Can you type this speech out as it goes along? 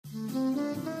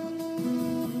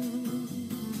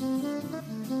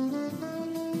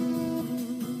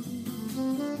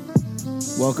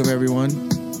Welcome, everyone.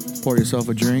 Pour yourself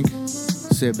a drink,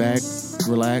 sit back,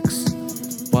 relax,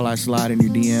 while I slide in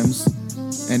your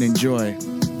DMs, and enjoy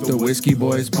the Whiskey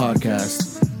Boys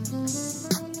podcast.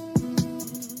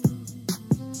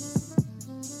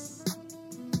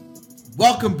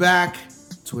 Welcome back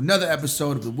to another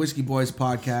episode of the Whiskey Boys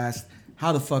podcast.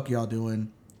 How the fuck y'all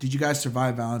doing? Did you guys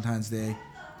survive Valentine's Day?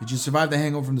 Did you survive the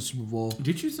hangover from the Super Bowl?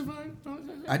 Did you survive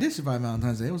Valentine's Day? I did survive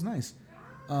Valentine's Day. It was nice.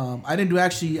 I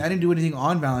didn't do anything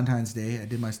on Valentine's Day. I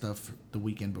did my stuff the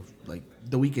weekend of. But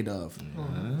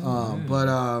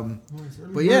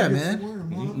yeah, man.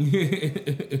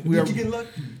 Did you get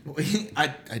lucky?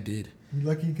 I did. You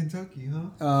lucky in Kentucky,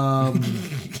 huh?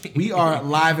 We are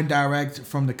live and direct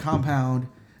from the compound,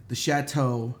 the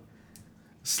chateau,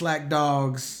 Slack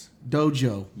Dogs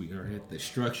Dojo. We are at the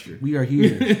structure. We are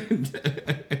here.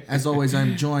 As always,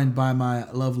 I'm joined by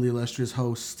my lovely, illustrious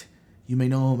host. You may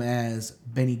know him as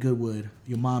Benny Goodwood.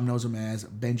 Your mom knows him as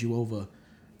Benjuova.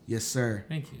 Yes, sir.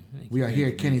 Thank you. We are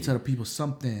here. Can you tell the people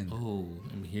something? Oh,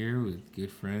 I'm here with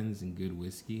good friends and good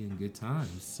whiskey and good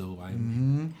times. So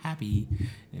I'm happy.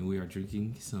 And we are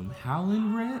drinking some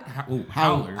Howlin' Red.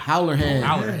 Howler. Howlerhead.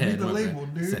 Howlerhead. Read the label,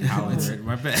 dude. Said Howlin' Red.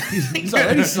 My bad. He's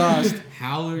already sauced.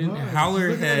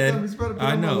 Howlerhead.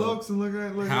 I know.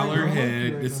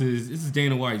 Howlerhead. Right, this is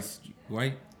Dana White's.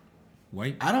 White?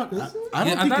 I don't think I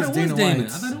it's Dana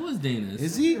White's. I thought it was Dana's.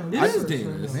 Is he? It is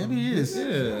Dana's. Maybe he is.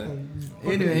 Yeah.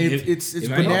 Anyway, it's if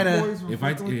banana. If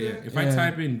I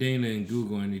type in Dana in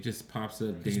Google and it just pops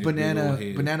up It's Dana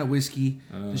banana whiskey.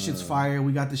 This shit's fire.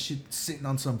 We got this shit sitting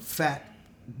on some fat,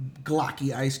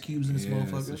 glocky ice cubes in this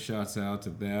motherfucker. So shouts out to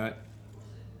that.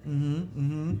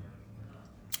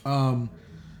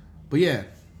 But yeah,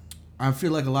 I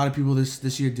feel like a lot of people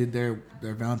this year did their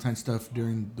Valentine stuff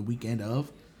during the weekend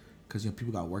of, because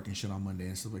people got work and shit on Monday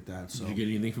and stuff like that. So Did you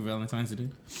get anything for Valentine's Day?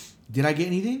 Did I get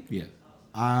anything? Yeah.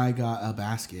 I got a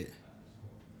basket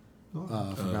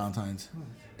for Valentine's,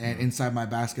 and inside my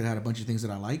basket had a bunch of things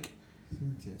that I like.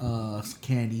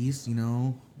 Candies,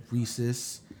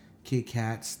 Reese's, Kit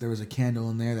Kats. There was a candle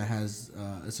in there that has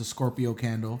it's a Scorpio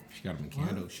candle. She got him a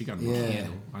candle. She got him a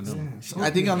candle. I know. I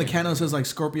think on the candle it says like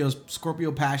Scorpio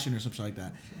Passion or something like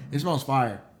that. It smells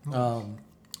fire. So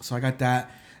I got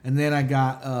that, and then I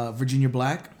got Virginia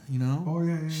Black. Oh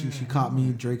yeah. She caught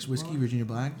me Drake's whiskey, Virginia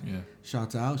Black. Yeah.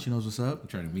 Shouts out. She knows what's up. I'm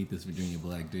trying to meet this Virginia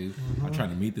Black dude. I'm trying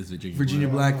to meet this Virginia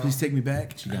Black, please take me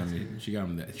back. She got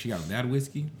him that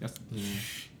whiskey. That's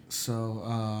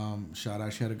So, shout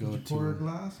out. She had to go to. Pour a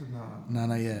glass or not? No,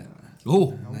 not yet.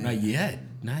 Oh, not yet.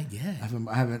 I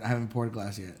haven't poured a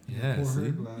glass yet. Yeah. Pour See?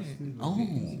 her glass. Too.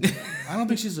 Oh, I don't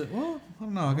think she's I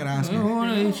don't know. I gotta ask her.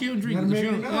 Oh, she don't drink. Gotta make She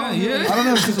it don't, known. yeah. I don't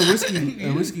know if she's a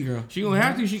whiskey girl. She gonna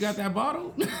have to. She got that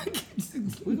bottle.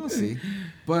 We gonna see.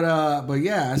 But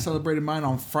yeah, I celebrated mine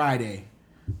on Friday.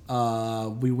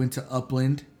 We went to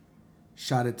Upland.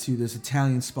 Shot it to this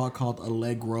Italian spot called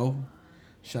Allegro.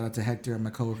 Shout out to Hector and my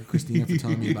coworker Christina for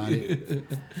telling me about it.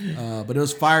 But it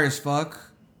was fire as fuck.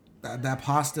 That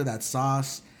pasta, that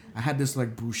sauce. I had this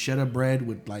like bruschetta bread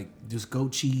with like just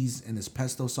goat cheese and this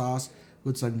pesto sauce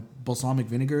with like balsamic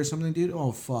vinegar or something, dude.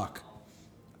 Oh fuck.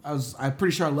 I'm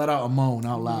pretty sure I let out a moan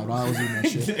out loud while I was eating that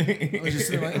shit. I was just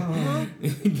sitting like,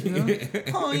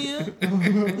 oh yeah.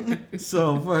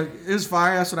 So fuck, it was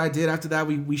fire. That's what I did. After that,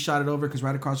 we shot it over because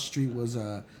right across the street was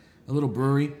a little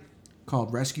brewery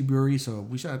called Rescue Brewery. So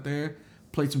we shot it there.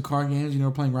 Played some card games.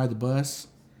 Playing Ride the Bus,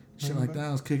 shit like that.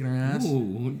 I was kicking her ass.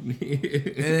 Ooh. And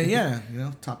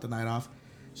then, topped the night off.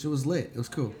 Shit was lit. It was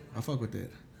cool. I fuck with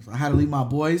it. So I had to leave my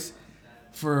boys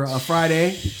for a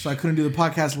Friday, so I couldn't do the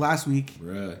podcast last week.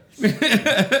 Right.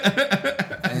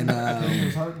 And He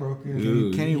was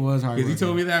heartbroken. Kenny was heartbroken. Because he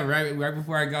told me that right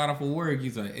before I got off of work.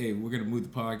 He's like, "Hey, we're gonna move the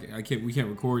podcast. We can't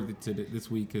record it this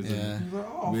week because He was like,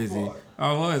 oh, busy." fuck.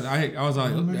 I was like, What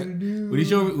am I gonna do?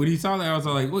 when he saw that, I was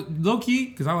like, "What, low key?"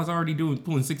 Because I was already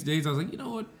pulling 6 days. I was like, you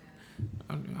know what?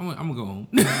 I'm gonna go home.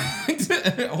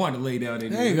 I wanted to lay down.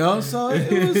 There you go. So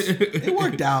it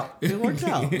worked out. It worked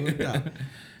out.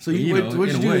 So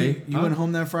what'd you do? You went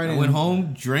home that Friday? I went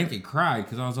home, drank, and cried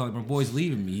because I was like, my boy's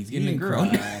leaving me. He's getting a girl.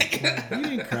 You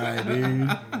didn't cry, dude.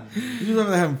 You was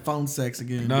over there having phone sex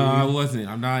again. No, dude. I wasn't.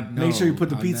 I'm not. No, Make sure you put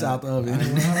the pizza out the oven.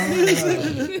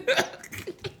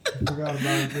 Forgot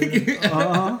about it, dude.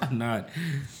 I'm not.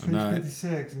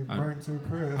 56, it burnt to a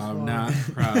crisp. I'm not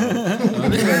proud.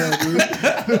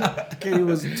 Katie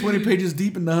was 20 pages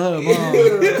deep in the hub. Huh?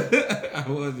 I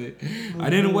wasn't. I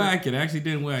didn't whack it. I actually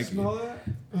didn't whack it. Smell that?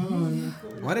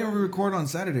 Why didn't we record on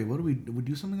Saturday? What did we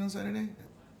do something on Saturday?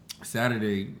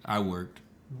 Saturday I worked,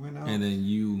 Went out. and then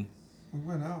you We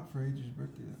went out for Paige's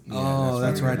birthday. Oh,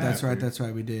 that's right. after. That's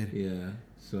right. We did. Yeah.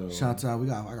 So Shouts out.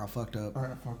 I got fucked up. I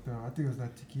got fucked up. I think it was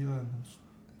that tequila.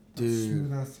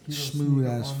 Dude, smooth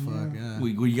as fuck. Yeah.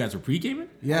 you guys were pre-gaming?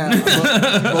 Yeah.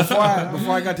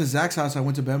 Before I got to Zach's house, I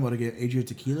went to Bembo to get Adria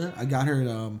tequila. I got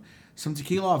her some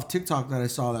tequila off TikTok that I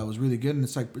saw that was really good, and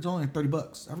it's only like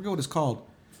 $30. I forget what it's called,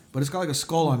 but it's got like a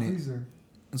skull on it.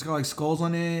 It's got like skulls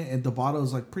on it, and the bottle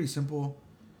is like pretty simple.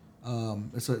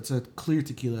 It's a clear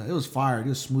tequila. It was fire. It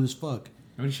was smooth as fuck.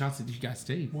 How many shots did you guys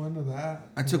take? One of that.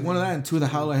 I took one of that and 2 of the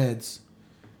Howler heads,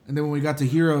 and then when we got to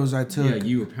Heroes, I took. Yeah,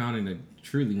 you were pounding it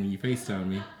truly when you FaceTimed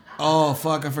me. Oh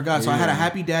fuck! I forgot. So I had a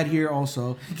Happy Dad here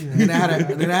also. Yeah. And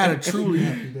then I had a Truly,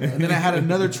 and then I had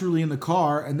another Truly in the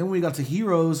car. And then when we got to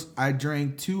Heroes, I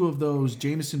drank 2 of those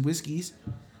Jameson whiskeys,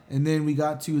 and then we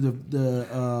got to the.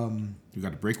 You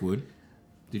got the Breakwood.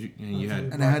 Did you? And you had.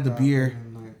 And I had the beer.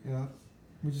 Yeah.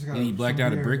 We just got. And you blacked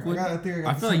out at Breakwood. I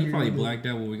feel like you probably blacked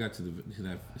out when we got to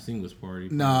that singles party.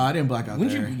 No, I didn't black out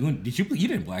there. Did you? You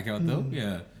didn't black out though.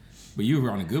 Yeah, but you were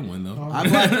on a good one though. I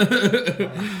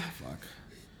fuck.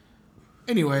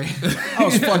 Anyway, I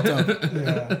was fucked up.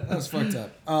 Yeah, I was fucked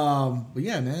up. But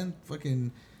yeah, man,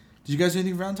 fucking. Did you guys do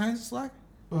anything for Valentine's, Slack?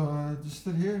 Just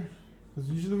stood here. Because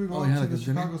usually we go yeah, to like the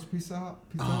dinner? Chicago's Pizza Hut.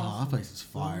 That place is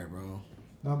fire, bro.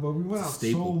 No, but we went out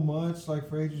Staple. so much, like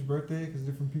for Adrian's birthday, because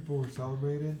different people were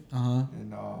celebrating.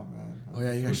 And oh man. Oh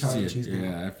yeah, you got shot at cheese.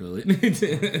 Yeah, I feel it.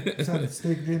 Just had a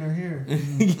steak dinner here. Yeah.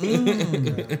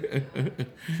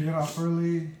 She got off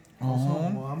early. I was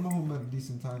home. Well, I'm home at a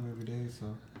decent time every day,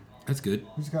 so. That's good.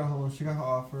 We just got home. She got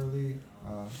off early.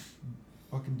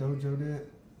 Fucking dojo did.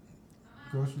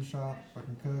 Grocery shop.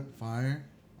 Fucking cook. Fire.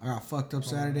 I got fucked up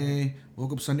Saturday.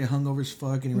 Woke up Sunday hungover as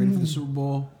fuck, getting ready for the Super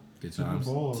Bowl. Good times.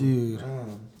 Dude.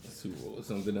 Super Bowl or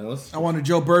something else. I wanted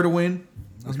Joe Burr to win.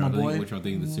 That's my boy. What y'all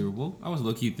think of the Super Bowl? I was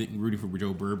low-key rooting for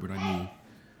Joe Burr, but I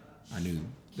knew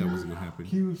that wasn't going to happen.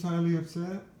 He was highly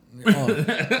upset. Oh. Out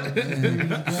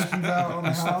on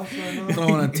the house right now.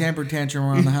 Throwing a temper tantrum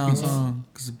around the house,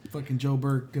 because fucking Joe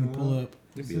Burr gonna pull up.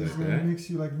 It's like gonna mix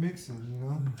you like mixing, you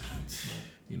know.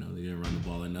 You know, they didn't run the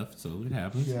ball enough, so it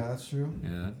happens. Yeah, that's true.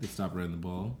 Yeah, they stopped running the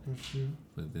ball. That's true.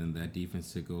 But then that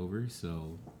defense took over,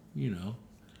 so you know.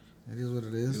 It is what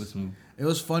it is. It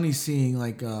was funny seeing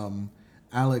like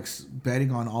Alex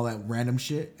betting on all that random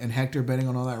shit and Hector betting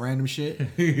on all that random shit.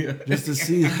 Just to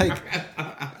see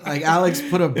like Alex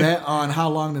put a bet on how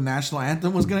long the national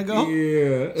anthem was gonna go.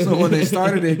 Yeah. So when they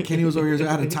started it, Kenny was over here,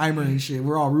 had a timer and shit.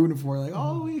 We're all rooting for it, like,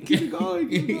 oh, keep it going,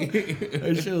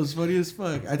 That shit was funny as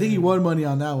fuck. I think he won money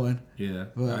on that one. Yeah.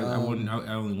 But, I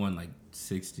only won like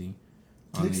 60.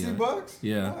 $60?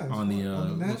 Yeah, nice. on the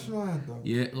national anthem.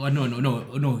 Yeah,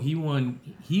 no. He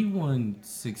won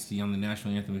 60 on the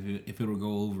national anthem if it would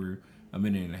go over a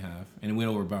minute and a half, and it went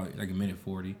over about like a minute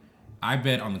 40. I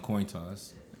bet on the coin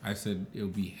toss. I said it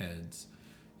would be heads,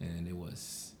 and it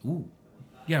was it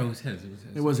was heads.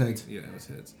 It was heads. Yeah, it was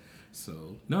heads.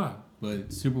 So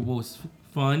but Super Bowl was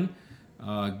fun.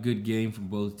 Good game from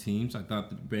both teams. I thought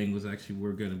the Bengals actually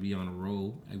were going to be on a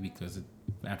roll because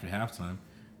after halftime.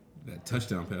 That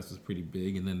touchdown pass was pretty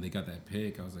big, and then they got that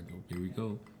pick. I was like, "Oh, here we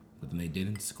go!" But then they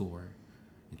didn't score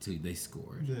until they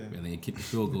scored, and they kicked the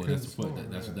field goal. That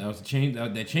was a change.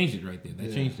 That changed it right there.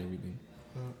 That changed everything.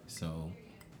 So,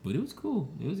 but it was cool.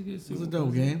 It was a good. It was a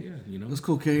dope game. Yeah, you know, it was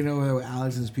cool. Kicking over there with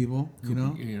Alex and his people.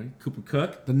 Cooper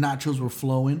Cuck. The nachos were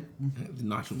flowing. The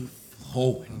nachos were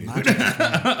flowing. Dude.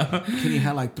 Kenny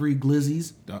had like 3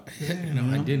 glizzies. I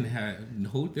didn't have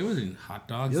there wasn't hot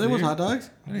dogs. Yeah, there was hot dogs.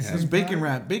 It was bacon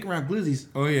wrap glizzies.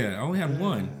 Oh yeah, I only had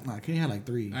one. Nah, Kenny had like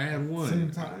 3. I had one. Same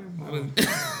time.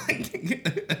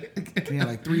 Kenny had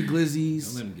like 3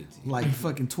 glizzies. Like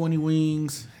fucking 20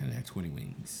 wings. I had 20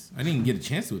 wings. I didn't get a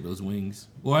chance to with those wings.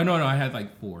 Well, I know. I had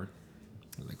like 4.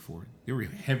 They were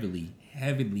heavily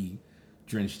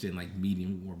drenched in like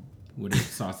medium or whatever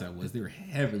sauce that was. They were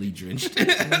heavily drenched.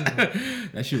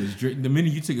 That shit was dripping. The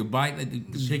minute you took a bite, that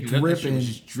shit was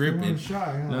just dripping.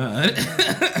 Shy, huh?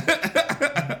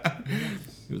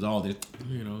 It was all this,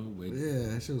 Yeah,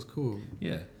 that shit was cool.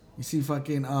 Yeah. You see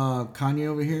fucking Kanye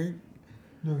over here?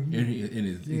 No,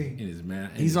 in his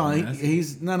mask. He's on.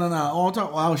 He's no. Oh, I'm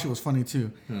talking. That shit was funny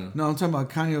too. No, I'm talking about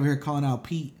Kanye over here calling out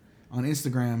Pete on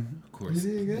Instagram. Of course.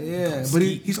 Yeah, but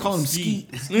he's calling him Skeet.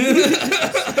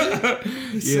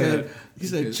 He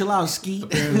said, chill out, Skeet.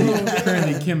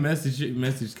 Apparently, Kim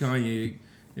messaged Kanye.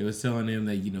 It was telling him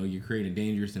that you're creating a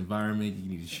dangerous environment. You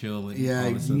need to chill. Yeah,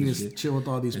 you need to chill with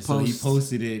all these posts. So he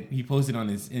posted it. He posted on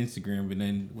his Instagram, and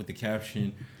then with the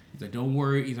caption, he's like, "Don't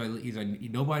worry." He's like,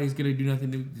 nobody's gonna do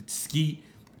nothing to Skeet.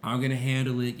 I'm gonna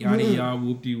handle it. Yada yada,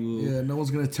 whoop de whoop. Yeah, no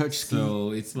one's gonna touch Skeet.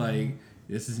 So it's like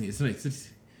This is I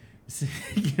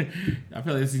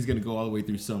feel like this is gonna go all the way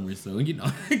through summer. So hey, I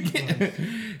just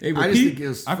think it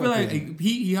was I feel like fucking-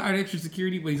 he hired extra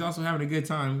security, but he's also having a good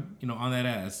time, on that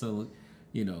ass. So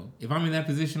if I'm in that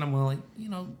position, I'm like,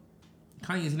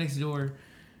 Kanye's next door.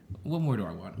 What more do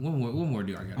I want? What more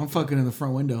do I got? I'm fucking in the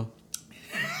front window.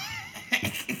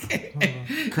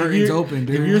 Curtains open,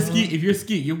 dude. If you're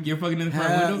ski, you're fucking in the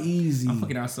front window. Easy. I'm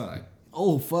fucking outside.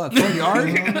 Oh fuck, front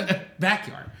yard.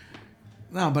 Backyard.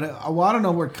 No, but I don't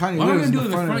know where Kanye What am I lives. gonna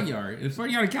do in the front yard? In the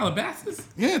front yard of Calabasas?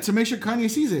 Yeah, to make sure Kanye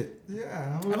sees it.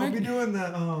 Yeah, I'll be doing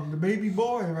the baby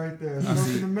boy right there,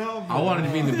 smoking the milk. I wanted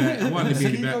to be in the back. I wanted to be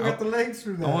in the back. got the legs for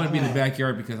that. I wanted to be in the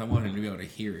backyard because I wanted to be able to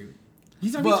hear it.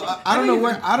 But I don't know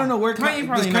where. Kanye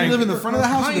Does Kanye live in the front of the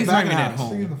house or the Kanye's back of not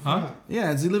the even at house? home. Huh?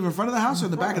 Yeah, does he live in front of the house or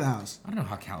in the back of the house? I don't know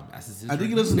how Calabasas is. I think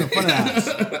he lives in the front of the house.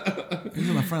 He's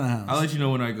in the front of the house. I'll let you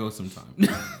know when I go sometime.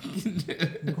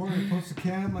 The corner post a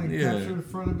can, Yeah. capture the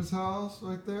front of his house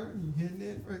right there, and hitting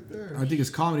it right there. I think it's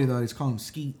comedy though. He's calling him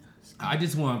Skeet. I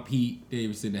just want Pete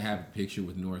Davidson to have a picture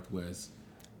with Northwest.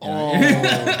 Oh, fuck.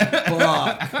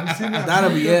 You seen that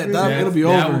That'll be video, it. dude? It'll be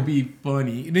That over. would be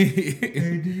funny.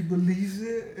 Hey, do you believe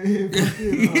it? Hey,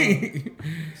 fucking,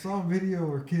 saw a video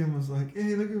where Kim was like,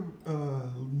 "Hey, look at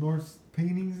North's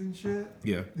paintings and shit.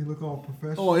 Yeah. They look all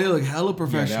professional. Oh, he look hella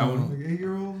professional. one. Like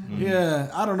 8-year-old. Yeah,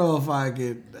 I don't know if I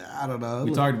could. I don't know.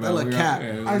 We talked about that it. look cap.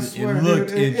 I swear, it looked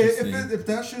dude, interesting. if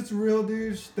that shit's real,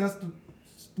 dude, that's the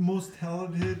most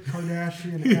talented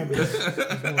Kardashian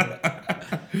ever.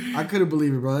 I couldn't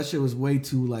believe it, bro. That shit was way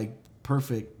too like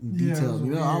perfect, and Yeah, it detailed.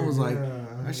 was I was like,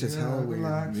 weird, that shit's hella weird.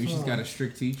 relax, Maybe she's got a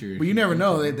strict teacher. But you never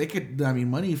know. They could. I mean,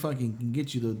 money fucking can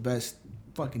get you the best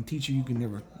fucking teacher you can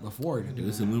never afford. It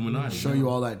was Illuminati. Show you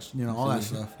all that, all that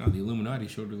stuff. No, the Illuminati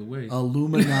showed her the way.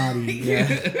 Illuminati,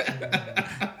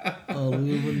 yeah.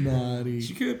 Illuminati.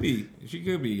 She could be.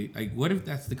 Like, what if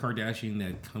that's the Kardashian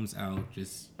that comes out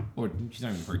or she's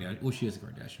not even a Kardashian. Well, she is a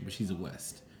Kardashian, but she's a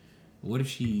West. What if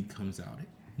she comes out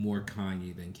more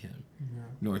Kanye than Kim? Yeah.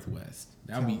 Northwest.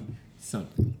 That would be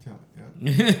something.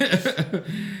 Yeah.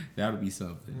 That would be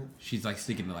something. She's like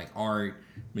sticking to like art,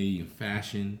 maybe in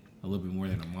fashion, a little bit more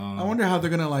than a mom. I wonder how they're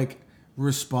gonna like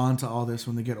respond to all this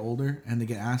when they get older and they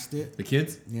get asked it. The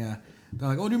kids? Yeah, they're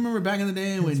like, "Oh, do you remember back in the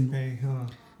day when Pay, huh?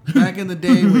 back in the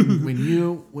day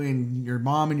when your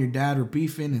mom and your dad were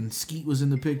beefing and Skeet was in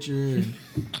the picture? And,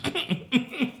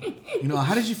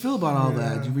 how did you feel about all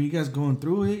that? Were you guys going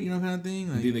through it? Kind of thing.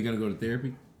 You Like, think they're gonna go to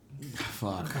therapy?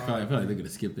 fuck. I feel like they're gonna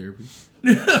skip therapy.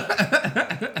 Skip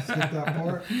that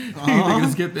part. They're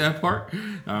gonna skip that part.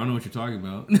 I don't know what you're talking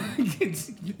about. That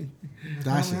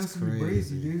Family shit's has to be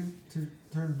crazy. brazy, dude. To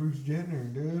turn Bruce Jenner,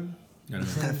 dude. I don't know.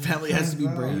 That family has to be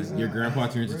brazy. Your grandpa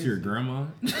turns into your grandma.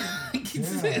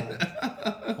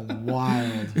 Yeah.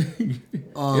 Wild.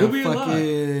 It'll be a lot.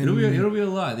 fucking- It'll be a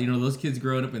lot. Those kids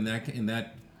growing up in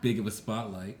that big of a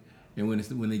spotlight, and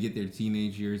when they get their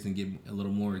teenage years and get a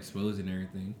little more exposed and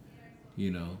everything, Yeah,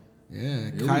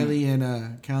 It'll Kylie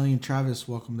and Travis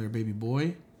welcomed their baby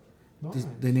boy. Nice.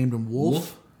 They named him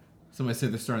Wolf. Somebody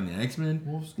said they're starting the X-Men.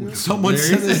 Wolf's good. Someone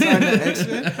said Hilarious. they started the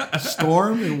X-Men.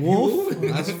 Storm and Wolf.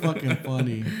 That's fucking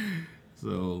funny.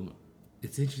 So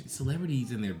it's interesting.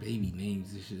 Celebrities and their baby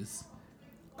names. It's just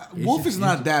Wolf is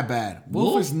not that bad.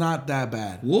 Wolf Wolf? is not that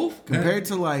bad. Wolf Compared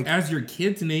to like as your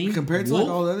kid's name. compared to Wolf?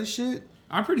 like all the other shit.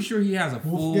 I'm pretty sure he has a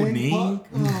full Wolfgang name. Puck?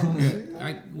 Oh, see?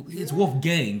 It's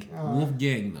Wolfgang.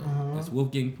 Wolfgang though. Uh-huh. It's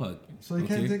Wolfgang Puck. So you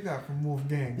can't take that from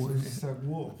Wolfgang. So it's just like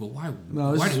Wolf. But why?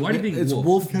 No, why do you think it's Wolf?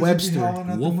 Wolf Because he be Webster. howling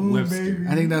at the Wolf moon, Webster. baby.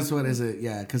 I think that's what is it.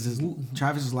 Yeah, because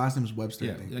Travis's last name is Webster.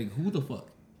 Yeah, I think. like who the fuck?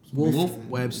 Wolf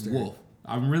Webster. Wolf.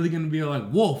 I'm really gonna be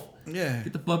like Wolf. Yeah,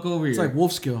 Get the fuck over it's here. like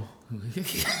Wolf Skill. Nah,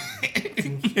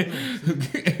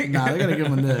 they gotta give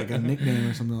him a nickname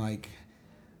or something like.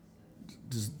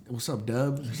 Just, what's up,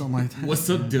 Dub? Or something like that. What's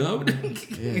up, Dub?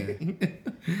 Yeah.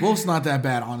 Wolf's not that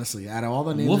bad, honestly. Out of all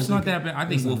the names, Wolf's not that bad. I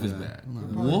think It's not Wolf is that bad.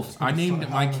 bad. Wolf. I named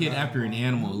my kid Howling after an at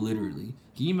animal, literally.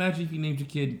 Can you imagine if you named your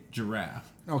kid Giraffe?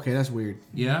 Okay, that's weird.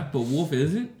 Yeah, but Wolf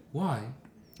isn't. Why?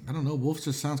 I don't know. Wolf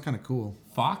just sounds kind of cool.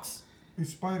 Fox.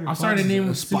 He's Spider. I'm sorry to name A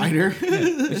him spider.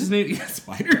 Let's just name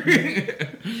Spider.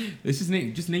 Let's just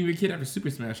name your kid after Super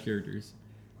Smash characters.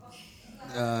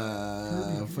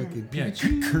 Fucking Yeah,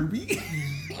 Kirby.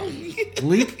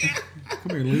 Link. Come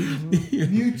here, Link.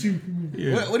 Mewtwo.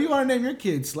 Yeah. What do you want to name your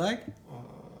kid, Slack?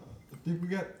 I think we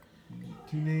got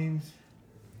 2 names.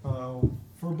 For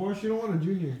a boy, she don't want a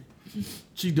junior.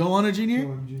 She don't want a She don't junior?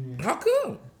 want a junior. How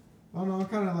come? I don't know. I'm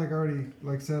kind of like already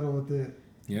like settled with it.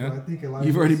 Yeah. But I think Elijah.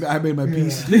 You've already. I made my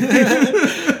peace. I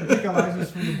think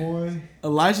Elijah's for the boy.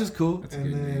 Elijah's cool. That's a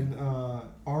And good then name.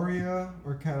 Aria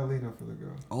or Catalina for the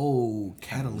girl. Oh,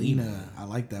 Catalina. I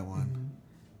like that one.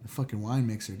 The fucking wine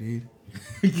mixer, dude.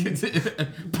 Wine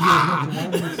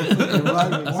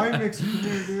mixer,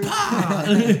 dude.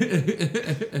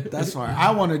 That's fine.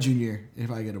 I want a junior if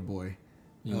I get a boy.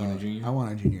 You want a junior? I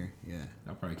want a junior. Yeah.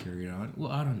 I'll probably carry it on.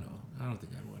 Well, I don't know. I don't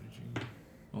think I'd want a junior.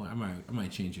 Oh, I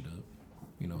might change it up.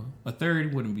 You know, a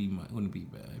third wouldn't be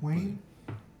bad. Wayne?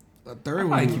 A third I'd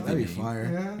one, keep that'd be the name.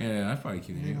 fire. Yeah. I'd probably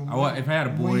keep it. Yeah, If I had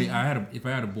a boy, Wayne. if I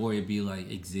had a boy, it'd be like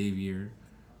Xavier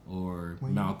or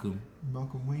Wayne. Malcolm.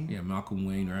 Malcolm Wayne. Yeah, Malcolm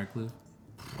Wayne Radcliffe.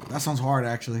 That sounds hard,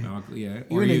 actually. Malcolm, yeah,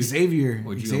 Even Xavier.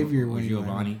 or Xavier or Wayne.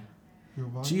 Giovanni.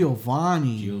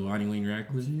 Giovanni. Wayne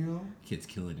Radcliffe. Gio. Kid's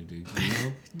killing it, dude.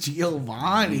 Gio?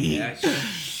 Giovanni.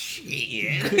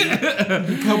 Yeah,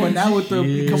 Coming out with the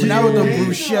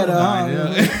bruschetta,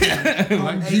 huh?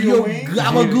 Hey, yo, Gio Wayne.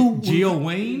 gabagoo. Gio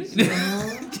Wayne.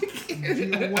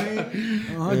 Gio Wayne.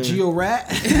 Gio Rat.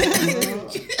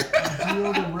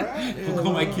 Gio the Rat. I'll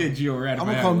call my kid Gio Rat. I'm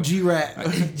gonna call him G Rat.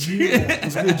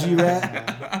 It's good, G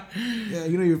Rat. Yeah,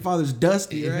 you know your father's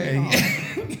Dusty, right?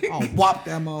 I'll whop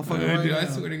that motherfucker right Dude, now. I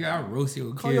swear to God, I'll roast your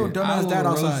kid. Call your dumbass dad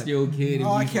outside. Roast your kid.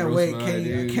 Oh, I can't wait,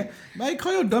 Kenny. I can't. Man,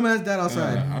 call your dumbass dad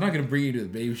outside. I'm not gonna bring you to the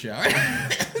baby shower.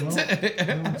 Well,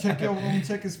 check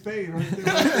his fade right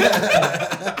there.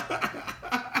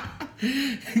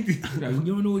 You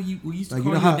don't know what you used to Like,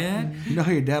 call your dad? You know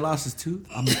how your dad lost his tooth?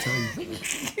 I'm gonna tell you.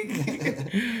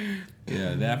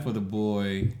 Yeah, that for the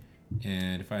boy.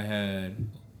 And if I had,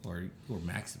 or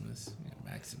Maximus. Yeah,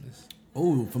 Maximus.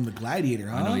 Oh, from the Gladiator,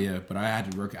 huh? I know, yeah, but I had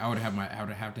to work. I would have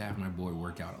to have my boy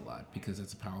work out a lot because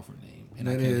that's a powerful name. And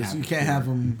That is. You can't have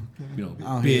him. You know,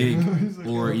 out big He's like,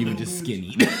 or oh, even little just bitch.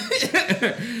 skinny.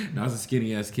 I was a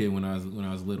skinny ass kid when I was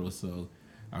little, so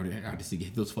I just to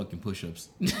get those fucking push-ups.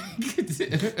 Brush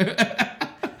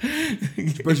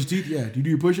your teeth? Yeah. Do you do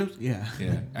your push-ups? Yeah.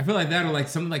 Yeah, I feel like that, or like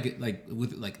something like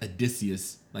with like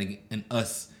Odysseus, like an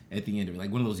us at the end of it,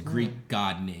 like one of those Greek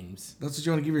god names. That's what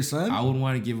you want to give your son? I wouldn't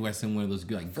want to give my son one of those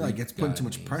like. I feel like it's putting too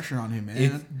much pressure on him,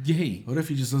 man. Hey, What if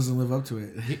he just doesn't live up to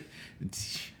it?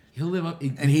 he'll live up.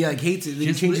 And he like hates it. Then he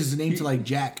Just changes his name to like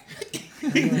Jack.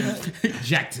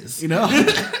 Jactus. You know?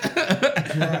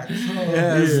 Jack.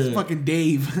 Yeah, it's fucking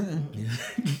Dave.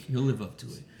 He'll live up to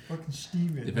it. Fucking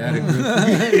Steven.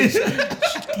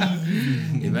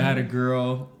 If I had a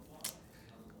girl,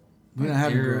 We're not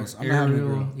having girls. I'm not having a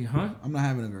girl. Huh? I'm not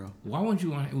having a girl. Why won't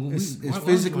you want? It's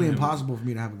physically impossible for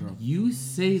me to have a girl. You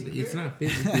say that it's not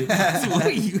physically impossible.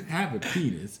 You have a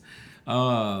penis.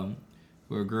 For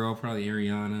a girl, probably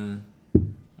Ariana.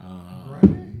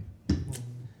 Right?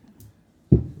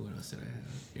 What else did I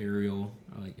have? Ariel.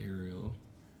 I like Ariel.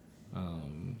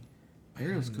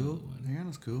 Ariel's cool. one.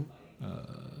 Ariana's cool.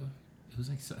 It was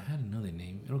like I had another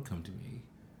name. It'll come to me,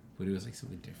 but it was like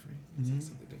something different. It's like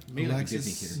something different. Maybe like a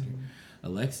Disney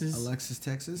Alexis. character. Alexis.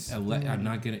 Texas. I'm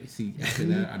not gonna see after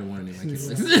that. I don't want to name my kid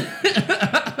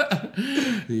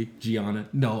Alexis. Gianna.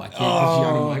 No, I can't.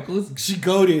 Gianna Michaels. She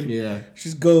goated. Yeah.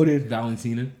 She's goated.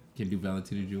 Valentina. Can't do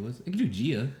Valentina Jules. I can do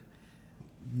Gia.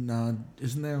 No,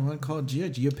 isn't there one called Gia?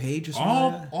 Gia Paige or something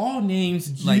like that? All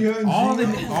names, like Gia and all Gia.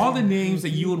 the names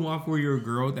that you would want for your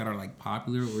girl that are like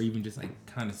popular or even just like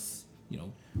kind of, you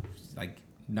know, like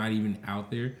not even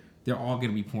out there. They're all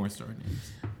gonna be porn star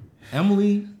names.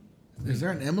 Emily. Is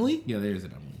there an Emily? Yeah, there's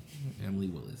an Emily. Emily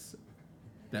Willis.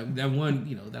 That one,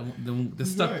 you know, the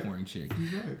stuck right. porn chick.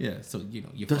 He's right. Yeah, so you know,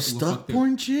 The stuck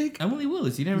porn chick? Emily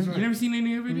Willis. You never seen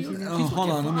any of her videos? seen Oh, She's hold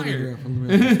on. fucking Let me fire.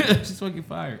 look her up. She's fucking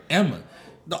fire. Emma.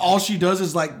 All she does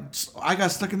is like, I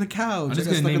got stuck in the couch. I'm I just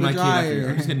got gonna stuck name in the my kid after. dryer.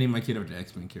 I'm just gonna name my kid after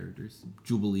X-Men characters: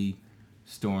 Jubilee,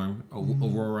 Storm,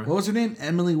 Aurora. What was her name?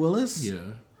 Emily Willis? Yeah,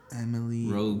 Emily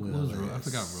Rogue. What was Willis. Rogue? I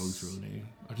forgot Rogue's real name.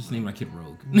 I'll just name my kid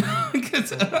Rogue.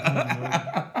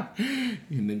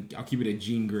 And then I'll keep it at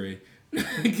Jean Grey.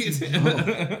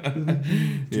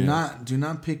 Do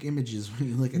not pick images when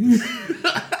you look at this.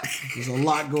 There's a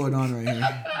lot going on right here.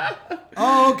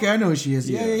 Oh, okay, I know who she is.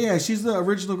 Yeah. She's the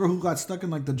original girl who got stuck in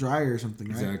like the dryer or something,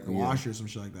 right? Exactly, The yeah. washer or some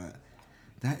shit like that.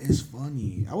 That is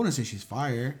funny. I wouldn't say she's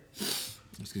fire. Just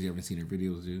because you haven't seen her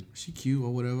videos, dude. She cute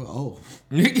or whatever. Oh,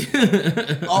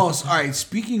 all right.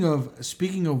 Speaking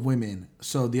of women,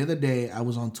 so the other day I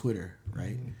was on Twitter,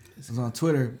 right? I was on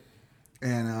Twitter,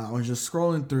 and I was just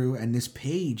scrolling through, and this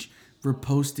page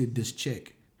reposted this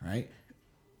chick, right?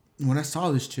 When I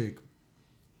saw this chick,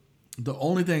 the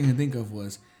only thing I can think of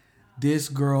was, this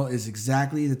girl is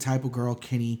exactly the type of girl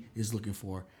Kenny is looking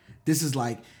for. This is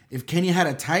like, if Kenny had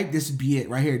a type, this would be it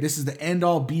right here. This is the end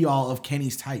all be all of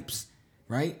Kenny's types,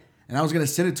 right? And I was gonna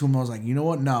send it to him. I was like, you know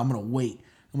what? No, I'm gonna wait.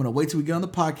 I'm gonna wait till we get on the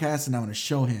podcast, and I'm gonna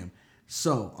show him.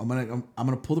 So I'm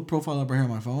gonna pull the profile up right here on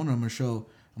my phone. And I'm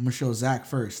gonna show Zach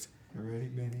first. All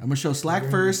right, Benny. I'm gonna show Slack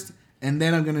first, and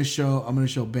then I'm gonna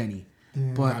show Benny.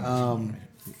 Damn. But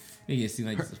You seem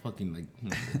like it's fucking like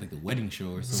the wedding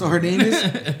show or something. so her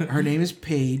name is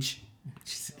Paige.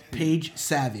 Paige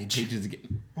Savage. Paige is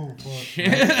getting. Oh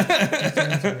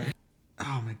fuck.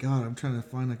 Oh my god, I'm trying to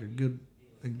find like a good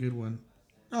one.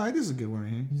 Oh, it is a good one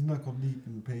right here. He's knuckle deep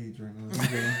in the page right now.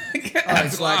 All right,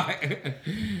 it's like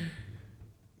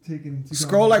Taking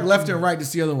scroll like left and right to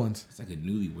see other ones. It's like a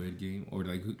newlywed game or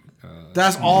like.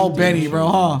 That's all Benny, bro,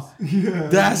 huh? Yeah.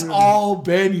 That's all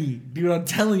Benny, dude. I'm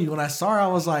telling you, when I saw her, I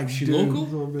was like, She dude.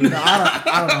 local? No, I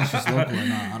don't know if she's local or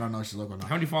not. I don't know if she's local or How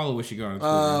not. many followers she got on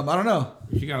Twitter? I don't know.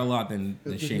 She got a lot than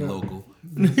Shane Local.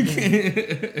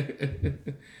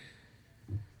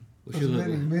 What she look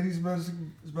like? Benny's about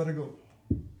to go.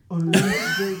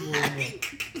 Underneath the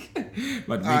table.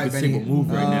 About to make All right, a single Benny.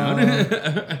 move right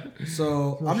now.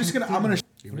 So I'm she's gonna. What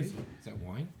is that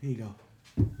wine? Here you go.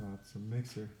 Oh, it's a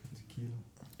mixer. Tequila.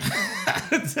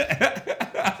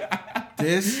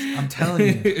 This, I'm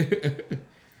telling you,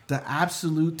 the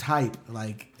absolute type.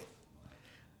 Like,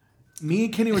 me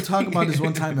and Kenny were talking about this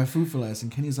one time at Food for Less,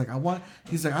 and Kenny's like,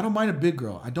 he's like, I don't mind a big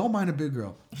girl. I don't mind a big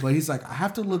girl, but he's like, I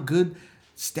have to look good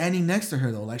standing next to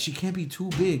her though. Like, she can't be too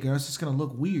big, or it's just gonna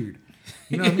look weird.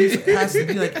 You know what I mean? It has to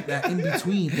be like that in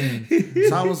between thing.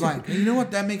 So I was like, you know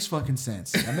what? That makes fucking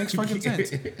sense. That makes fucking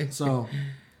sense. So.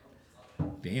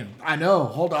 Damn. I know.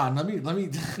 Hold on. Let me.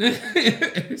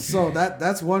 So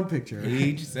that's one picture.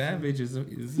 Paige Savage is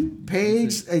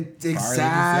Paige,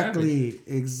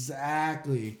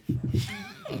 exactly.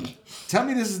 Tell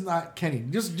me this is not Kenny.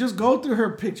 Just go through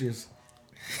her pictures.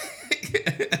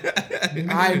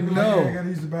 I know. I gotta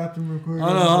use the bathroom real quick.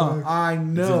 I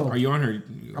know. Are you on her?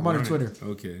 I'm on her Twitter.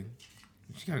 Okay.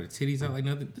 She got her titties out like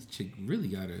nothing. This chick really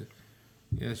got her.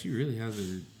 Yeah, she really has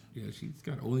her. Yeah, she's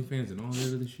got OnlyFans and all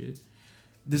that other shit.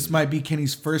 This might be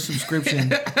Kenny's first subscription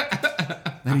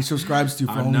that he subscribes to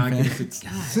for I'm not gonna OnlyFans.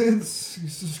 Since you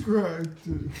subscribed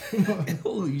to.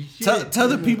 Holy shit! Tell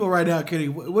the people right now, Kenny,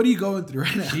 what are you going through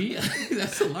right now?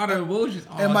 That's a lot of emotions.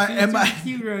 Oh, Am I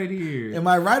cute right here? Am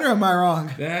I right or am I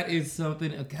wrong? That is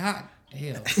something. God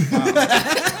damn!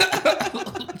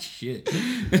 Wow. Shit!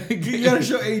 You gotta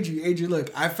show Adri. Adri, look,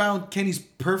 I found Kenny's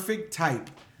perfect type.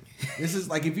 This is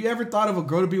like, if you ever thought of a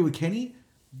girl to be with Kenny,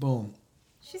 boom.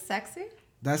 She's sexy.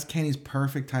 That's Kenny's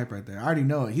perfect type right there. I already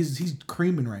know it. He's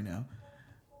creaming right now.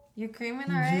 You're creaming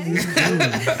already?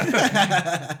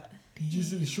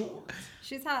 Just in short.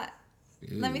 She's hot.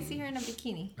 Ew. Let me see her in a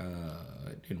bikini.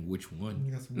 And which one?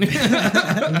 You got some-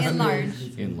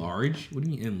 Enlarge. Enlarge? What do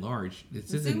you mean enlarge? It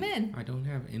says Zoom in. I don't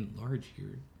have enlarge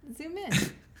here. Zoom in.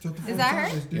 Shut the Is fuck that up,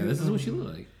 her? let's do Yeah, this is what she it.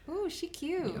 look like. Ooh, she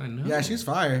cute. I know. Yeah, she's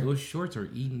fire. Those shorts are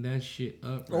eating that shit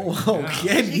up. Right Oh, now.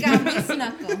 Kenny. She got moose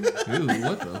knuckle. Dude,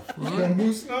 what the She got fuck?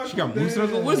 moose knuckle. She got moose Damn.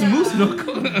 knuckle. What's Yeah. moose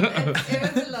knuckle? It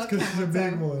was a low Because she's a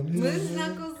big one. Moose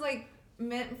knuckles like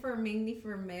meant for mainly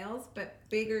for males, but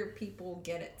bigger people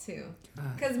get it too.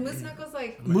 Because moose knuckles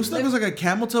like Moose knuckles like a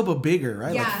camel toe, but bigger,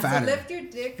 right? yeah, like so fatter. lift your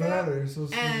dick up Fatter, so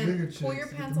it's bigger and chicks. pull your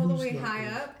like pants a all the moose way knuckle. high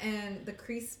up, and the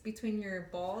crease between your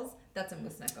balls. That's a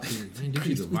moose knuckle. Man,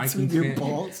 she's a Viking Between your fan.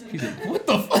 balls. She's like, what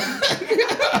the fuck?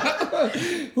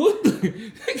 What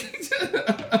the?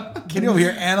 Kenny over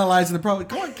here analyzing the problem.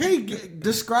 Come on, Kenny,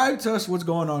 describe to us what's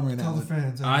going on right Tell now. the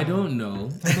fans. I don't know.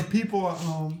 Tell the people at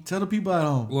home. Tell the people at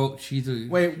home. Well, she's a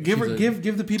Wait, give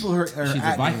the people her She's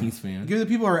at a Vikings name. fan. Give the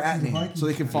people her at She's a name Vikings so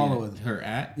they can fan. follow it. Her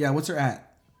at Yeah, what's her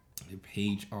at?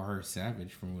 Paige R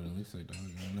Savage from what it looks like. I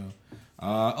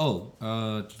don't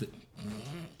know.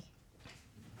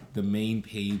 The main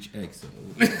Paige XO.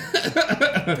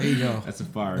 There you go. That's a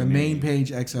fire. The main Page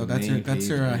XO. That's her. That's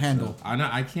her handle.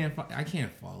 I can't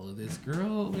follow this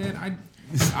girl, man.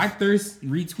 I thirst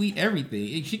retweet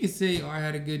everything. She could say, "Oh, I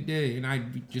had a good day," and I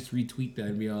just retweet that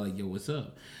and be all like, "Yo, what's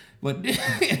up?" But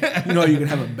You know, you can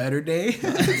have a better day.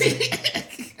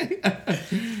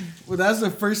 Well, that's the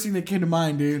first thing that came to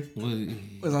mind, dude.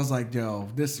 Was I was like, yo,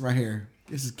 this right here,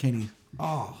 this is Kenny.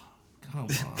 Oh, come on.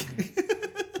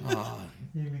 Oh,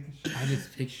 You make a shit. I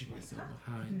just pictured myself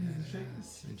behind that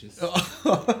ass and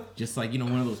just like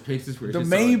one of those pictures where it's The just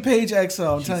main like, Page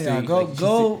XO. I'm she's telling y'all, saying, go, like,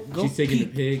 go. She's taking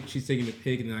peep. the pig. She's taking the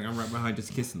pig, and then like, I'm right behind,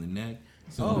 just kissing the neck.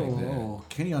 Something like that. Oh,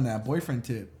 Kenny on that boyfriend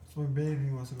tip. That's my baby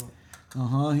wants to go.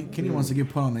 Kenny wants to get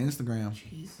put on the Instagram.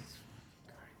 Jesus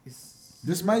Christ.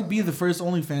 This might be the first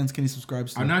OnlyFans Kenny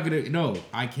subscribes to. I'm not gonna. No,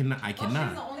 I cannot. Oh, she's the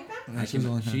OnlyFans? Yeah, she's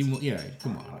on OnlyFans. Yeah,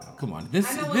 come on.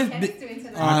 This, I know what this, Kenny's this doing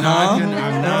tonight.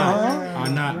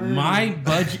 I'm not.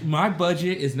 My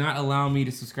budget is not allowing me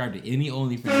to subscribe to any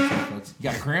OnlyFans, folks. You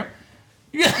got a cramp?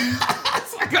 Yeah,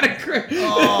 I got a cramp.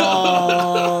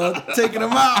 Oh, taking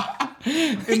him out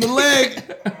in the leg.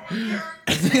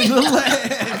 In the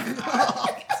leg.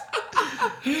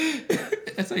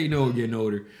 That's how you know we're getting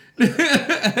older.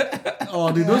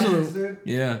 Oh, dude, those are the,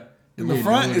 Yeah. in the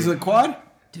front. Is it a quad?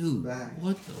 Dude,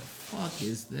 what the fuck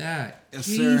is that? Yes,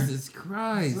 sir. Jesus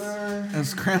Christ.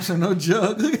 Those cramps are no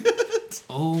joke.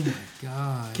 Oh my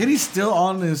God. Kenny's still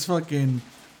on his fucking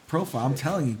profile. I'm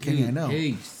telling you, Kenny, I know.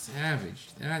 Paige Savage.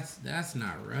 That's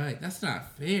not right. That's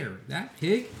not fair. That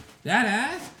pic, that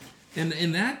ass, and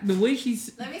that the way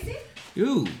she's. Let me see.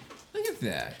 Dude, look at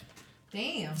that.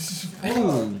 Damn.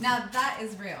 Oh. Now that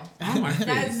is real. Oh my That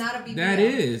face. is not a BBL. That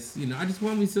is. I just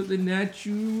want me something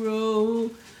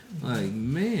natural. Like,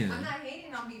 man. I'm not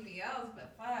hating on BBLs,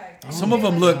 but fuck. Some of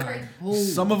them look. Oh.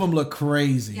 Some of them look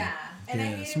crazy. Yeah. And I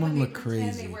Yeah, hate some it of when them they look pretend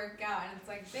crazy. they work out, and it's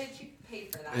like, bitch, you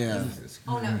paid for that. Yeah. Jesus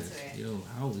Own up Christ. to it. Yo,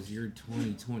 how was your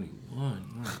 2021?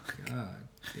 My God.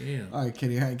 Damn. All right,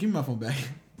 Kenny, all right, give me my phone back.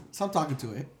 Stop talking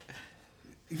to it.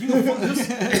 You can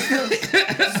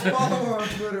Just follow her on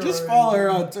Twitter. just already. follow her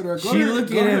on Twitter. Go She to her,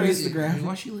 looking go to at her me. Instagram.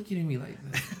 Why she looking at me like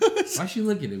that? Why she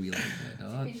looking at me like that,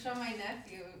 dog? If you show my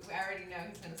nephew, I already know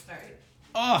he's gonna start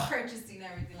Oh, purchasing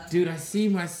everything. Left dude, and I right. see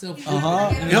myself.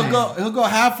 He'll go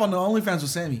half on the OnlyFans with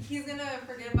Sammy. He's gonna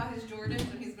forget about his Jordans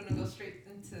and he's gonna go straight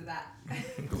into that.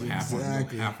 Go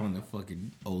Exactly. half on the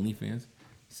fucking OnlyFans.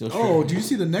 So Oh, do you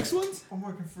see the next ones? I'm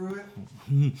working through it.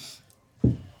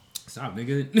 Stop,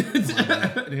 nigga.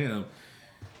 Damn.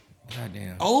 God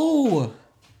damn. Oh,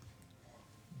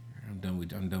 I'm done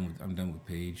with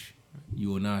Paige. You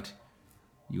will not.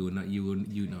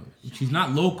 She's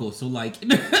not local, so like. Show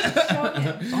him.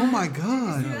 oh my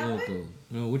God! Not local.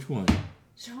 No, which one?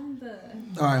 Show him the.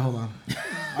 All right, hold on.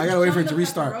 I gotta wait for it to Show him the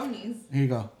restart. Pepperonis. Here you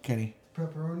go, Kenny.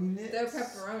 Pepperoni knits. The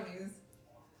pepperonis.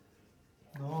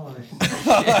 Nice.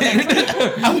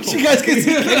 I wish you guys could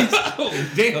see Kenny's, Oh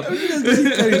damn. I wish you guys could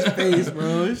see Kenny's face,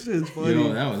 bro. This shit's funny.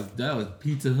 Yo, that was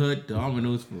Pizza Hut,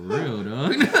 Domino's for real,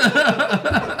 dog.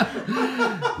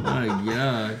 My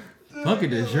God. Fucking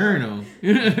DiGiorno.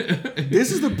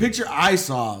 This is the picture I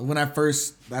saw when I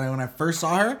first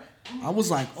saw her. I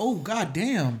was like, oh God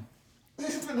damn.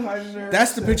 He's been hiding there.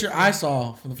 That's the picture I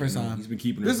saw for the first time. He's been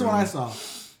keeping her This is what from I me. saw.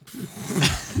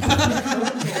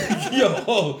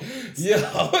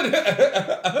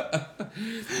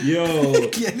 Yo.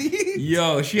 Kenny.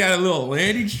 Yo, she had a little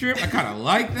landing strip. I kind of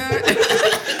like that.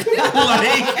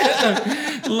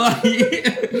 like,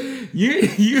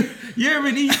 you ever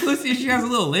eat pussy and she has a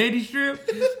little landing strip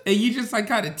and you just like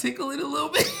kind of tickle it a little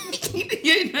bit? You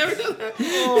ain't never done that?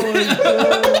 Oh my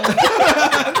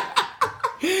God.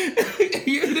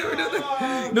 You ain't never done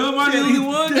that? No, am I the only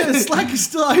one? Yeah, it's like you're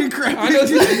still out here crapping. I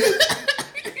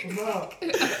know.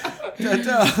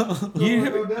 You ain't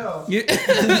never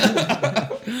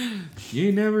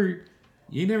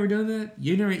done that?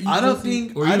 You ain't never eat I don't pussy?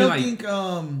 think. Or I you don't like, think.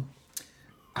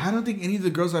 I don't think any of the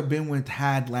girls I've been with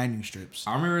had landing strips.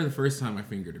 I remember the first time I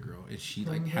fingered a girl and she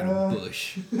like had a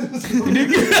bush.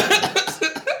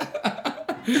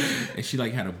 And she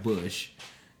like had a bush.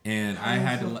 And I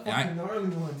had to I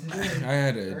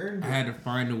had to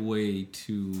find a way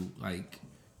to like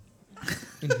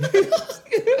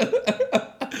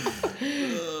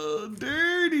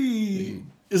Dirty.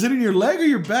 Is it in your leg or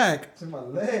your back? It's in my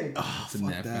leg. Oh, it's in fuck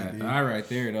that that, fat dude. thigh right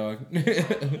there, dog.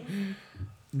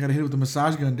 You gotta hit it with the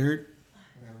massage gun, dirt.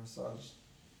 I got a massage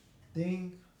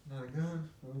thing, not a gun.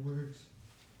 No words.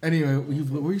 Anyway,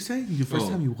 what were you saying? Your first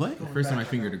time you what? The first time I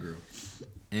fingered a girl.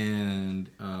 And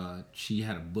she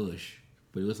had a bush.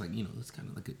 But it was like, it's kind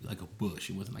of like a bush.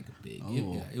 It wasn't like a big.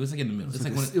 It was like in the middle.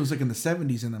 It was like in the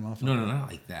 70s in that motherfucker. No, not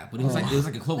like that. But it was like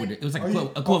a Cloverdale. It was like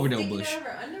a Cloverdale bush. Sticking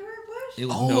out of her underwear bush? It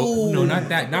was no, not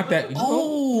that.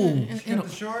 Oh, And, The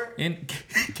short. and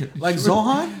like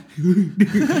Zohan?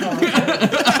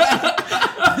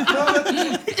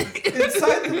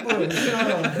 Inside the bush.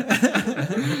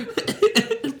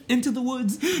 into the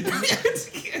woods.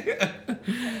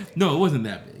 No, it wasn't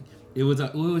that big. It was a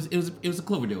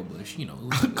Cloverdale bush, It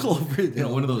was like,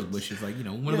 Cloverdale. one of those bushes, like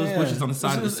one of those bushes on the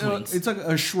side of the swings. It's like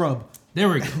a shrub. There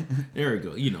we go.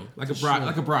 Like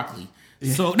a broccoli.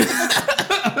 Yeah.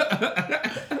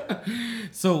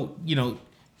 So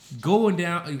going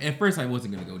down. At first, I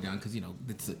wasn't gonna go down because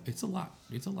it's a lot.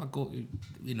 It's a lot go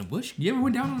in a bush. You ever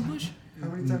went down on a bush? How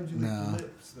many times you lick No. the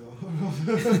lips,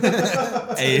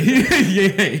 though? Hey,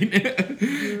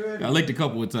 yeah. I licked a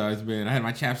couple of times, man. I had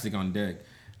my chapstick on deck.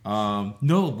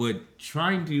 No, but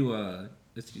trying to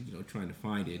just trying to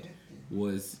find it,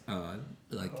 was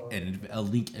like a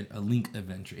link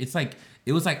adventure.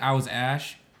 It was like I was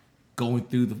Ash going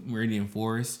through the Meridian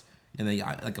Forest. And then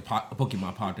like a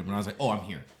Pokemon popped up, and I was like, "Oh, I'm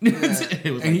here." Yeah.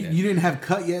 It was and like you didn't have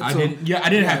cut yet. I So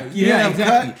didn't have exactly.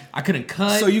 cut. I couldn't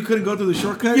cut, so you couldn't go through the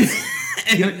shortcuts.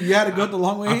 you had to go the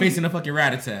long way. I'm facing a fucking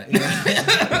Rattata.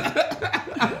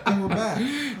 And we're back.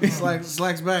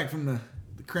 Slacks back from the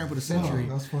cramp of the century.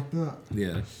 Oh, that's fucked up.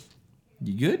 Yeah,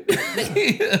 you good?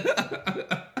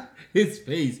 His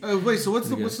face. Wait, so what's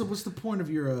the point of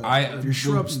your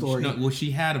shrub story? No, well,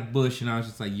 she had a bush, and I was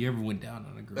just like, "You ever went down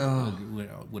on a girl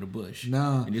with a bush?"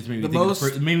 No. It just made me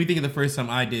think of the first time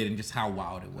I did, and just how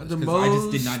wild it was. Because I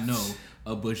just did not know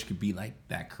a bush could be like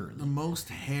that curly. The most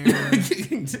hair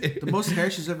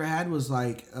she's ever had was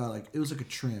like it was like a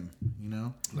trim,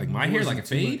 Like my hair, like a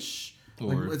fade.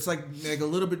 Like, it's like a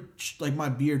little bit like my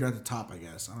beard at the top, I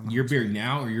guess. I don't know. Your beard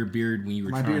now, or your beard when you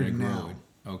were trying to grow now. it?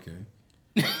 Okay.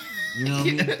 You know what I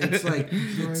mean? It's like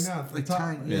Right now, like top.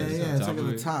 tiny. Yeah, it's like at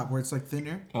the top where it's like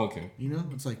thinner. Okay.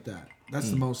 It's like that. That's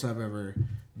the most I've ever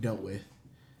dealt with.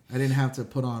 I didn't have to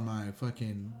put on my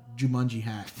fucking Jumanji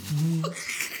hat.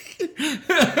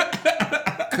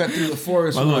 Cut through the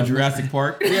forest. My little Jurassic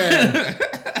Park. Yeah.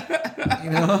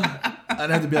 I'd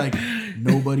have to be like,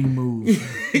 nobody move.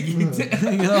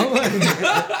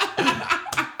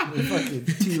 The fucking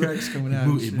T-Rex coming out.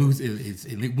 It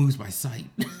moves by sight.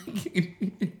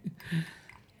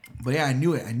 But yeah, I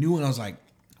knew it. I knew when I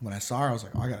saw her, I was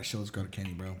like, oh, I gotta show this girl to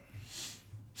Kenny, bro.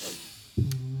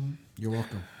 You're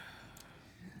welcome.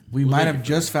 We might have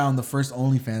just found the first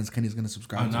OnlyFans Kenny's gonna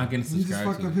subscribe to. I'm not gonna He just subscribe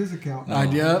fucked to. up his account. No, I'm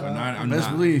best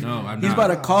not. believe. No, I'm He's not. about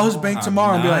to call his bank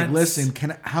tomorrow and be like, not. listen,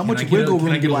 how much I get wiggle a-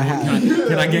 room do I have?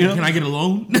 Can I get a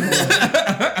loan?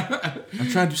 I'm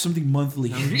trying to do something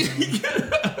monthly.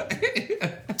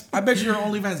 I bet your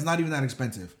OnlyFans is not even that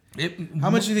expensive. How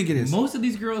much do you think it is? Most of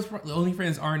these girls'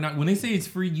 OnlyFans are not. When they say it's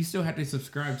free, you still have to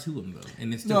subscribe to them though,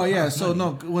 and it's still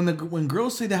money. When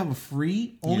girls say they have a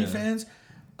free OnlyFans,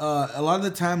 a lot of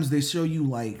the times they show you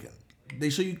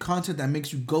content that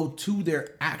makes you go to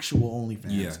their actual OnlyFans.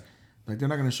 Yeah, like they're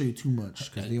not gonna show you too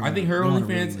much. I think her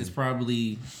OnlyFans is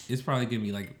probably gonna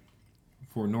be like,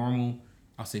 for normal,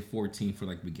 I'll say 14 for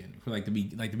like beginning, for like the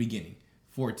beginning,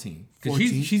 14, because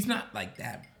she's not like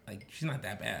that. Like she's not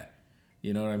that bad.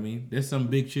 You know what I mean? There's some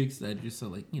big chicks that just so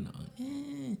like,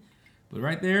 but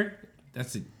right there,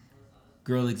 that's a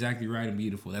girl exactly right and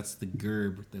beautiful. That's the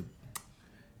gerb, the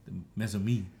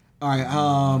mesomy. All right.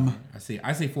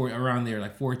 I say for around there,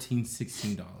 like $14,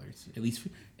 $16 at least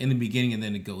in the beginning, and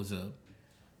then it goes up.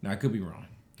 Now I could be wrong.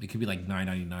 It could be like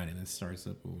 $9.99 and then starts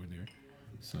up over there.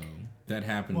 So that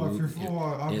happened. Well, if you're full,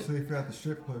 obviously if you're at the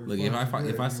strip club. Look,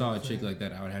 if I saw a chick like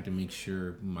that, I would have to make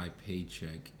sure my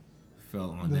paycheck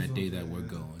fell on that day that we're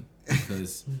going,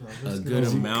 because a good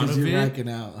amount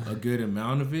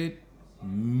of it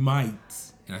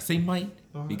might, and I say might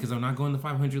because I'm not going the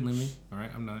 500 limit. All right,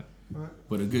 I'm not.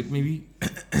 But a good maybe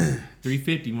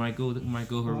 350 might go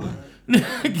her way.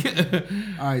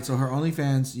 All right, so her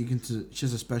OnlyFans, she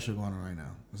has a special going on right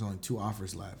now. There's only 2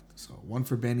 offers left. So one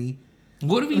for Benny.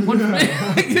 What do we? One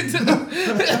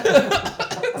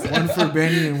for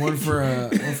Benny and one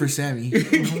for Sammy.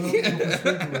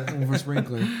 One for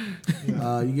Sprinkler.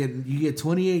 You get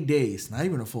 28 days, not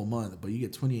even a full month, but you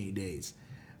get 28 days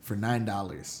for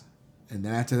 $9, and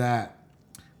then after that,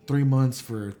 3 months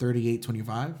for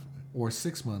 $38.25, or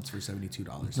 6 months for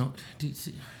 $72. No,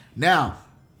 now,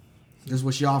 this is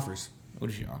what she offers. What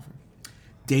does she offer?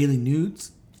 Daily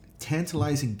nudes,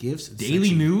 tantalizing gifts.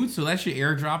 Daily nudes? So that shit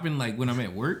airdropping like when I'm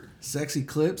at work? Sexy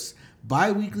clips,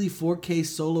 bi-weekly 4K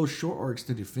solo short or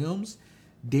extended films,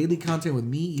 daily content with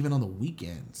me even on the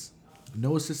weekends,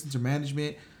 no assistance or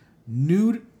management,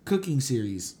 nude cooking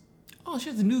series. Oh, she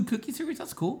has a nude cooking series?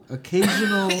 That's cool.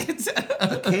 Occasional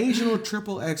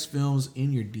XXX films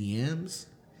in your DMs.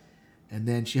 And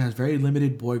then she has very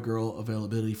limited boy-girl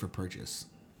availability for purchase.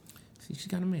 See, she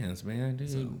got a man's, man.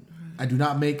 Dude. So, I do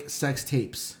not make sex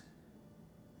tapes.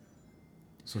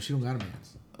 So she don't got a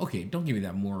man's. Okay, don't give me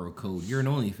that moral code. You're an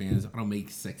OnlyFans. I don't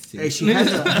make sex tapes. Hey, she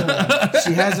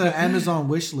has an Amazon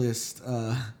wish list.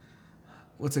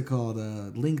 What's it called?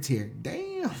 Linked here.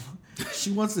 Damn.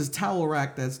 She wants this towel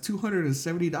rack that's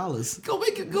 $270. Go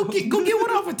get one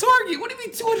off of Target. What do you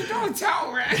mean $200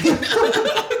 towel rack?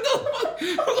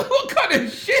 What kind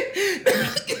of shit?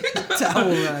 Towel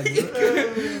rack.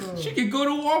 She could go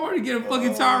to Walmart and get a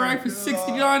fucking towel rack for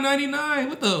 $69.99.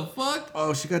 What the fuck?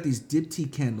 Oh, she got these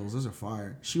diptyque candles. Those are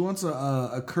fire. She wants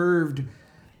a curved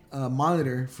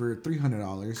monitor for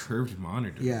 $300. Curved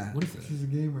monitor? Yeah. What is that? She's a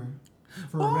gamer.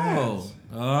 For Oh.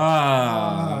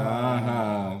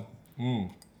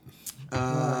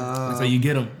 That's how you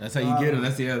get them. That's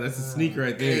a sneak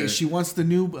right there. Hey, she wants the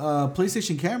new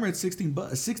PlayStation camera at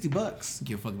 $60.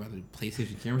 Give a fuck about the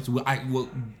PlayStation cameras. Well,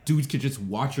 dudes could just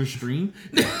watch her stream.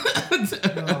 No, watch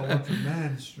a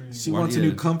man stream. She wants a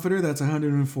new comforter that's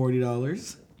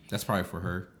 $140. That's probably for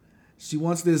her. She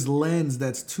wants this lens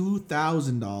that's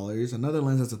 $2,000. Another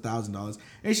lens that's $1,000.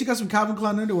 And she got some Calvin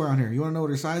Klein underwear on here. You want to know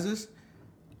what her size is?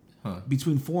 Huh?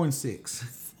 Between 4 and 6.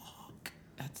 Fuck,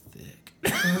 that's thick.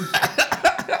 That's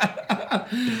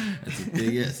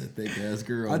a thick ass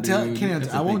girl. I'll tell you,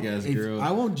 I won't judge you. I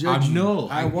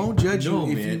won't judge you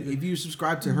if you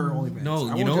subscribe to her OnlyFans.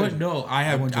 No, you know what? No, I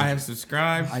have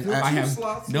subscribed. I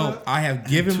have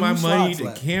given my money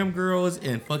to cam girls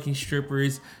and fucking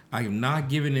strippers. I am not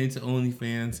giving it to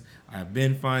OnlyFans. I've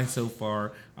been fine so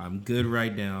far. I'm good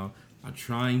right now. I'm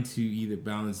trying to either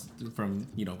balance from,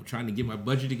 trying to get my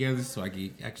budget together so I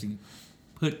can actually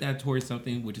put that towards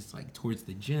something, which is like towards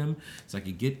the gym, so I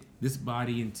could get this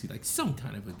body into like some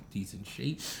kind of a decent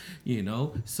shape,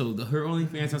 So her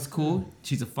OnlyFans, that's cool.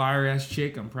 She's a fire ass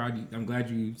chick. I'm proud. I'm glad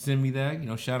you sent me that.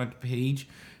 Shout out to Paige.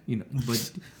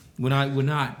 But we're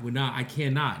not. I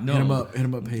cannot. No. Hit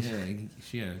him up, Paige.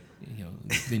 Yeah.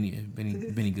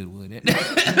 Benny Goodwood.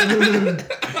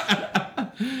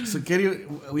 So Kenny,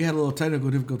 we had a little technical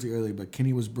difficulty earlier, but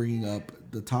Kenny was bringing up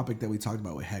the topic that we talked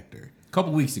about with Hector. A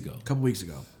couple weeks ago. Go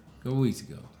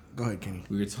ahead, Kenny.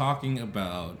 We were talking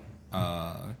about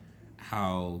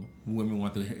how women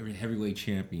want the heavyweight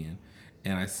champion,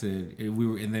 and I said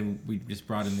then we just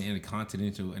brought in the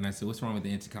Intercontinental, and I said, what's wrong with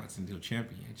the Intercontinental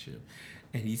Championship?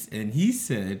 And he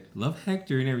said, love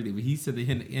Hector and everything, but he said the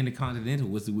Intercontinental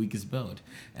was the weakest belt,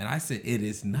 and I said it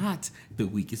is not the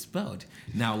weakest belt.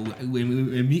 Now,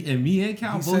 when me and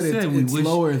Cal both said it's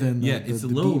lower than it's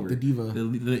lower the Diva.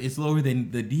 It's lower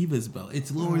than the Diva's belt.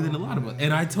 It's lower than a lot of belts.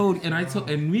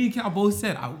 And me and Cal both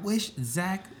said, I wish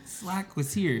Zach Slack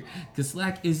was here, because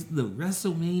Slack is the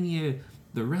WrestleMania,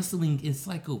 the wrestling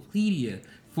encyclopedia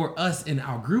for us in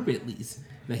our group at least.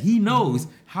 That he knows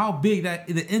how big that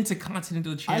the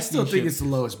Intercontinental Championship. I still think it's the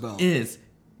lowest belt. Is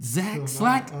Zach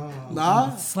Slack?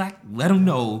 Slack. Let him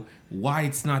know why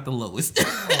it's not the lowest. There's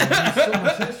so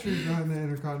much history behind the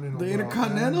Intercontinental. The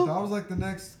Intercontinental? That was like the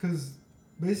next, because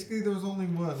basically there was only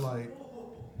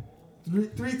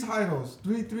three titles,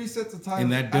 three sets of titles in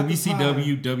that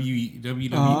WCW,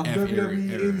 WWF WWE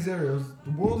 80s era. It was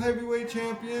the World Heavyweight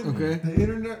Champion,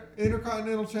 the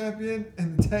Intercontinental Champion,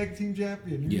 and the Tag Team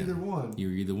Champion.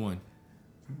 You're either one.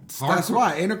 That's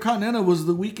why Intercontinental was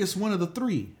the weakest one of the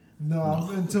three. No,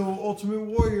 until Ultimate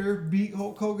Warrior beat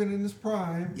Hulk Hogan in his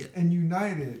prime and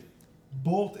united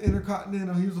both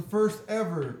Intercontinental. He was the first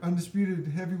ever undisputed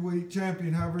heavyweight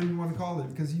champion, however you want to call it,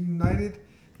 because he united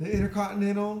the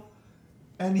Intercontinental.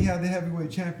 And he had the heavyweight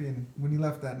champion when he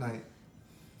left that night.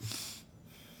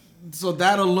 So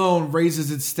that alone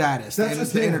raises its status. That's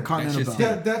just the Intercontinental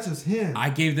belt. That's just him. I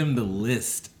gave them the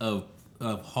list of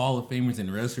Hall of Famers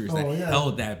and wrestlers that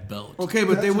held that belt. Okay,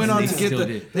 but they went on to get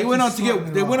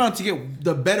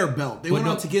the better belt. They went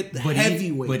on to get the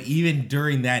heavyweight. But even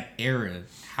during that era,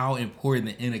 how important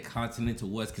the Intercontinental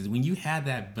was, because when you had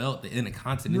that belt, the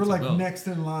Intercontinental belt, you were next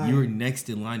in line. You were next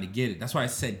in line to get it. That's why I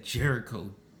said Jericho,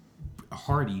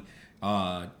 Hardy,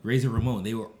 Razor Ramon,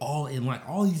 they were all in line.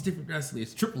 All these different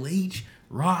wrestlers, Triple H,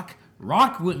 Rock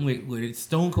went with it,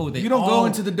 Stone Cold. You don't go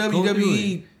into the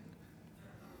WWE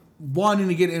wanting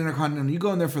to get Intercontinental. You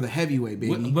go in there for the heavyweight,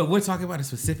 baby. But we're talking about a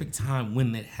specific time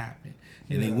when that happened.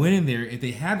 And they went in there. If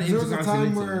they had the Intercontinental, there was a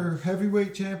time where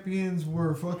heavyweight champions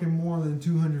were fucking more than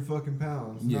 200 fucking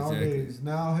pounds. Yeah, nowadays,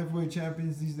 exactly. Now heavyweight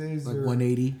champions these days like are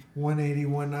 180,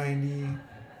 190.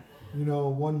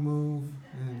 One move,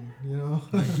 and it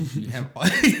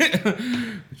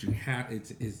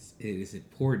is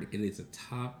important. It is a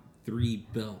top 3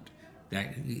 belt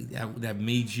that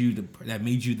made you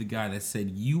the guy that said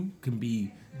you can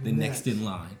be the next in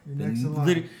line.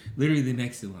 Literally the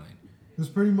next in line. Because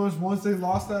pretty much once they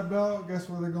lost that belt, guess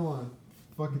where they're going?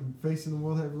 Fucking facing the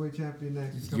world heavyweight champion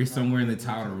next. You're somewhere in the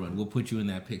title run. We'll put you in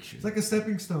that picture. It's like a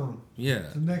stepping stone. Yeah.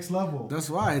 It's the next level. That's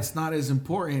why it's not as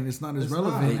important. It's not as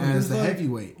relevant as the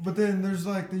heavyweight. But then there's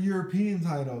like the European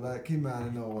title that came out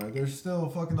of nowhere. There's still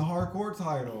fucking the hardcore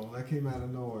title that came out of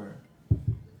nowhere.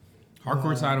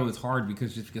 Hardcore title is hard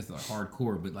because of the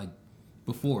hardcore, but like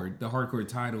before, the hardcore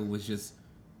title was just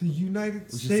the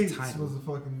United States is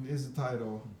the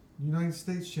title. United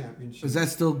States Championship. Is that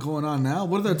still going on now?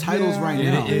 What are the titles right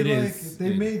now?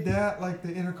 They made that like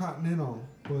the Intercontinental,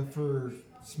 but for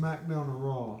SmackDown or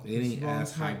Raw. It ain't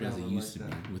as hyped as it used to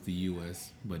be with the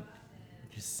US, but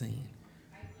just saying,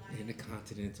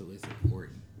 Intercontinental is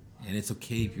important. And it's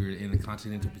okay if you're in the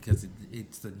Continental because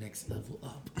it's the next level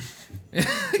up.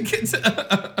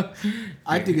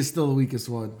 I think it's still the weakest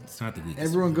one. It's not the weakest.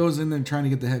 Everyone goes in there trying to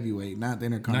get the heavyweight, not the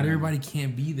Intercontinental. Not everybody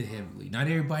can be the heavyweight. Not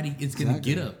everybody is going to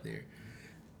get up there.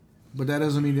 But that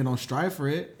doesn't mean they don't strive for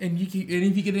it. And if you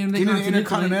get in the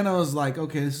Intercontinental is like,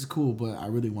 okay, this is cool, but I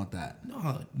really want that.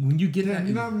 No, when you get that,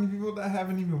 you know how many people that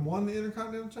haven't even won the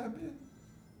Intercontinental Champion?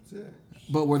 That's it.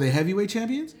 But were they heavyweight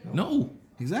champions? No.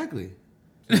 Exactly.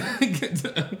 You get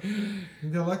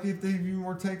lucky if they give you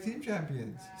more tag team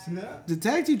champions. See that? The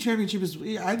tag team championship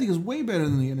I think, is way better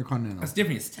than the Intercontinental. That's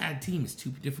different. It's tag team. It's two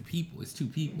different people. It's two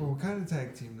people. Well, what kind of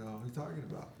tag team though? What are you talking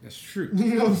about? That's true.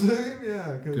 You know what I'm saying?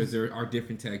 Yeah, because there are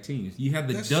different tag teams. You have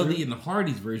the Dudley and the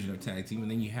Hardys version of tag team, and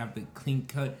then you have the clean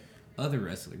cut other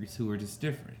wrestlers who are just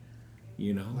different.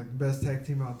 You know, like the best tag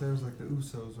team out there is like the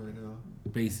Usos right now.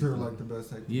 Basically, they're like the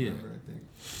best tag team ever, I think.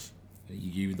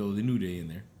 You give throw the New Day in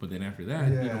there, but then after that,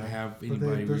 you don't have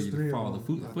anybody ready to follow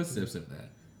the footsteps of that.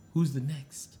 Who's the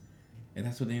next? And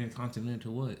that's what the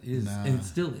Intercontinental is, and it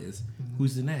still is. Mm-hmm.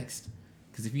 Who's the next?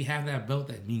 Because if you have that belt,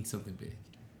 that means something big.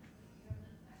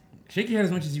 Shake your head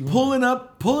as much as you want.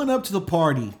 Pulling up to the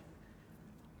party,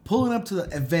 pulling up to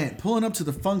the event, pulling up to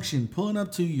the function, pulling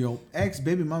up to your ex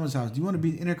baby mama's house. Do you want to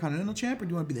be the Intercontinental champ or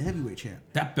do you want to be the heavyweight champ?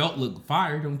 That belt looked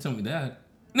fire. Don't tell me that.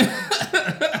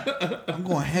 I'm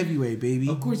going heavyweight, baby.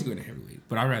 Of course you're going to heavyweight,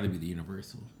 but I'd rather be the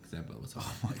Universal because that belt was hard.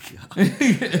 Oh my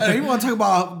god! You want to talk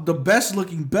about the best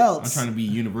looking belts? I'm trying to be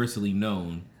universally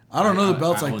known. I don't know the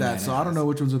belts like that, so I don't know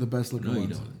which ones are the best looking ones.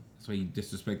 You don't. That's why you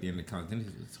disrespect the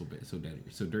Intercontinental. It's so bad,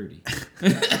 so dirty.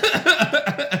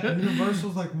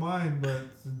 Universal's like mine, but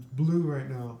it's blue right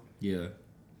now. Yeah.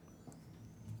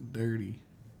 Dirty.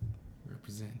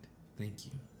 Represent. Thank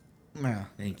you. Nah,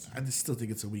 thank you. I just still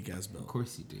think it's a weak ass belt. Of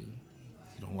course you do.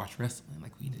 You don't watch wrestling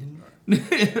like we did.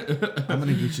 I'm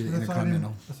gonna get you the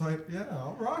Intercontinental. That's why, yeah,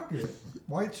 I'll rock it.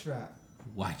 White strap.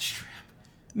 White strap.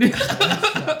 White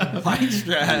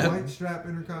strap. White strap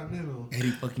Intercontinental.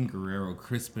 Eddie fucking Guerrero,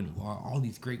 Chris Benoit, all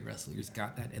these great wrestlers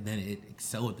got that, and then it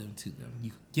excelled them to them.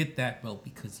 You get that belt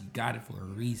because you got it for a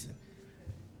reason.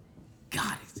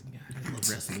 God, I love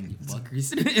wrestling, you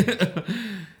fuckers.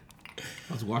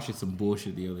 I was watching some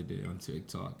bullshit the other day on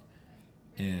TikTok,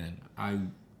 and I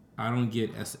don't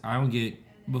get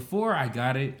before I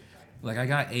got it, like I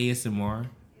got ASMR.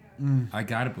 I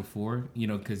got it before,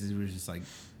 because it was just like.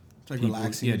 It's like people,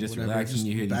 relaxing. Yeah, just whatever, relaxing. Just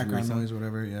you hear background these noise,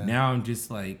 whatever. Yeah. Now I'm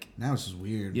just like. Now it's just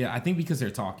weird. Yeah, I think because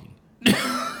they're talking.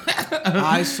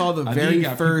 I saw the very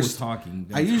first. Talking.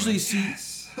 I usually see.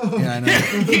 Yeah, I know.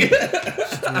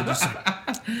 Just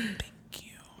like, thank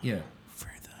you. Yeah.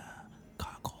 For the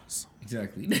goggles.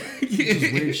 Exactly.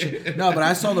 Just weird shit. No, but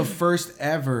I saw the first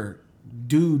ever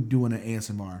dude doing an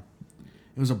ASMR.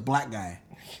 It was a black guy,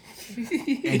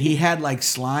 and he had like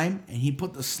slime, and he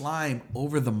put the slime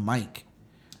over the mic.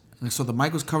 And so the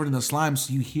mic was covered in the slime,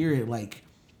 so you hear it like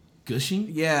gushing.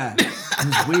 Yeah, it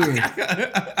was weird.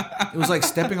 It was like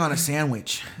stepping on a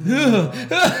sandwich. and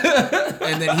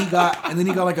then he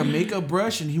got like a makeup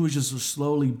brush, and he was just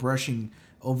slowly brushing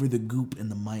over the goop in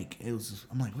the mic. It was just,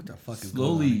 I'm like, what the fuck is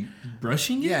slowly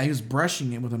brushing it? Yeah, he was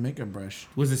brushing it with a makeup brush.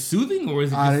 Was it soothing or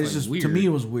was it just weird? To me, it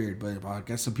was weird, but I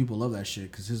guess some people love that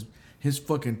shit because his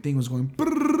fucking thing was going,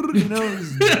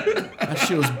 that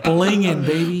shit was blinging,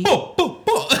 baby.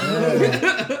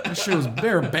 That shit was,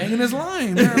 they were banging his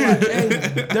line.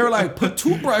 They were like, put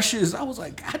 2 brushes. I was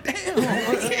like, God damn.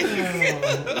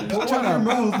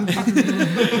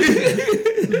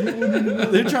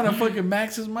 They're trying to fucking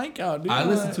max his mic out, dude. I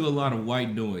listen to a lot of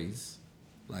white noise,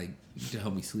 like to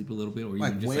help me sleep a little bit, or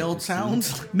like even just whale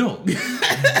sounds. No,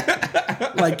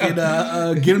 like in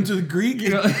Get Him to the Greek.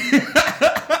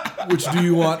 Which do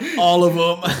you want? All of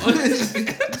them.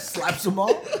 Slaps them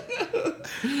all.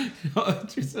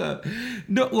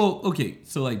 No, well, okay.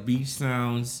 So like beach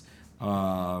sounds,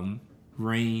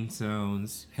 rain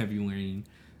sounds, heavy rain,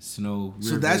 snow. River,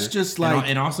 so that's just like,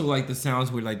 and also like the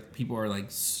sounds where like people are like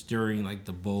stirring like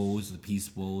the bowls, the peace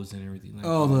bowls, and everything.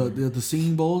 Like the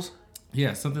singing bowls.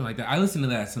 Yeah, something like that. I listen to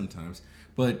that sometimes,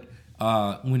 but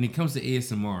when it comes to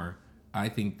ASMR, I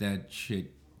think that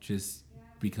shit just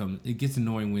it gets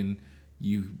annoying when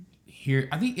you hear.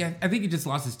 I think it just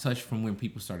lost its touch from when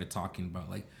people started talking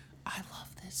about like, I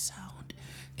love this sound,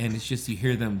 and it's just you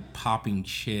hear them popping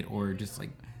shit or just like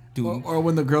doing, or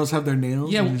when the girls have their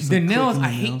nails. Yeah, their nails. I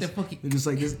hate their fucking. They're just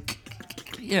like this.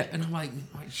 Yeah, and I'm like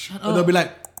shut up. And they'll be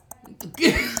like.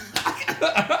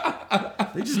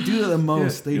 They just do the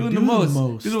most. Yeah, they do the most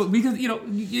because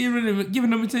you're giving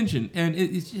them attention, and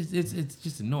it's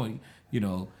just annoying.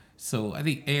 So I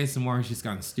think ASMR has just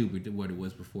gotten stupid to what it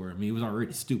was before. I mean, it was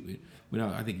already stupid, but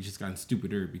now I think it's just gotten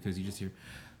stupider because you just hear.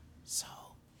 So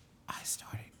I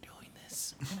started doing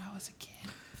this when I was a kid.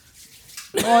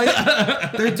 Oh,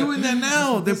 yeah. They're doing that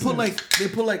now. They put like a.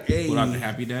 Pull out the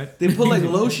Happy Dad. They put like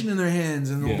lotion in their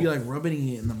hands and they'll Yeah. be like rubbing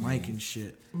it in the mic and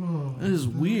shit. That is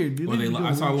weird, dude. Well,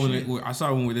 I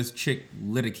saw one where this chick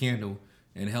lit a candle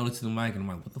and held it to the mic, and I'm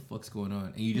like, "What the fuck's going on?"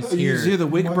 And you just You hear the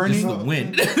wick burning. the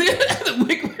wind, the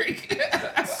wick burning.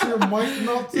 Your mic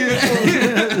melted.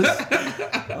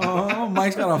 Oh,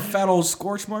 Mike's got a fat old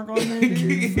scorch mark on there.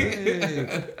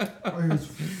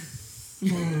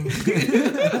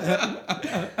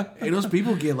 Hey, those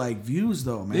people get like views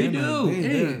though, man. They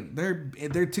do.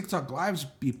 Their TikTok lives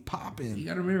be popping. You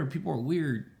gotta remember, people are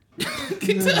weird.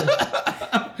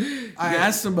 I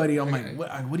asked somebody, I'm like,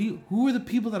 who are the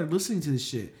people that are listening to this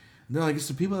shit? And they're like, it's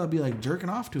the people that be like jerking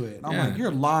off to it. And I'm like, you're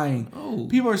lying. Oh.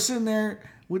 People are sitting there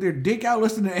with their dick out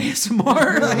listening to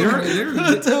ASMR. Like,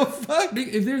 what the fuck?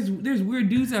 If there's weird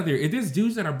dudes out there. If there's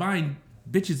dudes that are buying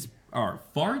bitches or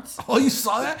farts. Oh, you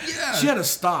saw that? Yeah. She had to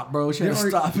stop, bro. She had to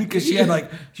stop because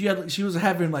she was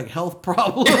having like health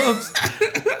problems.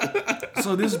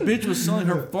 So this bitch was selling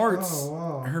her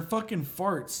farts, her fucking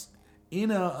farts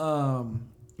in a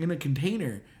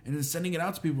container and then sending it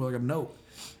out to people like a note.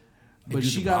 But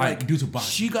she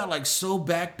got like so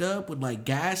backed up with like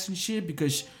gas and shit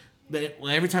because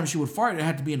every time she would fart, it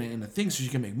had to be in a thing so she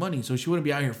can make money. So she wouldn't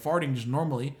be out here farting just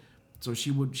normally. So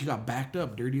she got backed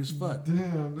up, dirty as fuck.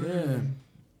 Damn.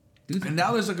 Yeah. And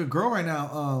now there's like a girl right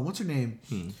now. What's her name?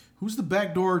 Who's the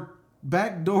backdoor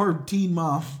teen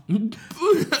mom?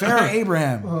 Farrah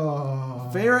Abraham.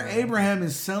 Farrah Abraham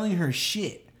is selling her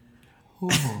shit.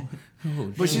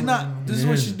 But she's not. This is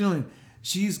what she's doing.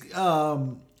 She's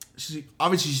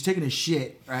obviously she's taking a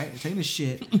shit, right? Taking a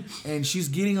shit, and she's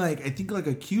getting like I think like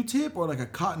a Q-tip or like a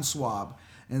cotton swab,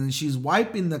 and then she's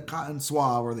wiping the cotton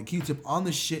swab or the Q-tip on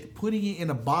the shit, putting it in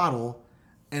a bottle,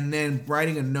 and then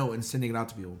writing a note and sending it out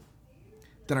to people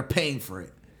that are paying for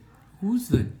it. Who's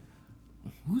the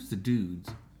dudes?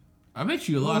 I bet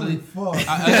you a lot Holy of. fuck.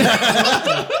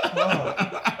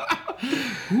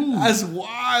 That's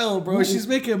wild, bro. She's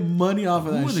making money off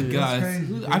of that Who are shit. the guys?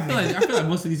 crazy. I feel like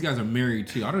most of these guys are married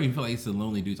too. I don't even feel like it's the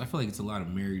lonely dudes. I feel like it's a lot of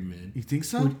married men. You think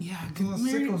so? Yeah, There's a lot of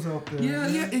sickos out there.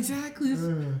 Yeah, exactly.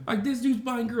 Like this dude's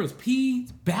buying girls pee,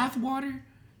 bath water.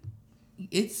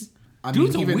 It's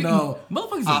dudes are weird.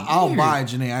 Motherfuckers are I'll weird. buy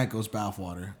Janae Aiko's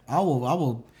bathwater.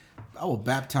 I will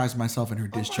baptize myself in her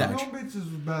discharge. No bitches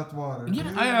with bathwater.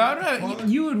 Yeah,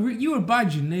 you would buy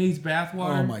Janae's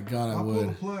bathwater. Oh my god, I I'll pull the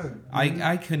would. plug.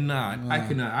 I could not. I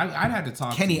could not. I'd have to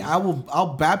talk. Kenny, to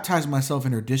I'll baptize myself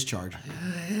in her discharge.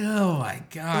 Oh my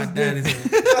god, that is.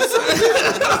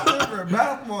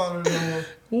 Bathwater, though.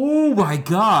 Oh my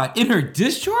god, in her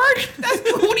discharge? That's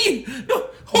what do you? No.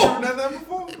 You ever done that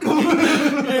before?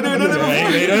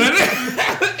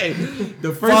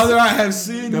 The Father I have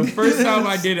seen. The first time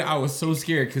I did it, I was so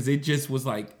scared because it just was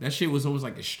like that shit was almost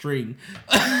like a string.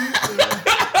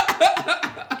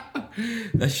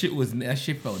 That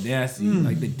shit felt nasty.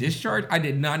 Like the discharge, I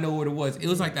did not know what it was. It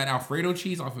was like that Alfredo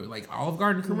cheese off of like Olive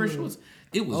Garden commercials.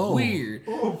 It was weird.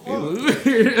 Oh, It was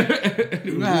weird.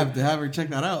 You have to have her check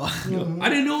that out. I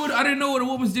didn't know what a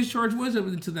woman's discharge was up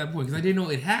until that point because I didn't know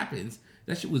it happens.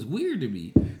 That shit was weird to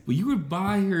me. But you would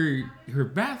buy her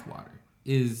bathwater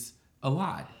is a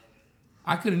lot.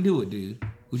 I couldn't do it, dude.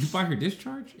 Would you buy her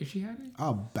discharge if she had it?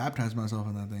 I'll baptize myself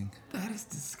in that thing. That is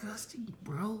disgusting,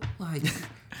 bro. Like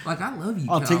I love you.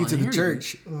 I'll take you Cal, to the and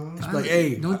church. Harry. Just be like,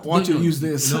 hey, No, I want you to no, use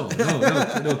this. No,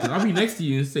 because I'll be next to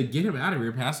you and say, get him out of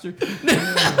here, pastor.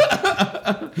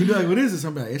 You'd be like, what is this?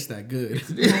 I'm like, it's that good.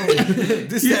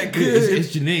 This that good.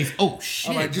 It's Janae's. Oh,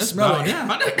 shit. I'm like, just let's smell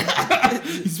bow it. down.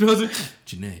 He smells it.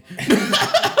 Janae.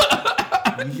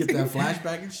 You get that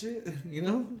flashback and shit, you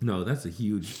know? No, that's a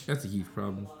huge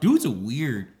problem. Dudes are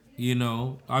weird, you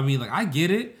know? I mean, like, I get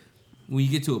it when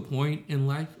you get to a point in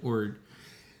life or,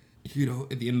 you know,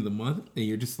 at the end of the month and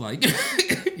you're just like,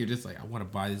 I want to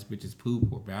buy this bitch's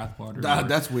poop or bathwater.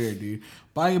 That's weird, dude.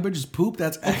 Buying a bitch's poop,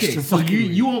 that's extra Okay, so fucking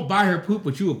weird. you won't buy her poop,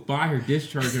 but you will buy her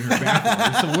discharge in her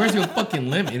bathwater. So where's your fucking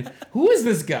limit? Who is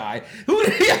this guy?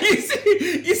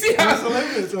 You see how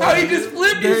he just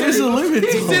flipped? There is a limit.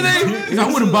 He said that. I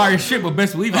wouldn't buy her shit, but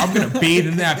best believe I'm gonna bathe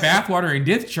in that bathwater and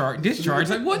discharge.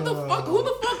 Like what the fuck? Who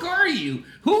the fuck are you?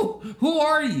 Who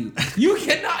are you? You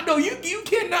cannot. No, you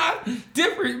cannot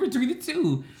differ between the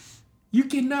two. You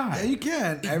cannot. Yeah, you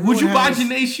can. Would you buy has...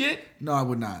 Janae's shit? No, I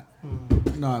would not.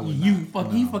 No, I would You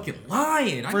not. you fucking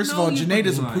lying. First of all, Janae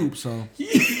doesn't poop, so I'm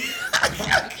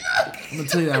gonna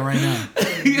tell you that right now.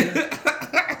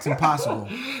 It's impossible.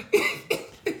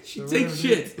 takes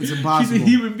shits. It's impossible. She's a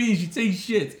human being. She takes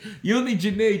shits. You don't think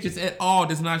Janae just at all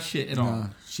does not shit at all?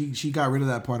 She got rid of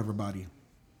that part of her body.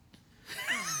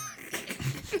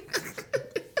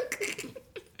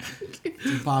 It's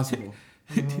impossible.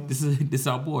 This is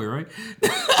our boy, right?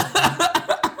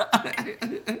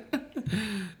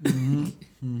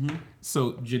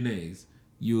 So Janae's,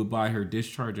 you would buy her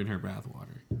discharge and her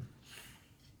bathwater.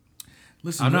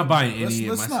 Listen, I'm not buying any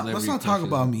of my celebrity. Let's not talk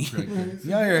about me.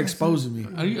 Y'all are exposing me.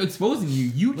 Are you exposing you?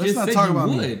 You Let's just not said talk you about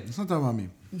would. me. Let's not talk about me.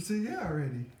 You said yeah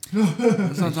already.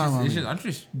 Let's not talk about It's me. just, I'm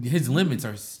just his limits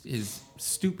is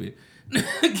stupid.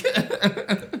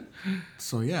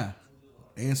 So yeah,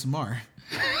 ASMR.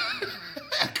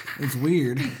 It's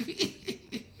weird.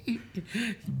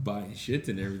 Buying shit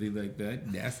and everything like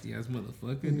that. Nasty ass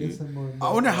motherfucker, dude.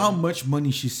 I wonder how much money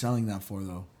she's selling that for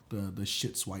though. The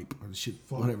shit swipe or the shit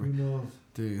whatever. Who knows?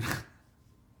 Dude.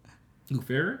 Who,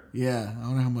 Farrah? Yeah, I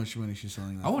wonder how much money she's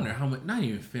selling that. I wonder how much. Not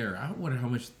even Farrah. I wonder how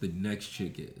much the next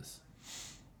chick is,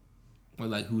 or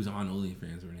like who's on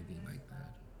OnlyFans or anything like that.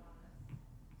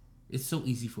 It's so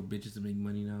easy for bitches to make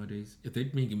money nowadays. If they're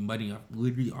making money off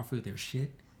literally off of their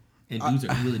shit, and dudes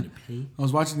are willing to pay. I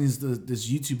was watching this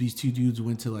YouTube. These two dudes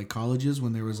went to like colleges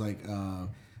when there was like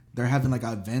they're having like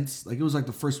events. Like it was like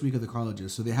the first week of the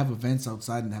colleges, so they have events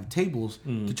outside and have tables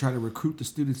to try to recruit the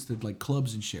students to like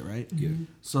clubs and shit, right? Yeah.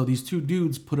 So these two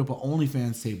dudes put up an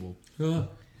OnlyFans table,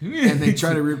 and they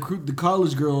try to recruit the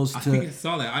college girls I think I to.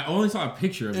 saw that. I only saw a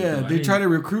picture of it. Yeah, though. they try to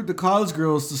recruit the college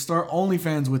girls to start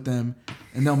OnlyFans with them,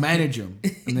 and they'll manage them,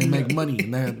 and they make money.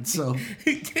 And so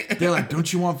they're like,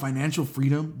 "Don't you want financial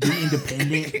freedom? Be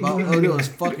independent." Oh, it was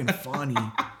fucking funny.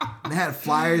 They had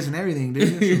flyers and everything,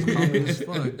 dude. It was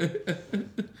funny as fuck.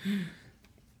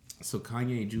 So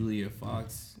Kanye and Julia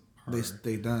Fox,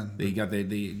 They done.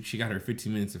 she got her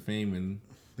 15 minutes of fame and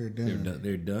They're done.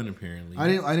 they're done apparently.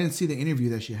 I didn't see the interview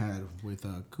that she had with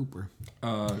Cooper.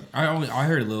 I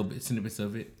heard a little bit snippets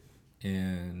of it,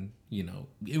 and you know,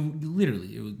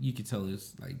 you could tell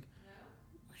it's like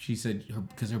she said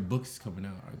because her book's coming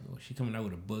out. She coming out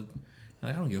with a book.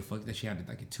 Like, I don't give a fuck that she had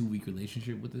like a 2-week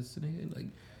relationship with this nigga. Like,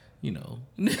 you know,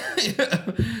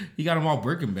 he got them all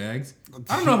Birkin bags.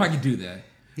 I don't know if I could do that.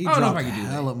 I don't know if I could do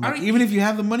that. Even if you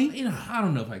have the money, You know, I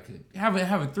don't know if I could have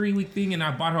a 3-week thing, and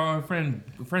I bought her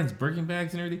friend's Birkin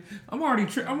bags and everything.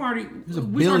 he's a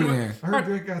billionaire. I heard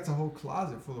Drake got a whole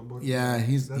closet full of books. Yeah, that's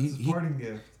his parting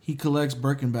gift. He collects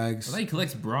Birkin I bags. think he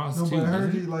collects bras No, too. but I heard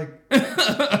doesn't he like.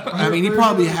 I mean, he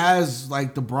probably has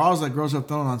like the bras that girls have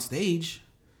thrown on stage.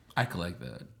 I collect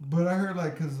that. But I heard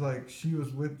like because like she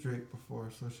was with Drake before,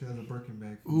 so she has a Birkin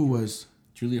bag. Who was?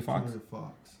 Julia Fox. Julia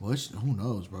Fox. Who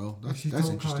knows, bro? That's told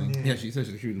interesting. Kanye, Yeah, she said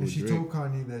she was and with she Drake. told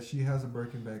Kanye that she has a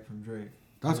Birkin bag from Drake.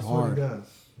 That's what he hard. does.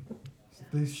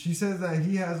 She says that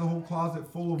he has a whole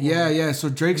closet full of them. Yeah. So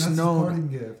Drake's And that's his parting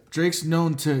known. gift. Drake's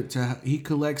known to he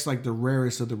collects like the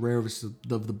rarest of the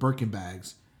the Birkin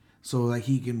bags. So like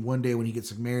he can one day when he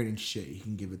gets married and shit, he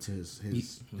can give it to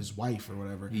his wife or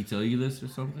whatever. Did he tell you this or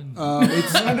something?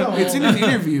 It's in an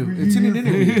interview. It's in an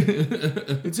interview.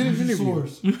 It's in an interview.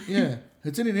 Source. Yeah,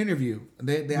 it's in an interview.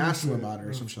 They asked him about it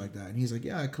or some shit like that, and he's like,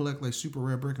 "Yeah, I collect like super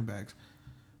rare Birkin bags."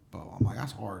 But I'm like,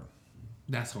 "That's hard.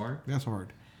 That's hard. That's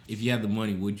hard." If you had the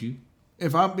money, would you?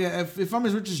 If I'm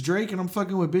as rich as Drake and I'm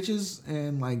fucking with bitches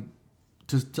and like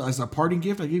to as a parting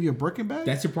gift, I give you a Birkin bag.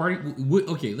 That's your party.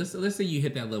 Okay, let's say you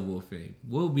hit that level of fame.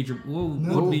 What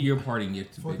would be your parting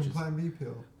gift to Fucking bitches? Plan B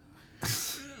pill.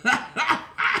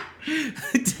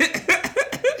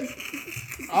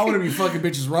 I want to be fucking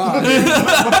bitches raw.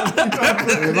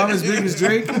 If I'm as big as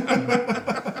Drake,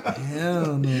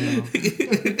 hell no.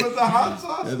 But the hot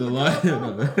sauce. There's a lot.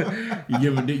 You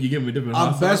give him a different hot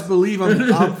I sauce. best believe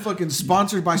I'm fucking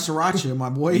sponsored by Sriracha, my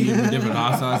boy. You give him a different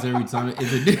hot sauce every time.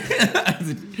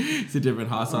 It's a different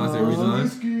hot sauce every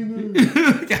time.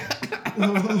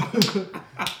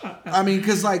 I mean,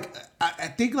 because like I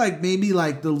think like maybe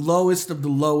like the lowest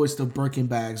of Birkin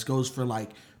bags goes for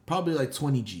like probably like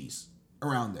 20 G's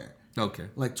around there. Okay.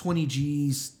 Like 20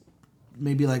 G's,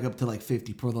 maybe like up to like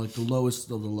 50 for like the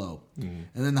lowest of the low. And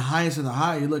then the highest of the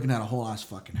high, you're looking at a whole ass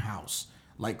fucking house.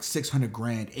 Like 600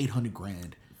 grand, 800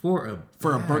 grand. For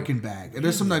a Birkin bag. And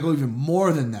there's some that go even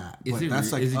more than that. Is But it,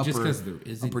 that's like is it upper, just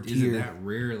because upper is tier. it that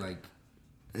rare? Like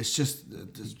It's just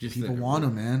people that- want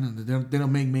them, man. They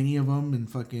don't make many of them, and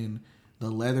fucking the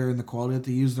leather and the quality that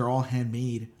they use, they're all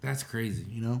handmade. that's crazy.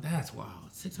 You know? That's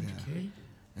wild. 600K.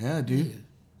 Yeah, dude. Yeah.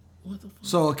 What the fuck?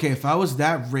 So okay, if I was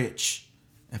that rich,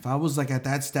 if I was like at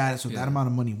that status with that amount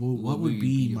of money, what would be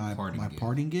your my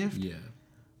parting gift? Yeah.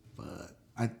 But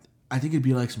I think it'd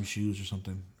be like some shoes or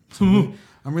something.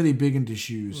 I'm really big into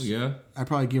shoes. Yeah. I'd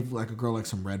probably give like a girl like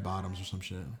some red bottoms or some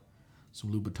shit.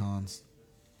 some Louboutins.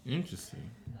 Interesting.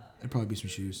 It'd probably be some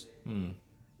shoes.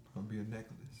 Probably a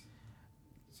necklace.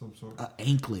 Some sort. An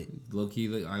anklet. Low key,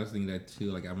 like, I was thinking that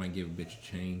too. Like, I might give a bitch a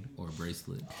chain or a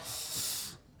bracelet.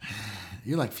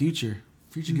 You're like Future.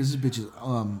 Future gives his bitches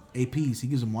APs. He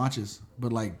gives them watches,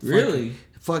 but like Really?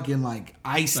 fucking like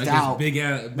iced Like out. big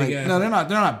ass. No, they're not.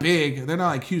 They're not big. They're not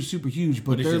like huge, super huge.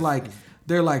 But But it's they're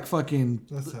just- like fucking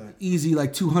That's tight. easy,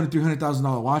 like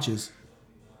 $200,000-$300,000 watches.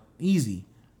 Easy.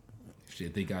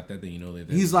 Shit, they got that. Then you know that.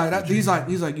 He's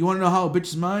like, you want to know how a bitch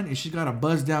is mine? And she got a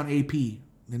buzz down AP.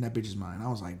 Then that bitch is mine. I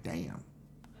was like, damn.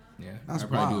 Yeah, That's I'd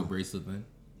probably wild. do a bracelet then.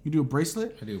 You do a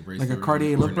bracelet? I do a bracelet. Like a or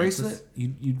Cartier a love necklace. bracelet?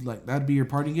 You'd like that'd be your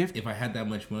parting gift? If I had that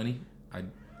much money,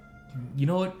 you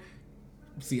know what?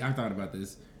 See, I thought about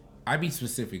this. I'd be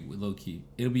specific with low key.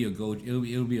 It'll be a gold. It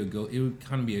would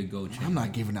kind of be a gold chain. I'm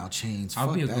not giving out chains. I'll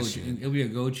Fuck be a that gold shit. chain. It'll be a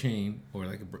gold chain or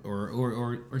like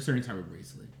or a certain type of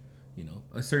bracelet. You know,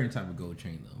 a certain type of gold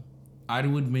chain though. I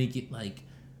would make it like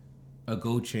a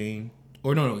gold chain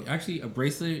or no, actually a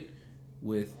bracelet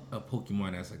with a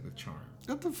Pokemon as like the charm.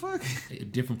 What the fuck? A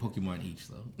different Pokemon each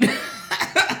though.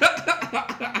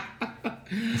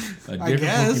 A different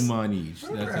guess. Pokemon each.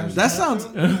 That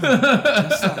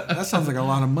sounds like a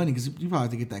lot of money because you probably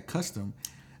have to get that custom.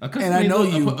 And I know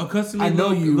you. I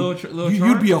know you.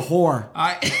 You'd be a whore.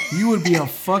 You would be a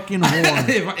fucking whore.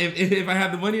 if I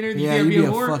had the money and everything, Yeah, you'd you'd be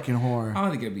a whore. fucking whore. I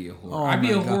don't think I'd be a whore. Oh I'd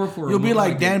be a my God. whore for. You'll be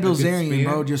like Dan a good Bilzerian, span.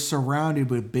 bro, just surrounded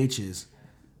with bitches,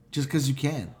 just because you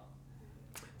can.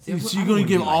 Yeah, So but you're I gonna wouldn't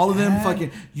give be all like of them that.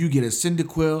 fucking. You get a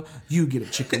Cyndaquil, you get a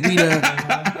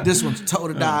Chikorita. This one's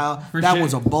Totodile. For That sure.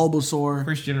 one's a Bulbasaur.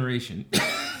 First generation.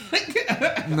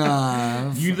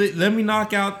 Nah, You let me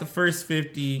knock out the first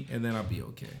 50, and then I'll be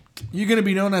okay. you're gonna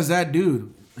be known as that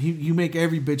dude. You make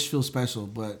every bitch feel special,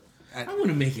 but I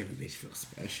wouldn't make every bitch feel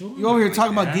special. you over here Like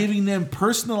talking about that. giving them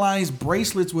personalized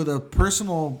bracelets with a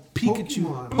personal Pikachu.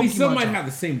 Pokemon. I mean, some Pokemon might charm. have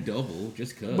the same double,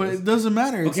 just cause. But it doesn't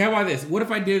matter. It's, Okay, how about this? What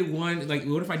if I did one? Like,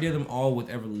 what if I did them all with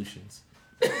evolutions?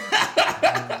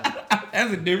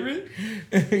 That's a different.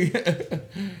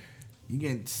 you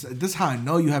get this is how I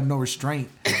know you have no restraint.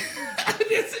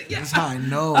 That's how I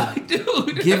know.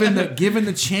 Dude. Given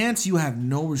the chance, you have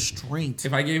no restraint.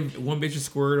 If I gave one bitch a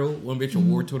Squirtle, one bitch a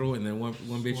Wartortle, and then one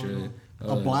bitch A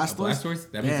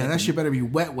Blastoise? that means Man, that shit better be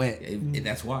wet.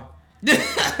 That's why.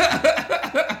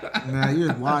 Nah,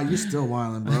 you're wild. You're still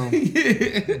wilding,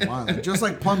 bro. Wilding. Just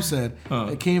like Plum said,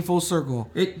 it came full circle.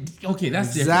 Okay,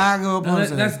 that's Exactly what different. Plum No,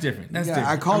 said. that's different. That's Yeah,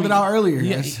 different. I called it out earlier.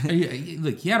 Yeah, Yes.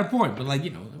 look, he had a point, but like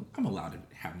I'm allowed to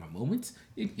have my moments.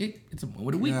 It's a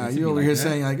moment of weakness. Yeah, to you be over like here that.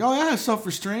 saying like, oh, I have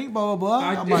self-restraint, blah, blah, blah.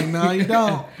 I I'm do. like, no, you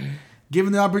don't.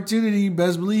 Given the opportunity,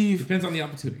 best believe. Depends on the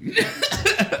opportunity.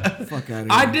 Fuck out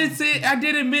of here. I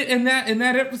did admit in that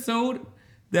episode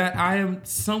that I am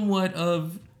somewhat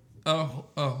of a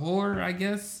whore, I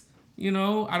guess. You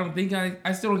know, I don't think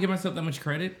I still don't give myself that much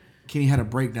credit. Kenny had a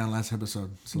breakdown last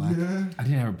episode. Slack. Yeah. I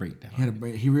didn't have a breakdown. He had a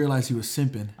break. He realized he was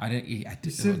simping. I did.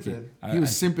 Simping. He was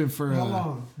simping for. How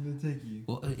long did it take you?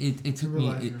 Well, it took me.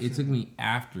 realize you were It took me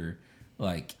after,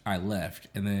 like, I left,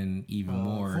 and then even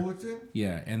more. Fullerton?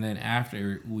 Yeah, and then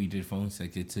after we did phone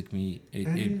sex, it took me. It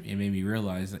made me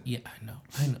realize that. Yeah, I know.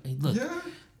 Hey, look. Yeah.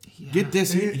 Get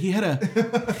this. He had a.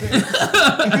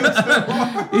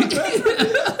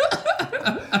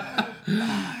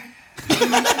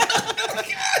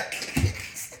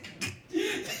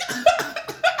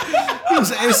 He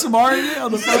was ASMR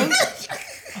on the phone.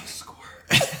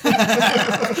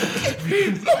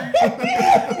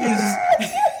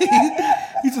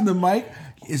 He's in the mic.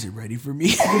 Is it ready for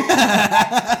me?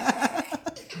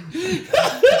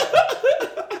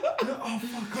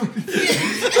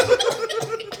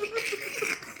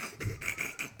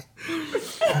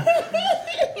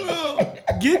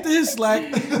 Get this,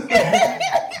 like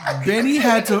Benny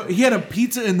had a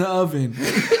pizza in the oven.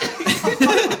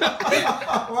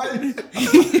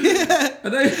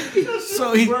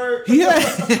 So he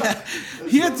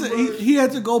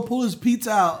had to go pull his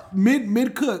pizza out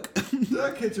mid cook.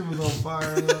 That kitchen was on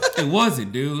fire. It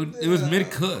wasn't, dude. It was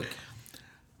mid cook.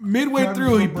 Midway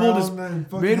through, he pulled his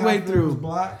midway through.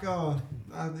 Black. Oh,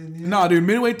 No, dude,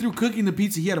 midway through cooking the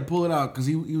pizza, he had to pull it out because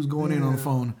he was going in on the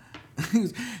phone.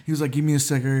 He was like, "Give me a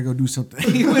second, I gotta go do something."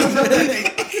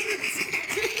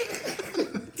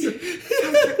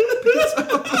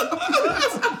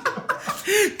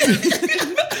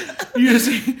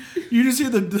 You just hear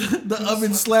the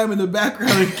oven slam in the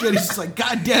background, and Kenny's just like,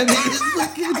 "God damn it!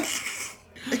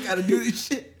 I gotta do this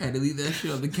shit." I had to leave that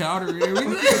shit on the counter and everything.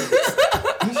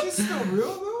 This shit's still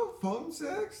real though. phone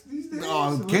sex these days?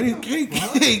 Oh, What Kenny, the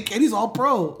fuck? Kenny's all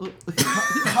pro.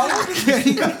 How old is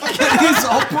Kenny's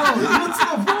all pro. What's the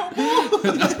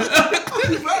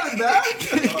problem? You brought it back?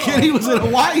 Kenny was in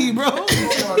Hawaii, bro.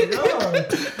 Oh my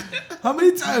god. How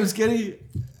many times, Kenny?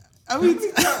 How many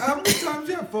times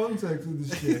you have phone sex with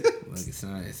this shit? Look, it's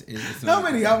not. It's How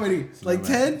not many? it's Like not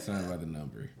 10? It's not about the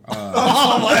number.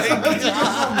 Oh my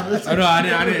god. Oh no, I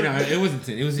didn't. No, it wasn't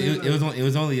 10. It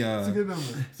was only. It's a good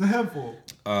number. It's a handful.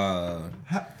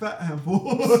 Fat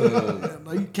handful. So,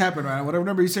 No, you capping right now. Whatever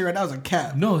number you say right now is a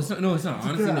cap. no, it's not. No, it's not.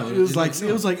 Honestly, no. It was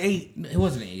like 8. It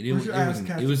wasn't 8. It Where's your ass wasn't.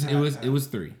 catching It was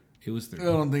 3. It was 3. I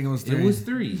don't think it was 3. It was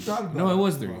 3. thought about No, it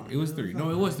was it. 3. It was 3.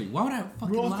 No, it was 3. Why would I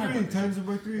fucking Roll lie? 3 about that? times it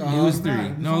by 3. It was 3.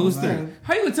 No, it was 3. Bad.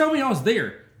 How you gonna tell me I was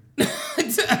there?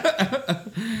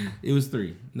 It was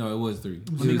 3. No, it was 3.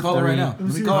 Let me call her right now.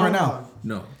 Let me call her right now.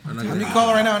 No, I'm not Let gonna. me call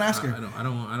her right now and ask her. I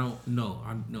don't. No,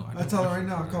 I I tell her right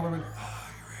now. Call her right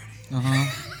now. I'm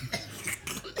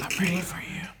ready for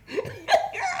you.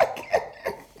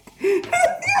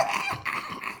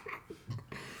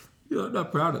 Yo, I'm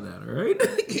not proud of that. All right.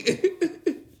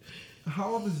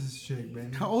 How old is this chick,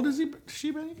 man? How old is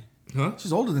she, Benny? Huh?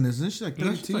 She's older than this, isn't she? Like Yeah,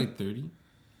 32? she's like 30.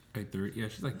 Like 30. Yeah,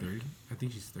 she's like 30. I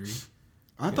think she's 30.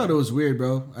 I thought it was weird,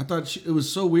 bro. I thought it was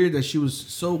so weird that she was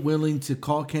so willing to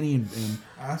call Kenny and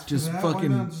Ask just for that.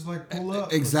 fucking- Why not just like pull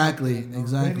up? or Exactly, something, or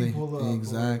exactly, Benny pull up or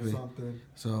exactly. something.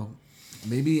 so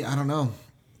maybe I don't know.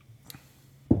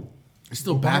 It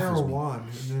still Buy her a baffles me. wand,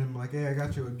 and then I'm like, hey, I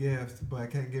got you a gift, but I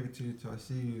can't give it to you until I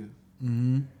see you.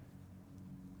 Mm-hmm.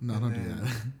 No, And don't do then that.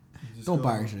 you just Don't go,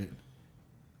 buy her shit.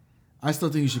 I still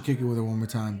think you should kick it with her one more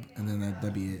time, and then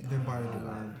that'd be it. Then buy her the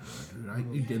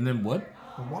wand. And then what?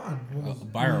 The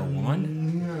wand. Buy her a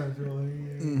wand? Yeah, Julie.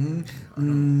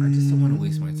 Mm-hmm. I just don't want to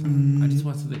waste my time. I just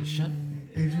want something to shut.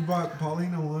 If you bought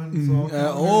Paulina one, so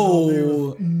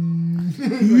Oh.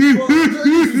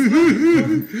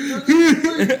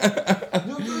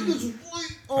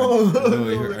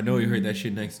 I know you heard that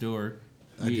shit next door.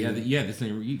 Yeah, this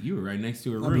thing. You were right next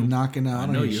to her I'll be room. knocking out.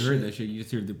 I know you shit. heard that shit. You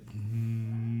just heard the.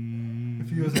 If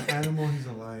he was an animal, he's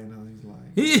a lion. No, he's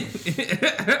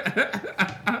lying.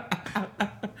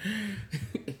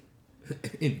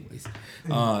 Anyways,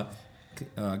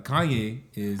 Kanye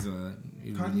is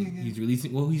he's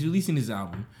releasing his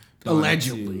album.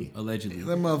 Allegedly. That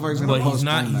motherfucker's gonna but he's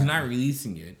not postpone that. not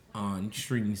releasing it on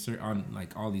streaming on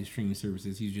like all these streaming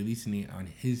services. He's releasing it on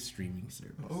his streaming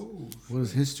service. Oh, What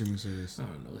is his streaming service? I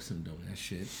don't know, some dumb ass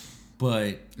shit.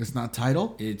 But It's not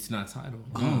Tidal? it's not titled.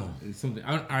 Oh. No, it's something.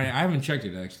 I haven't checked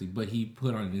it actually, but he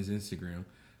put on his Instagram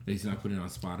that he's not putting it on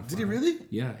Spotify. Did he really?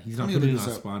 Yeah, he's Let not me putting it look on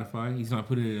this up. Spotify. He's not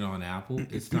putting it on Apple.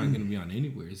 It's not going to be on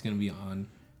anywhere. It's going to be on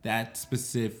that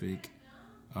specific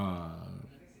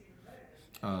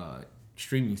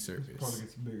streaming service. probably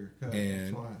gets bigger. Cut. And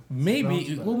That's why. maybe,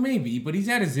 Bounce well, back. maybe, but he's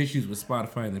had his issues with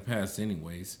Spotify in the past,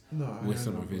 anyways, No, I with had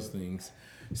some no of his clue. things.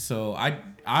 So I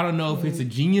don't know if it's a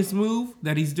genius move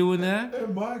that he's doing that.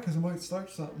 It might, because it might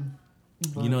start something.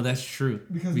 You know, that's true.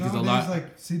 because a nowadays, lot.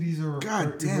 like CDs are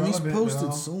God damn, he's irrelevant posted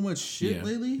now. so much shit Yeah.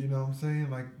 lately. You know what I'm saying?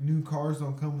 Like new cars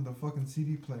don't come with a fucking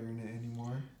CD player in it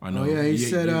anymore. I know. Oh, yeah, he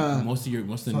said, most of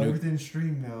the So new. everything's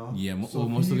streamed now. Yeah, so well,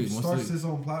 most of he the- most starts of the- his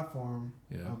own platform.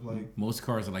 Yeah, Of like, most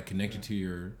cars are like connected to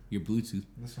your Bluetooth.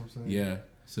 that's what I'm saying. Yeah,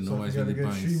 so So nobody's if you really got a good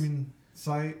buying. streaming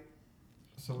site.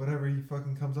 So whatever he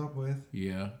fucking comes up with,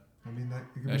 Yeah, I mean that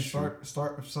it could That's be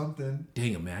start of something.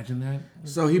 dang, imagine that.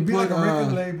 So he It'd be put like a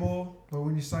record label, but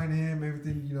when you sign him,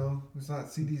 everything it's not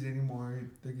CDs anymore.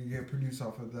 They can get produced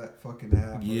off of that fucking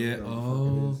app. or Yeah. whatever the fuck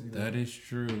Oh, it is, you know? that is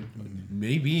true.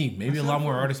 Maybe I a said lot it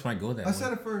more first. artists might go that I said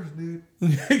way. it first, dude.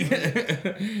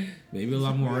 Maybe a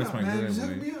lot more artists might man, go just that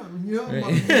hook way. me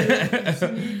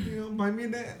up. You know, buy me a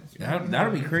dance.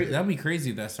 That'll be crazy. That'll be crazy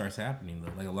if that starts happening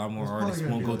though. Like a lot more It's probably artists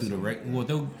gonna won't be go the through the same.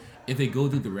 Well, if they go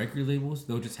through the record labels,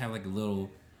 they'll just have like a little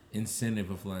incentive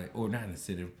of like, or not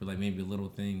incentive, but like maybe a little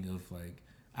thing of like,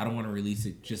 I don't want to release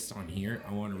it just on here.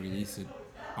 I want to release it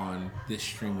on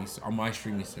this on my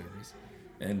streaming service.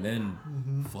 And then,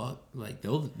 fuck, like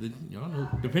y'all know,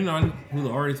 depending on who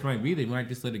the artist might be, they might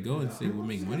just let it go and say we'll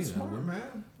make money that way.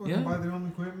 Man. Fucking Yeah. buy their own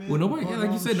equipment. Well, nobody, buy yeah, their like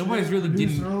you own said, nobody's shit, really produce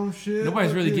getting, their own shit,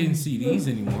 nobody's really fucking- getting CDs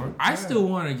anymore. I still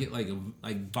want to get buy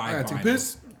Alright, take a vinyl.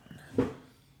 piss.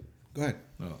 Go ahead.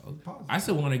 Oh, I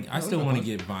still want to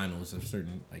get vinyls of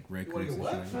certain like records and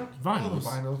shit. Vinyls.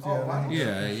 Vinyls,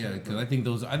 yeah. Yeah, because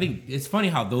I think it's funny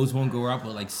how those won't go out,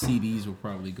 but like CDs will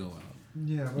probably go out.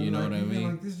 Yeah, but You know what I mean?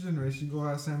 Like this generation, go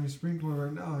out Sammy Sprinkler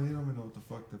right now. You don't even know what the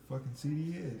fuck the fucking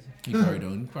CD is. You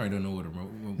probably don't know what a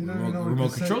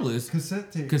remote control is.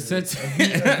 Cassette tape. Cassette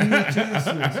tape. VHS is.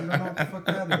 You don't know what the fuck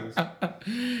that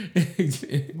is.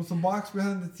 What's the box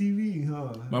behind the TV,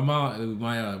 huh? My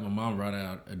mom brought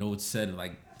out an old set of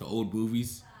like the old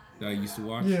movies that I used to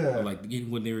watch. Yeah. Or, like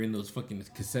when they were in those fucking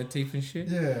cassette tapes and shit.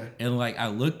 Yeah. And like I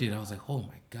looked at it, I was like, oh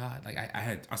my god! Like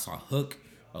I saw Hook,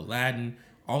 Aladdin.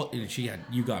 And she had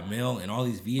You Got Mail and all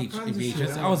these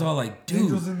VHS. I was all like, dude,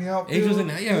 Angels in the Outfield. Angels in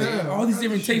the all these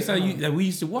different tapes that we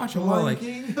used to watch. I'm all like,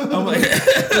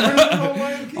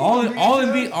 all in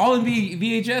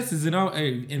VHSs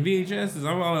and VHSs.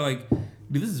 I'm all like,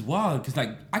 dude, this is wild because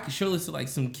like I could show this to like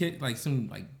some kid, like some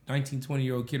like 19,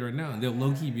 20-year-old kid right now, and they'll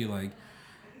low key be like,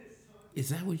 is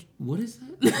that what is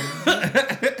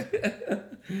that?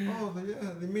 Oh,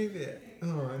 they made it.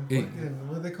 Oh, and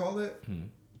what they call it?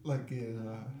 Like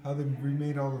how they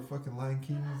remade all the fucking Lion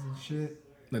Kings and shit.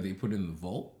 Like they put it in the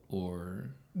vault, or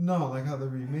no, like how they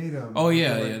remade them. Oh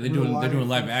yeah, like, yeah, they're doing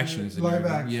live actions. Live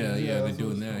actions. Yeah, they're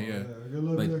doing that. Yeah, like, they're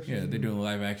doing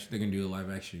live action. They're gonna do a live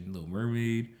action Little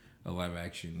Mermaid, a live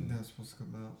action. That's supposed to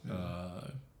come out. Yeah.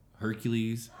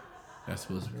 Hercules, that's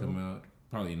supposed to come out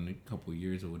probably in a couple of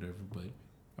years or whatever. But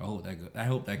I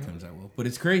hope that comes out well. But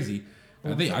it's crazy.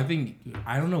 I think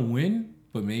I don't know when,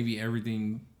 but maybe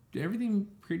everything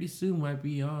pretty soon might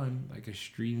be on like a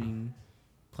streaming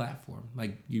platform.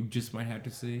 Like you just might have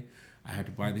to say, I have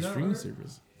to buy the streaming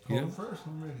service. Call it first.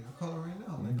 I'm ready. I'll call it right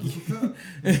now. Like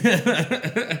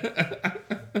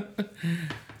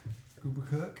Cooper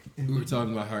Cook. We were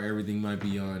talking about how everything might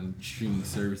be on streaming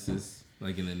services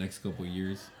like in the next couple of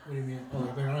years. What do you mean?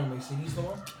 Oh, they're not gonna make CDs no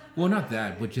more? Well, not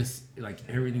that, but just like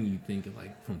everything you think of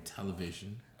like from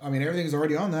television. I mean, everything's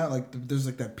already on that. Like, there's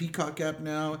like that Peacock app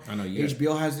now. I know. Yeah.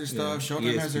 HBO has their stuff.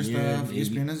 Showtime has their stuff.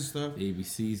 ESPN has their stuff.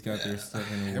 ABC's got their stuff.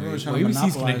 Everyone's trying to ABC's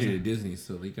monopolize connected it. to Disney,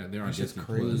 so they're on Disney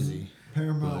crazy.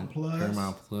 Paramount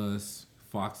Plus.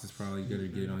 Fox is probably gonna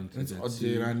get on to that too.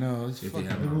 Dude, I know. It's if they fucking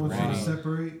haven't everyone's trying to already.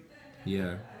 separate.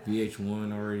 Yeah,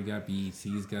 VH1 already got,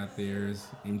 BET's got theirs,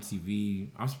 MTV.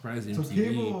 I'm surprised MTV. So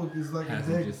cable is like a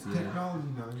hasn't dead just yet. technology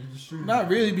now. You just stream. Not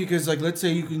really, because like let's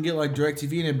say you can get like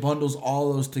DirecTV and it bundles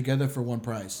all those together for one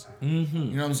price. Mm-hmm. You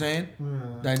know what I'm saying? Yeah.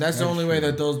 Like that's the only way true.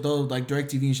 that those like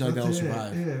DirecTV and shit like that will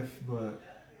survive.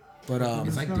 But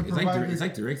It's like provide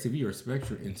DirecTV or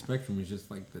Spectrum, and Spectrum is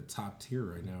just like the top tier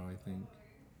right now. I think.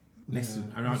 Next, Yeah.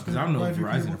 I don't know if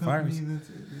Verizon or Fiverr.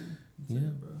 Yeah,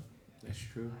 bro. That's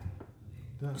true.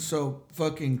 Done. So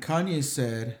fucking Kanye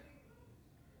said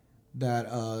that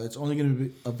it's only going to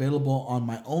be available on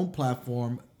my own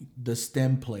platform, the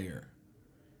STEM Player.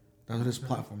 That's what his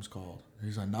platform's called.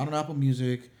 He's like, not on Apple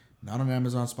Music, not on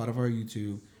Amazon, Spotify, or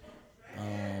YouTube.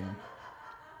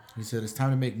 He said it's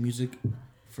time to make music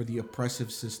for the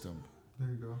oppressive system. There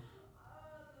you go.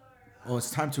 Oh,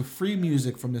 it's time to free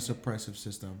music from this oppressive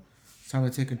system. It's time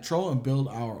to take control and build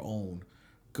our own.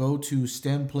 Go to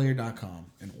stemplayer.com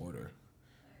and order.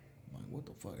 I'm like, what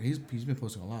the fuck? He's been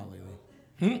posting a lot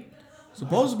lately.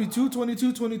 Supposed to be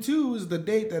 2/22/22 is the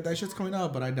date that shit's coming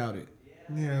out, but I doubt it.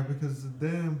 Yeah, because the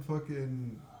damn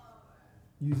fucking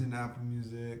using Apple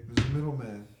Music, there's a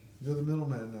middleman. You're the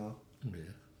middleman now. Yeah.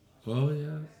 Oh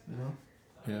yeah. You know?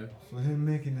 Yeah. So him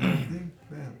making everything,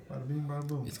 bam, bada bing, bada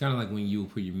boom. It's kind of like when you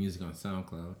put your music on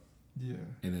SoundCloud, Yeah.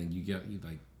 and then you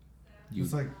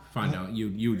It's like find out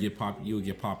you would get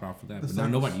popped out for that. But It's now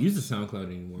like- nobody uses SoundCloud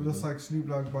anymore. Just though. like Snoop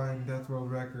Dogg buying Death Row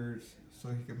Records so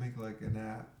he could make like an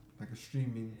app, like a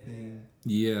streaming thing.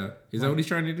 Yeah, is that what he's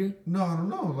trying to do? No, I don't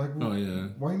know. Like, Oh yeah,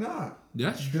 why not?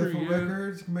 that's Death true. Row Yeah.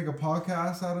 Records, you can make a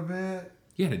podcast out of it.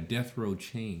 He had a Death Row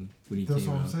chain when he That's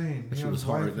came what I'm out. saying. That He shit had was his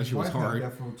wife- hard. That his shit was wife had hard.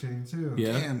 Death Row chain too.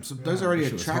 Yeah. Damn, so there's Yeah. already That a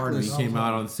shit was track hard when list. he came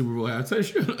out on Super Bowl halftime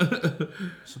show.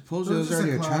 Supposedly It was there's just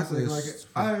already a a track classic. list.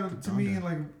 Like to me,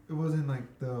 like it wasn't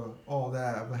like the all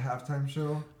that of the halftime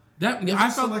show. That It was I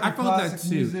just felt like I a felt that classic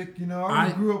too. music. You know, I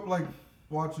I- grew up like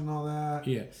watching all that.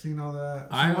 Yeah. seeing all that.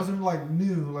 So I- it wasn't like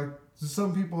new. Like to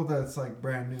some people, that's like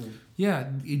brand new. Yeah,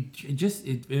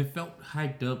 it felt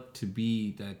hyped up to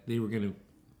be that they were gonna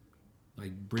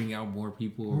like bring out more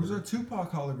people. Where's our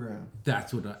Tupac hologram?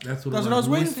 That's what That's what I was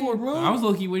waiting for, bro. I was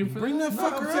low key waiting for Bring that No,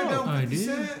 I'm fucker saying out. down I 50 did.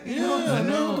 Cent. You Yeah, know what I'm I saying?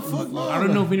 know. What the fuck, no. I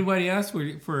don't know if anybody asked for.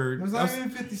 It was not even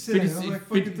 50 cents. It was like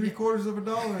 50 fucking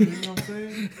 $0.75. You know what I'm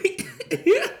saying?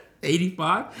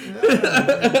 85.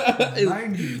 Yeah,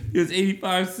 90, It was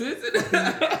 85 cents.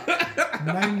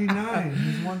 99.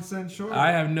 He's 1 cent short.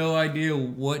 I have no idea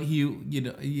what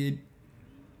I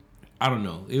don't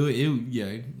know.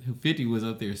 Yeah. 50 was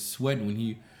up there sweating when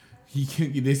he.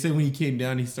 They said when he came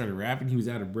down, he started rapping. He was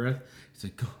out of breath. He's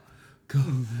like,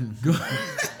 Go.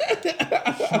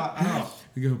 Shot out.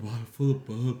 We got a bottle full of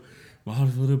bub. Bottle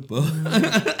full of bub.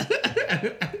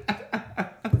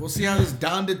 We'll see how this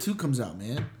Donda 2 comes out,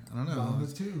 man. I don't know.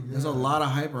 Donda 2, yeah. There's a lot of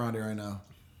hype around it right now.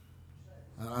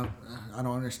 I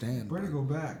don't understand. Better go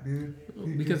back, dude.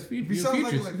 Because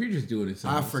Future's doing it.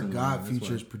 I forgot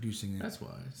Future's producing it. That's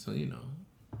why. So, you know.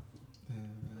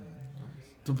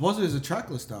 Supposedly there's a track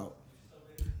list out.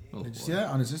 Oh, Did you see that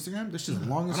on his Instagram? This shit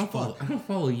long as fuck. I don't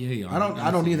follow Ye on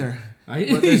I don't either.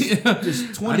 But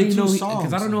there's 22 songs.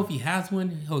 Because I don't know if he has one.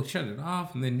 He'll shut it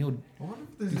off, and then he'll. I wonder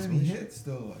if there's any hits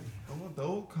though. Like, I want the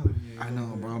old Kanye. I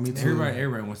know, bro. Me too.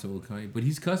 Everybody wants the old Kanye, but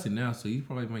he's cussing now, so he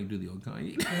probably might do the old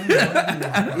Kanye.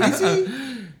 Is he?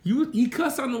 He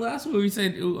cussed on the last one where he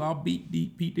said, "I'll beat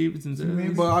Pete Davidson's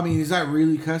ass." But I mean, is that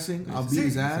really cussing? I'll beat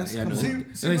his ass. Yeah, no. See,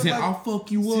 They said, "I'll fuck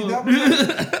you up." That was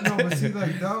like, no, but see,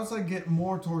 like that was like getting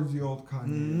more towards the old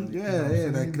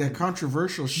Kanye. Like, That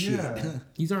controversial shit. Yeah.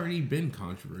 He's already been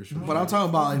controversial. But I'm talking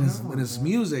about in his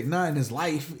music, not in his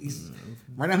life.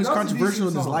 Right now, he's controversial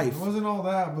in his life. It wasn't all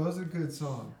that, but it was a good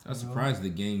song. I was surprised the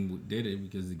game did it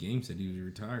because the game said he was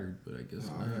retired, but I guess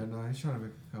not. Yeah, no, he's trying to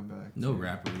make a comeback. No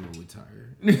rapper will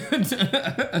retire.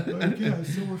 Like, yeah,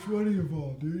 so much money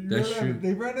involved, dude. That's true.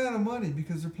 They ran out of money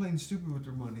because they're playing stupid with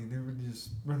their money. They were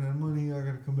just running out of money. I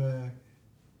gotta come back.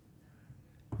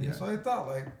 Yeah. So I thought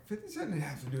like 50 Cent didn't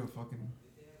have to do a fucking.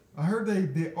 I heard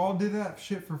they all did that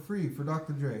shit for free for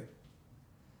Dr. Dre.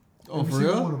 Oh, for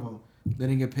real? One of them. They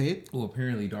didn't get paid? Well,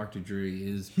 apparently Dr. Dre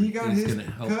is gonna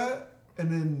help. Cut,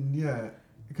 and then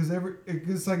because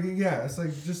it's like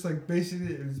just like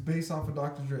basically it's based off of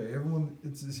Dr. Dre. Everyone,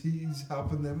 he's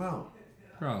helping them out.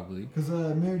 Probably. Because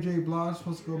Mary J. Blige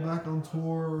supposed to go back on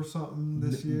tour or something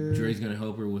this year. Dre's gonna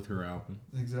help her with her album.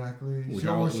 Exactly. She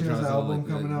has an album like,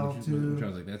 coming out too. Which I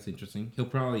was like, that's interesting. He'll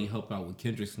probably help out with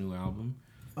Kendrick's new album.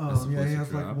 Yeah, he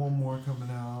has like one more coming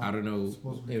out. I don't know.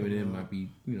 Eminem might be,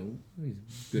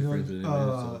 he's good friends with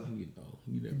Eminem, so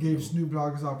you never gave know. Snoop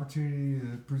Dogg his opportunity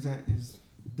to present his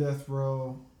Death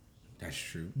Row. That's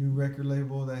true. New record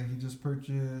label that he just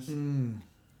purchased.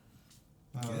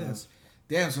 Yes.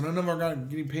 Damn, so none of them are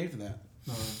getting paid for that.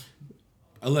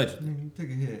 Allegedly. You take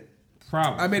a hit.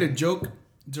 Probably. I made a joke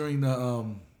during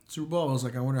the Super Bowl. I was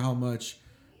like, I wonder how much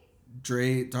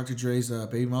Dr. Dre's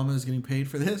baby mama is getting paid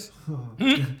for this.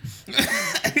 She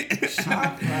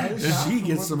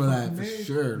gets some of that for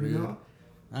sure, dude. Know?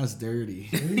 That's dirty.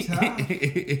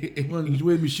 When you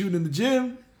with me shooting in the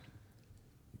gym.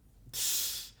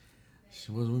 She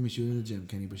wasn't with me shooting in the gym,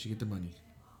 Kenny, but she get the money.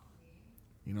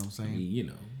 You know what I'm saying? I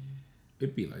mean,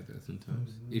 it'd be like that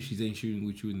sometimes. Mm-hmm. If she ain't shooting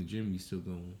with you in the gym, you still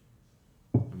going.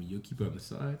 I mean, you'll keep her on the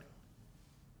side.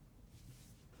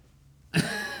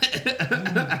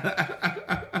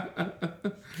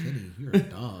 Kenny, you're a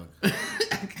dog.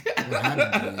 What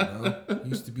happened to you, bro? You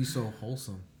used to be so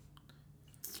wholesome.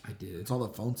 I did. It's all the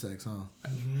phone sex, huh?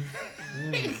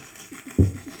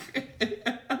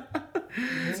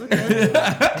 It's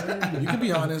okay. You can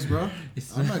be honest, bro.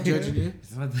 I'm not judging you.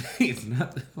 It's not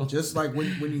the phone. Just like when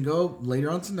you go later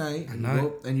on tonight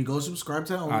and you go subscribe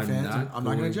to OnlyFans, I'm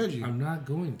not going to judge you. I'm not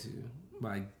going to.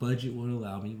 My budget won't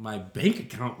allow me. My bank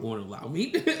account won't allow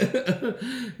me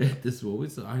at this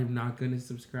moment. So I'm not going to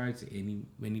subscribe to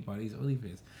anybody's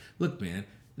OnlyFans. Look, man,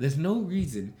 there's no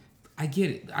reason. I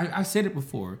get it. I've said it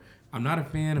before. I'm not a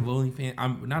fan of OnlyFans.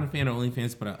 I'm not a fan of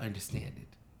OnlyFans, but I understand it.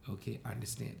 Okay, I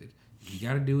understand it. You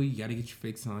got to do it. You got to get your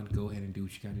fix on. Go ahead and do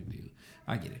what you got to do.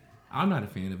 I get it. I'm not a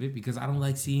fan of it because I don't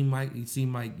like seeing my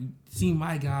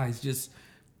guys just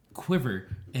quiver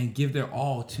and give their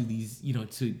all to these,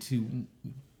 to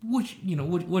which,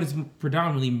 what is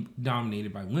predominantly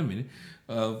dominated by women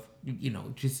of,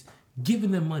 just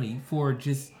giving them money for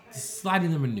just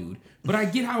sliding them a nude. But I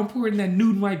get how important that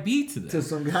nude might be to them. To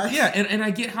some guys? Yeah, and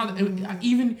I get how, not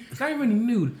even a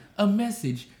nude, a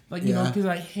message, like, because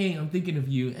like, hey, I'm thinking of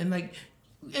you. And like,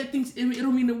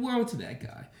 it'll mean the world to that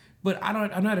guy. But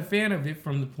I'm not a fan of it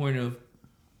from the point of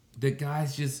the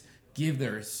guys just give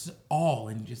their all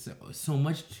and just so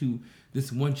much to this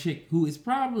one chick who is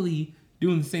probably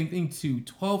doing the same thing to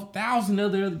 12,000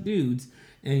 other dudes,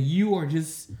 and you are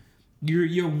just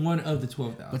you're one of the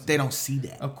 12,000. But they don't see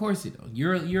that. Of course they don't.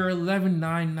 You're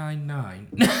 11,999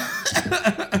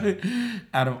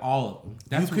 out of all of them.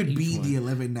 That's you could be the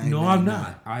 11,999. No, I'm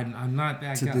not. I'm not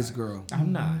that to guy. To this girl.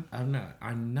 I'm not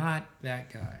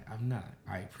that guy. I'm not.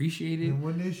 I appreciate it. And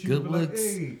when they shoot, good looks.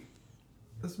 Like, hey,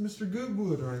 that's Mr.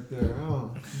 Goodwood right there.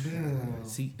 Oh, damn.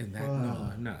 See, and that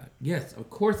no, I'm not. Yes, of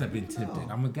course I've been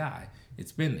tempted. I'm a guy.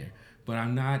 It's been there. But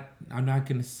I'm not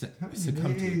going to succumb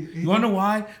to it. You want to know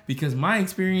why? Because my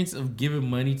experience of giving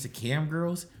money to cam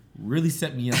girls really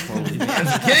set me up for a living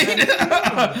as a kid.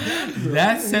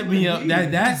 That set me up.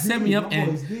 That set me up,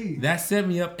 and that set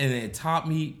me up, and it taught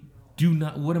me.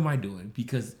 What am I doing?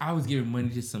 Because I was giving money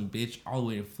to some bitch all the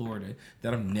way in Florida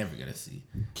that I'm never gonna see.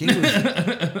 Kenny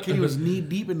was knee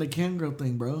deep in the cam girl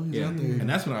thing, bro. He's out there. And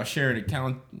that's when I was sharing an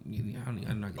account.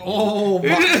 I'm not gonna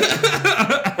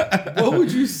What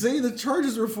would you say the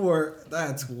charges were for?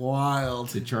 That's wild.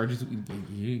 The charges, you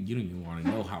don't even want to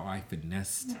know how I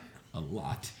finessed a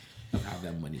lot of how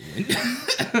that money went.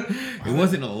 It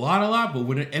wasn't a lot,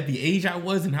 but at the age I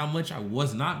was and how much I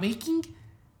was not making,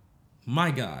 my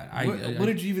God. What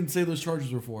did you even say those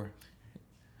charges were for?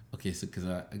 Okay, so because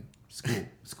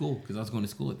school, because I was going to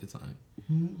school at the time.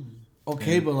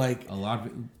 Okay, and but like a lot of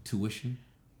it, a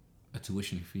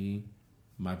tuition fee.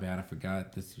 My bad, I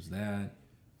forgot this was that.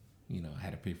 You know, I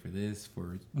had to pay for this.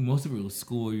 For most of it was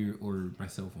school or my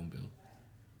cell phone bill.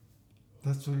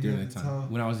 That's what during that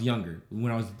time when I was younger, when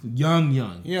I was young.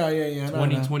 Yeah.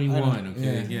 2021.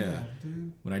 Okay, yeah.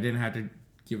 Dude. When I didn't have to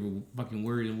give a fucking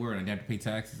word and word, I had to pay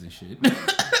taxes and shit.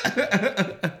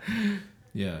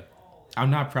 Yeah,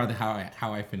 I'm not proud of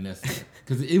how I finessed it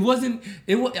because it wasn't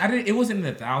in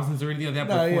the thousands or anything like that.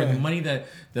 But for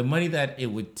the money that it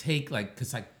would take, like,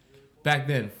 because like back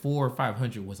then, $400 or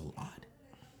 $500 was a lot.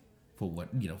 For what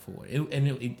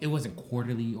it wasn't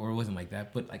quarterly or it wasn't like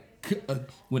that, but like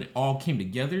when it all came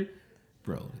together,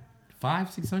 bro,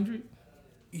 $500-$600.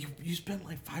 You spent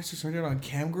like $500-$600 on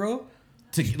cam girl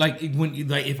to like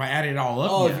if I added it all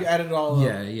up. Oh, if you added it all up.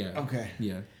 Yeah. Okay.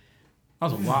 Yeah. I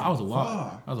was a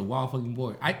wild fucking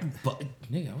boy. I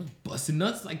was busting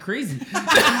nuts like crazy.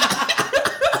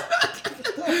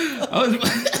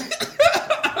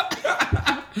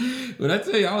 When I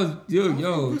tell you, I was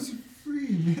yo.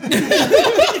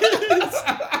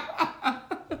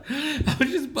 I was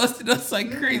just busting us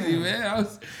like crazy, man. I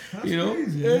was,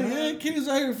 crazy, yeah, Kenny's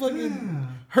out here fucking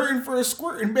hurting for a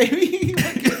squirting, baby.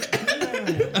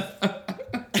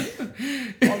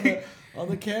 on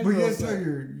the camera. But you had to tell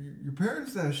your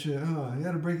parents that shit, huh? You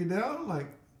had to break it down, like.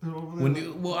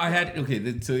 I had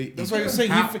so that's why you're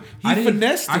saying he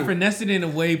finessed it. I finessed it in a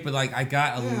way, but like I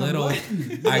got a little,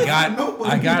 I got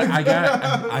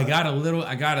a little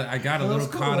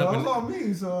caught up.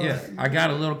 I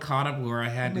got a little caught up where I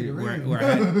had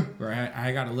to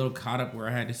I got a little caught up where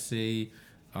I had to say,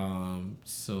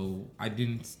 so I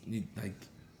didn't like.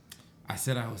 I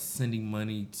said I was sending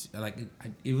money to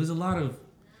it was a lot of.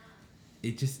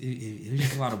 It was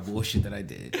just a lot of bullshit that I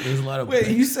did. It was a lot of. Wait,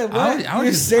 you said what?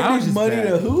 You're sending money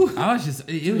to who? I was just.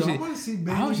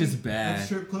 I was just bad. At a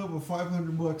strip club with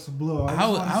 $500 to blow.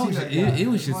 It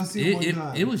was just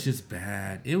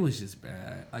bad. It was just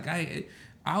bad. Like I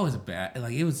was bad.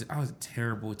 Like I was a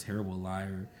terrible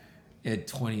liar at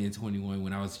 20 and 21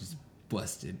 when I was just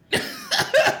busted.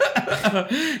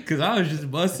 Because I was just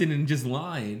busting and just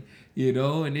lying.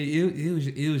 And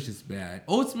it was just bad.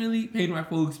 Ultimately, paid my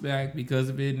folks back because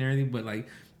of it and everything, but like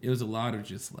it was a lot of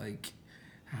just like,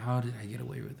 how did I get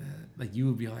away with that? Like you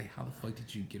would be like, how the fuck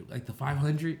did you get like the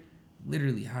 500?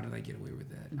 Literally, how did I get away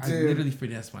with that? Dude. I literally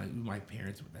finessed my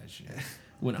parents with that shit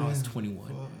when I was 21,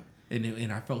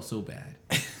 and I felt so bad.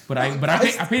 But I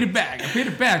paid it back.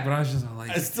 But I was just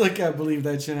like, I still can't believe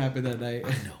that shit happened that night.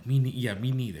 I know, me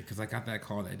neither. Because I got that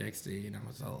call that next day, and I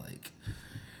was all like.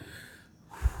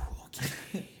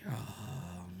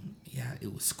 Yeah,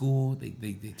 it was school. They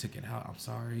took it out. I'm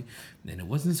sorry. And it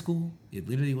wasn't school. It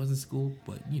literally wasn't school.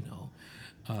 But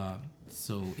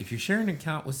so if you're sharing an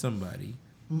account with somebody,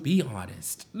 be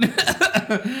honest.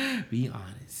 Be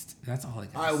honest. That's all I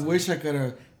got. I wish I could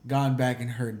have gone back and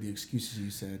heard the excuses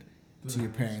you said to your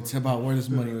parents about where this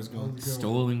money was going.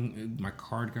 Stolen. My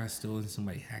card got stolen.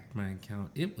 Somebody hacked my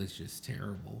account. It was just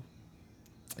terrible.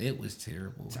 It was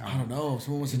terrible. I don't know.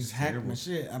 Someone must have just hacked my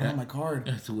shit. I don't have my card.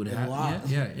 That's what it happened.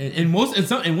 Yeah. And one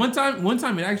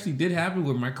time it actually did happen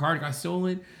where my card got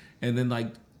stolen, and then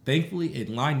like thankfully it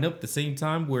lined up the same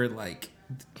time where like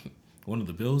one of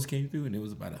the bills came through and it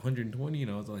was about 120, and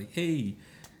I was like, hey,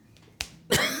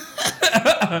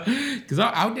 because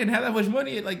I didn't have that much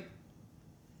money at like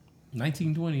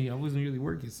 1920. I wasn't really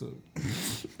working, so.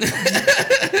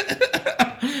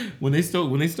 When they stole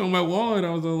my wallet,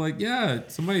 I was all like, yeah,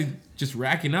 somebody just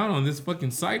racking out on this fucking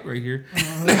site right here. I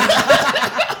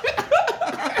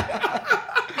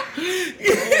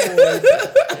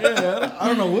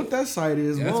don't know what that site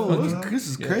is. Yeah, whoa, this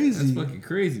is crazy. That's fucking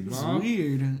crazy, bro. It's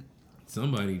weird.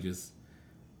 Somebody just,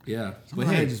 yeah. But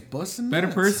hey, just busting better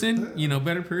nuts. person,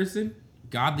 better person,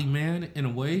 godly man in a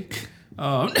way.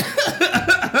 I'm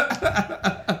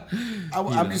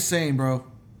just saying, bro.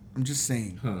 I'm just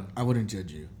saying. I wouldn't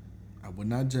judge you. I would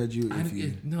not judge you if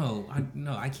you.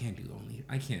 I can't do only.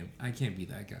 I can't be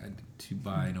that guy to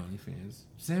buy an OnlyFans.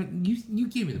 Sam, you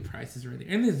give me the prices right there,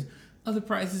 and there's other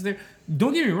prices there.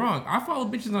 Don't get me wrong. I follow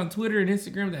bitches on Twitter and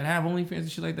Instagram that have OnlyFans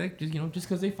and shit like that. Just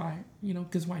because they fire.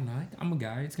 Because why not? I'm a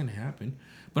guy. It's gonna happen.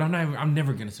 But I'm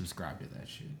never gonna subscribe to that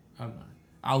shit. I'm not.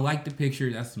 I'll like the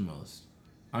picture. That's the most.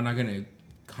 I'm not gonna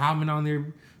comment on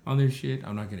their shit.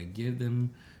 I'm not gonna give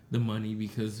them the money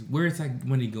because where it's like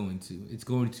money going to? It's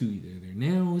going to either their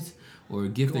nails or a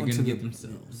gift they're gonna give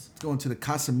themselves. It's going to the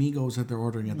Casamigos that they're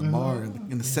ordering at the bar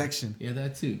in the section. Yeah,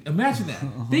 that too. Imagine that.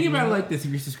 Think about it like this: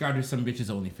 if you're subscribed to some bitch's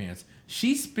OnlyFans,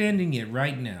 she's spending it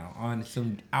right now on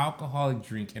some alcoholic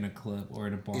drink in a club or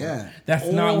at a bar. Yeah, that's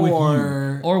not with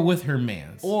you or with her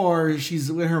mans. Or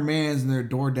she's with her mans and they're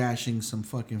door dashing some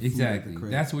fucking food. Exactly. At the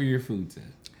crib. That's where your food's at.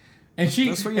 And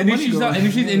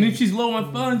if she's low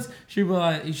on funds,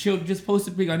 she'll just post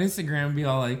a pic on Instagram and be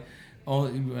all like, "Oh,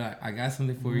 I got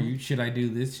something for you. Should I do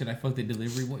this? Should I fuck the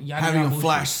delivery?" Having a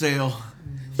flash sale.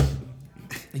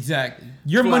 Exactly.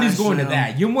 Your money's going to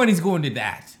that. Your money's going to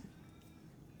that.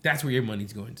 That's where your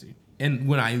money's going to. And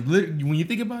when you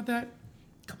think about that,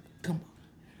 come on.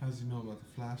 How's he know about the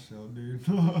flash sale, dude?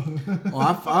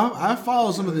 I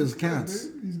follow some of his accounts.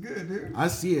 Dude, he's good, dude. I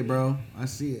see it, bro. I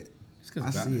see it.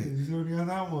 He's already on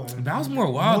that one. That was more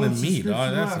wild than me,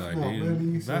 dog. That's right,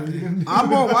 dude. I'm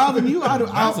more wild than you. That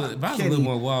was a little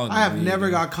more wild than I have me, never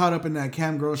dude. got caught up in that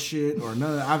cam girl shit or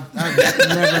none of that. I've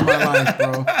never in my life,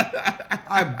 bro.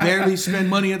 I barely spend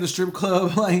money at the strip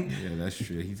club. Like, yeah, that's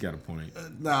true. He's got a point.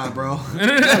 Nah, bro.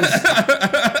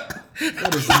 That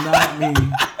is not me.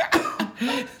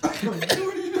 What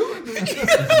are you doing there?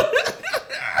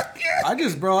 I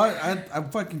just, bro, I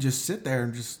fucking just sit there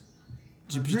and just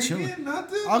be chilling.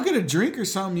 Nothing? I'll get a drink or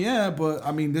something, yeah, but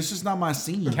I mean, this is not my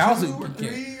scene. Cal's Two or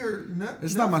three or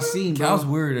it's not my scene, bro. Cal's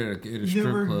weird at a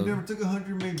strip club. You never took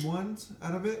 100 made ones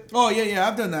out of it? Oh yeah,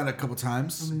 I've done that a couple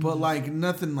times, but like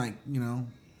nothing like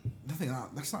nothing.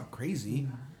 That's not crazy.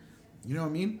 You know what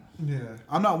I mean? Yeah.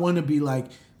 I'm not one to be like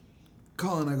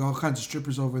calling like all kinds of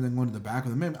strippers over and then going to the back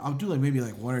with them. I'll do like maybe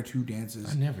like one or two dances.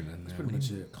 I've never done that. That's pretty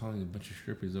much it. Calling a bunch of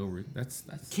strippers over. That's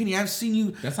Kenny, I've seen you.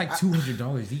 That's like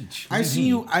 $200 each. I've seen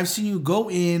you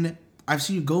go in. I've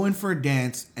seen you go in for a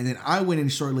dance, and then I went in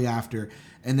shortly after,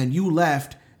 and then you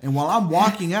left. And while I'm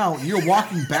walking out, you're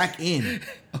walking back in.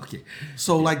 Okay.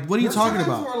 So like, what are you talking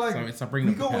about? Where, like, stop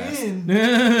bringing we up the go past. in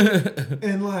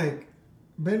and like.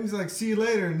 Benny's like, see you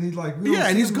later, and he's like,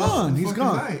 and he's gone. He's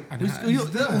gone. He's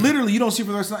done. Literally, you don't see him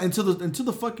for the rest of the night until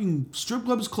the fucking strip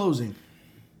club is closing,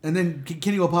 and then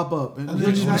Kenny will pop up and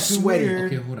then he's acting sweaty.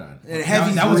 weird. Okay, hold on. And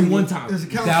heavy. That was one time. His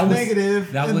account's that was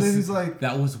negative, That and was then he's like,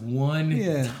 that was one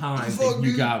time that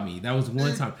you got me. That was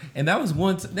one time, and that was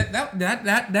one.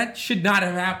 That should not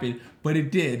have happened, but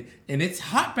it did, and it's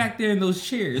hot back there in those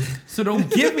chairs. So don't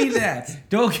give me that.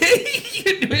 Don't get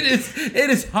it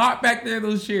is hot back there in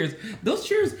those chairs. Those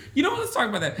chairs. You know what? Let's talk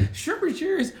about that. Stripper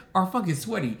chairs are fucking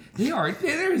sweaty. They are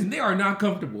not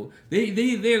comfortable. They're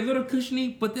a little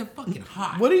cushiony, but they're fucking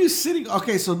hot. What are you sitting?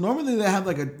 Okay, so normally they have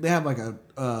like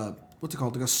a what's it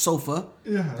called? Like a sofa.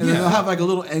 Yeah. And then they'll have like a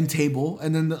little end table,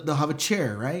 and then they'll have a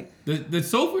chair, right? The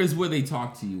sofa is where they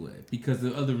talk to you at because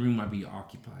the other room might be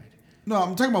occupied. No,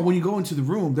 I'm talking about when you go into the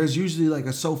room. There's usually like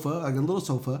a sofa, like a little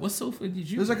sofa. What sofa did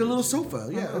you? There's like a little sofa.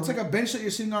 Yeah, it's like a bench that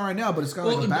you're sitting on right now, but it's got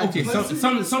like a back. Okay,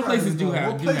 some places do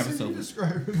have a sofa.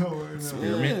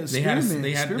 Spearmint. They had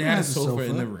a sofa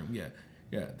in the room.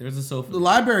 Yeah. There's a sofa. The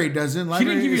library doesn't. She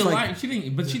didn't give you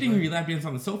she didn't give you lap dance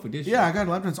on the sofa, did she? Yeah, I got a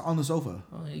lap dance on the sofa.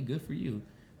 Oh, hey, good for you.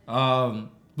 But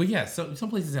yeah, so some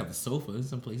places have the sofa.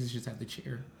 Some places just have the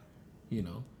chair. You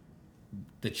know.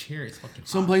 The chair is fucking hot.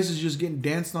 Some places just getting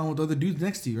danced on with other dudes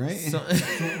next to you, right?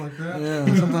 Something like that.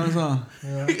 Yeah, sometimes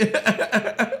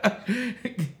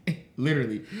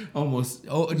Literally, almost.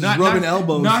 Just rubbing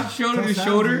elbows. Not shoulder to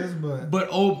shoulder, is, but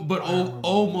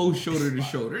almost shoulder to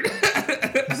shoulder.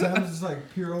 It sounds just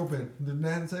like pure open. The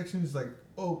dance section is like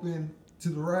open to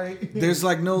the right. There's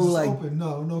like no just like open.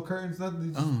 No curtains,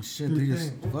 nothing. Oh shit! They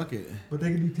just fuck it. But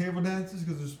they can do table dances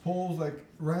because there's poles like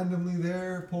randomly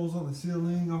there, poles on the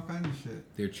ceiling, all kinds of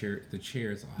shit. The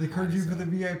chairs. They encourage you for the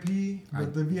VIP,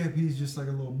 but the VIP is just like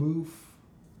a little booth.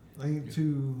 Ain't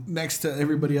too next to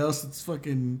everybody else. It's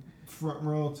fucking front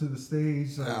row to the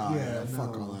stage. Like,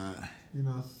 fuck all that. You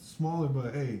know, smaller,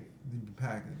 but hey, they be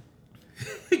packing.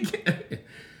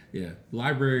 Yeah,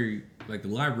 library, like the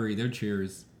library, their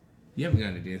chairs. You haven't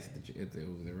gotten to dance at the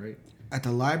over there, right? At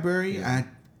the library, yeah.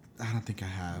 I don't think I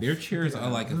have. Their chairs are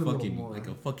like a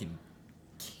fucking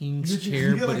king's You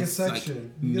chair, get but like a it's section.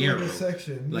 like You get narrow. like a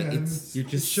section. Like yeah, you're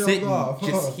just shelved sitting off.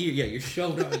 just here. Yeah, you're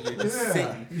shelved off. You're just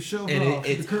sitting. You're shelved And off.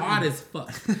 it's hot as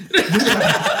fuck.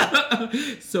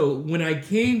 So when I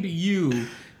came to you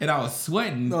and I was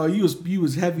sweating. No, you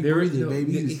was heavy breathing,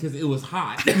 baby. Because it was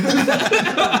hot.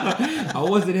 I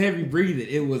wasn't heavy breathing.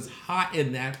 It was hot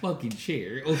in that fucking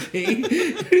chair,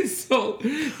 okay? So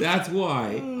that's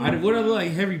why. What I look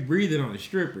like heavy breathing on a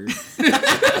stripper.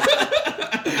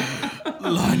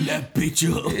 Line that bitch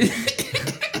up.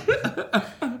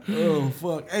 Oh,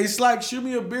 fuck. Hey, Slack, shoot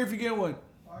me a beer if you get one.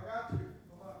 I got you.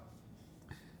 Hold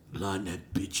on. Line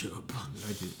that bitch up.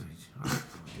 I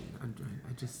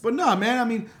just. But no, man. I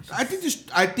mean,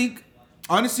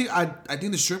 honestly, I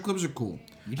think the strip clubs are cool.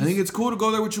 I think it's cool to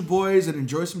go there with your boys and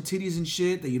enjoy some titties and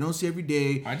shit that you don't see every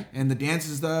day, and the dance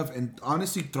and stuff. And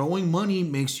honestly, throwing money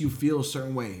makes you feel a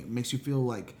certain way. It makes you feel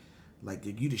like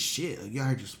you the shit. Like,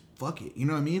 yeah, just fuck it. You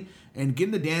know what I mean? And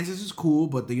getting the dances is cool,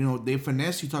 but they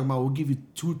finesse you, talking about we'll give you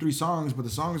 2 or 3 songs, but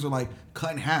the songs are like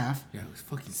cut in half. Yeah, it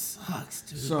fucking sucks,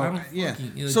 dude. So yeah,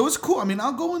 so it's cool. I mean,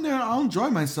 I'll go in there, I'll enjoy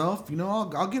myself.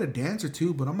 I'll get a dance or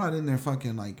two, but I'm not in there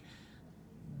fucking like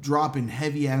dropping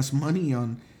heavy ass money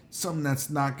on something that's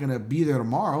not gonna be there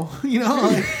tomorrow.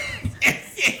 Like,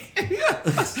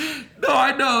 no,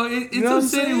 I know. It's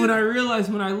upsetting when I realize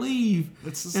when I leave,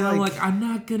 and I'm like, I'm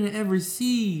not gonna ever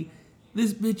see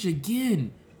this bitch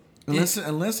again.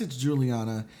 Unless it's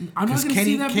Juliana. I'm not gonna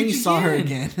see that bitch Kenny saw her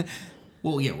again.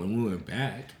 Well, yeah, when we went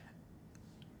back.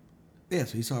 Yeah,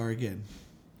 so he saw her again.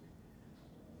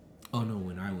 Oh no,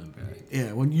 when I went back.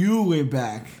 Yeah, when you went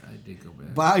back. I did go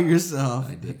back. By yourself.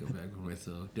 I did go back by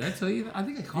myself. Did I tell you that? I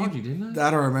think I called you, didn't I?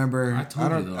 I don't remember. I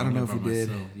told you though. I don't know if you did.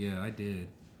 Yeah, I did.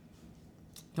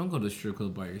 Don't go to the strip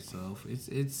club by yourself.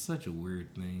 It's such a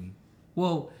weird thing.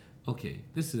 Well, okay,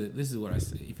 this is what I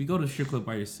say. If you go to the strip club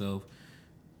by yourself,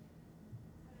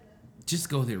 just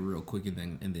go there real quick and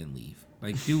then leave.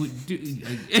 Like get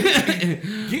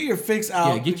your fix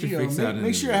out. Yeah, get your fix out.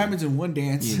 Make sure it happens in one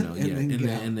dance.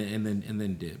 And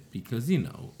then dip, because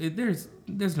there's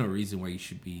no reason why you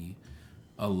should be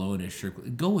alone at strip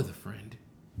club. Go with a friend.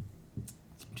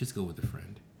 Just go with a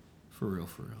friend, for real.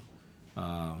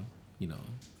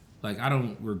 Like I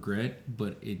don't regret,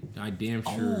 but I damn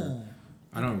sure.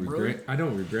 I don't regret,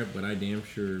 but I damn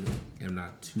sure am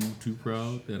not too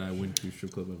proud that I went to a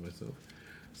strip club by myself.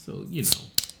 So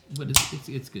but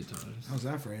it's good times. How's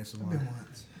that for ASMR? I did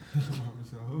once.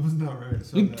 It was not right.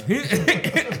 So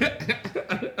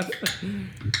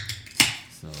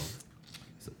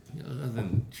other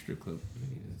than strip club,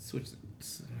 switch.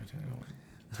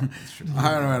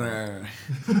 All right.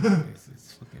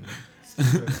 It's fucking.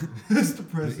 It's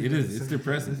depressing. It is. It's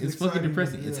depressing. It's fucking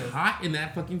depressing. Yeah. It's hot in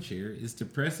that fucking chair. It's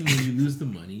depressing when you lose the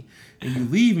money and you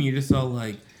leave and you're just all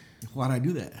like, why'd I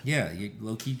do that? Yeah, you're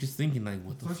low key just thinking like,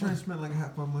 what the fuck? I'm trying to spend like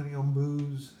half my money on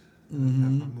booze, half my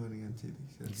money on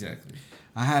titties. Exactly.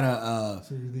 I had a.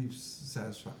 So you leave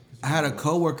satisfied. I had a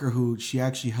coworker who she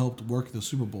actually helped work the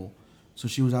Super Bowl, so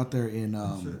she was out there in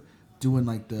doing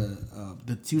like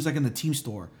she was like in the team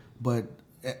store, but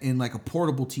in like a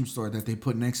portable team store that they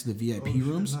put next to the VIP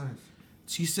rooms. Nice.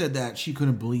 She said that she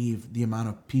couldn't believe the amount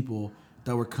of people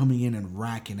that were coming in and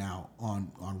racking out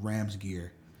on Rams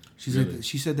gear.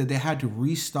 She said that they had to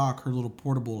restock her little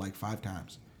portable like 5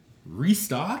 times.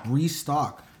 Restock.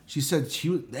 She said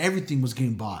everything was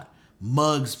getting bought.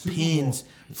 Mugs, pins,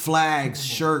 flags,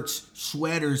 shirts,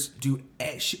 sweaters, dude.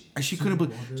 She couldn't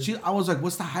believe. I was like,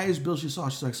 "What's the highest bill she saw?"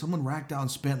 She's like, "Someone racked out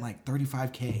and spent like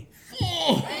 $35K."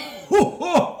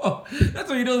 That's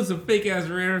how you know it's a fake ass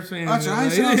Rams fan. That's what I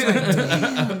said. I was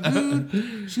like, "Damn,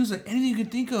 dude." She was like, "Anything you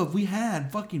could think of, we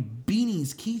had fucking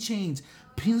beanies, keychains,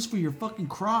 pins for your fucking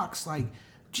Crocs, like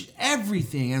just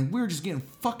everything, and we were just getting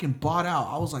fucking bought out."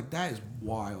 I was like, "That is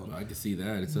wild." Well, I can see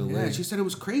that. It's so yeah. She said it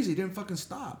was crazy. It didn't fucking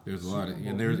stop. There's a lot of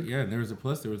there was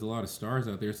a lot of stars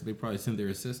out there, so they probably sent their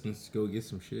assistants to go get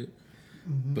some shit.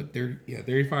 Mm-hmm. But they're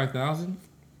 35,000.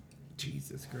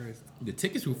 Jesus Christ, the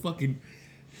tickets were fucking.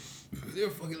 They were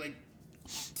fucking like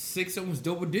 6, almost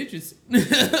double digits.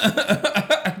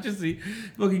 Just to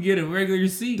fucking get a regular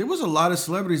seat. There was a lot of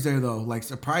celebrities there though, like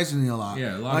surprisingly a lot.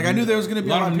 Yeah, like I knew there was gonna be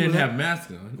a lot of them people didn't have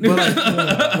masks on. But like,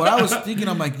 what I was thinking,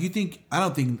 I'm like, you think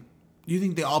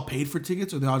they all paid for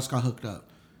tickets or they all just got hooked up?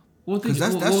 Because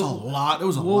that's a lot. There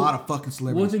was a lot of fucking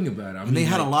celebrities. Well, think about it. And they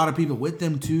had a lot of people with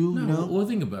them too. No, well,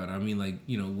 think about it. I mean, like,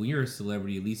 when you're a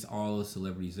celebrity, at least all the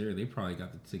celebrities there, they probably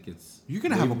got the tickets. You're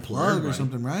gonna have a plug or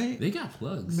something, right? They got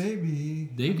plugs.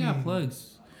 Maybe they got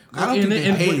plugs. I don't think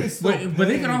they paid. But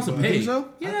they can also pay. So?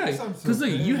 Yeah, because look,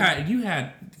 you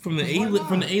had from the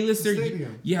A-lister,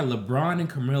 you had LeBron and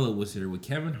Carmelo was there with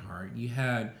Kevin Hart. You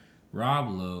had Rob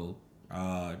Lowe,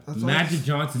 That's Magic all-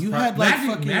 Johnson. You had,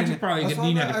 like, Magic probably That's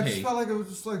didn't why have to I pay. just felt like it was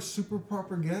just like super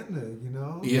propaganda, you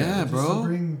know? Yeah, Just bro. to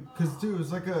bring, because dude,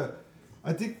 it's like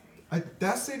I think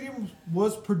that stadium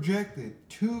was projected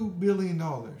 $2 billion.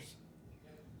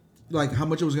 Like how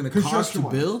much it was going to cost to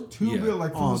Construction-wise. build? $2 billion,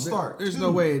 like from the start. There's Two.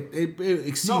 no way it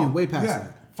exceeded way past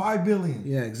that. $5 billion.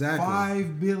 Yeah, exactly.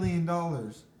 $5 billion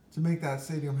to make that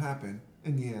stadium happen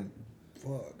in the end.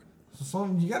 Fuck. So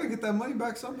you got to get that money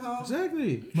back somehow.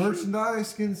 Exactly.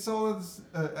 Merchandise, getting sold.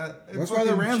 That's why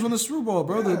the Rams won the Super Bowl,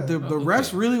 bro. Yeah. The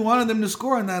refs really wanted them to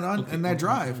score in that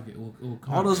drive. Okay, we'll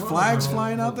All those flags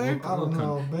flying out there. I don't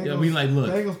know. Bengals, Yeah, I mean, like, look.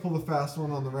 Bengals pulled a fast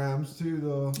one on the Rams too,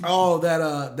 though. Oh,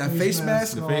 that face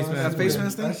mask. The face mask. That face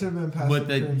mask thing. That should have been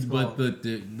past But the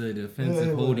the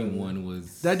defensive holding one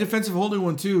was That defensive holding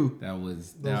one too. that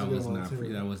was That was a good not one, too.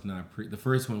 pretty. That was not pretty. The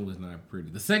first one was not pretty.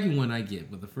 The second one I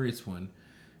get, but the first one,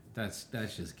 that's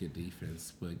just good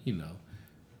defense. But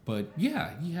but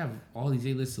yeah, you have all these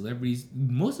A-list celebrities.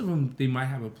 Most of them they might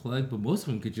have a plug, but most of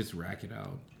them could just rack it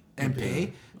out And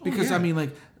pay Oh, because yeah. I mean,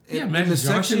 like Yeah, in Magic the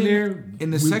Johnson section there.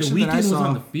 in the The section that Weeknd I was saw,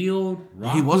 on the field.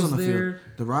 Rock he was on the there.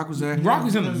 field. The Rock was there. Rock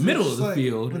was in the That's middle of just the like-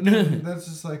 field. but then that's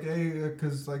just like,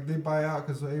 because like they buy out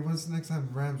because when's the next time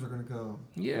the Rams are gonna go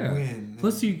Yeah. win?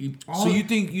 Plus, you all, So you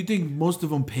think most of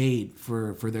them paid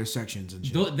for their sections and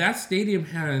shit? that stadium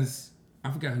has. I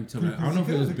forgot who told me. I don't know if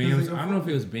it was Because Bams. they go I don't know if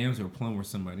it was Bams or Plum or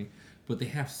somebody. But they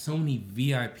have so many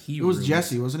VIP. It was rooms.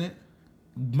 Jesse, wasn't it?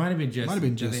 Might have been Jesse. Might have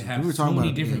been that Jesse. They have We were so talking many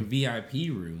about it different VIP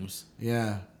rooms.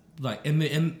 Yeah. Like and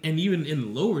even in the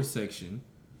lower section,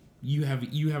 you have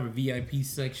a VIP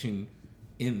section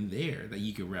in there that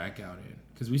you could rack out in.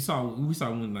 Because we saw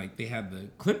when like they had the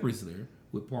Clippers there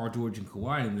with Paul George and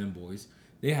Kawhi and them boys.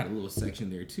 They had a little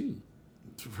section there too.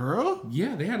 For real?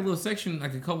 Yeah, they had a little section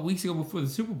like a couple weeks ago before the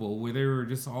Super Bowl where they were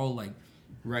just all like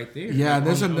right there. Yeah, like,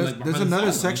 there's behind the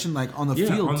another sideline. section like on the Yeah,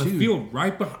 field on the too. field,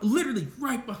 literally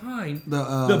right behind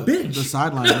The bench, the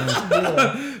sideline.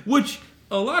 Yeah. which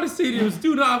a lot of stadiums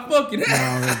do not fucking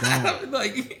have. No, they don't.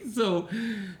 Like so,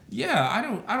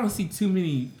 yeah, I don't see too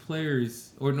many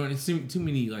players or not too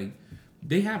many like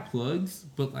they have plugs,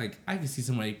 but like I can see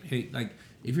somebody pay like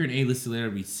if you're an A-list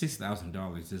celebrity,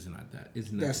 $6,000 is not that. It's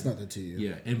nothing. That's nothing to you.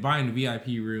 Yeah, and buying the VIP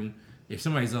room, if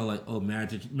somebody's all like, oh,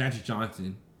 Magic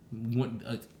Johnson,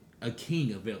 a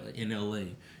king of in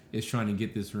LA, is trying to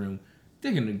get this room,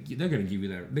 they're gonna give you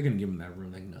that. They're gonna give him that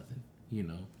room like nothing.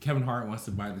 Kevin Hart wants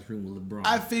to buy this room with LeBron.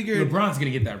 I figured LeBron's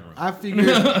gonna get that room. I figured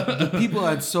the people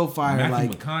at SoFi are Matthew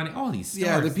like, McConaughey, all these stars.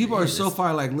 yeah, the people are A-list. SoFi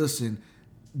like, listen,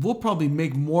 we'll probably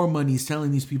make more money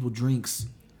selling these people drinks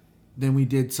than we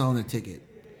did selling the ticket.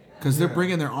 Because they're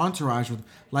bringing their entourage with,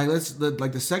 like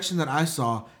the section that I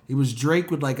saw, it was Drake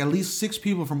with like at least 6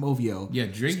 people from OVO. Yeah,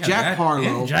 Drake. Had Jack that.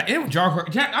 Harlow. And Jack,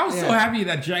 I was so Yeah. happy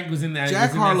that Jack was in that. Jack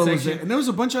was in Harlow that was there, section. and there was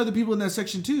a bunch of other people in that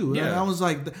section too. Yeah. And I was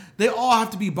like, they all have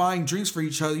to be buying drinks for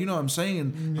each other. You know what I'm saying?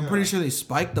 And I'm pretty sure they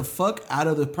spiked the fuck out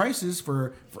of the prices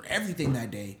for everything that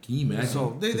day. Can you imagine?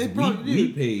 So they 'Cause probably we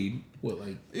did. paid what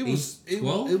like It was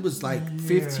 12? it was like Yeah,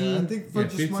 15. I think for Yeah,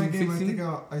 just my 15, game, 16? I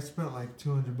think I spent like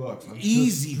 $200 on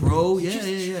Easy, just bro. drinks.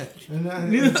 Yeah.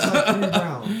 And it's like 3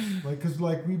 rounds, like because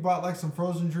like we bought like some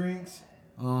frozen drinks,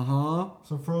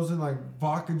 some frozen like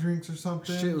vodka drinks or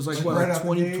something. Shit, it was like right what, out the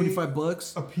 20, gate, 25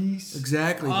 bucks. a piece.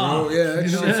 Exactly, Oh, bro. Yeah, that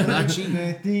You know, shit's not cheap. and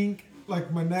I think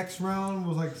like my next round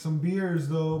was like some beers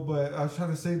though, but I was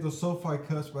trying to save those SoFi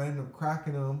cups, but I ended up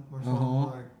cracking them or something.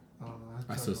 Like I don't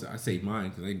know. I saved mine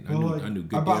because Well, I knew I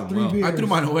good bought damn 3 well. beers. I threw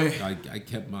mine away. I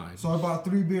kept mine. So I bought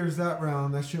 3 beers that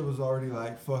round. That shit was already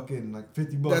like fucking like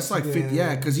 $50. That's like 50,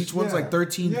 yeah, because each one's like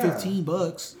 13, Yeah. 15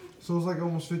 bucks. So it was like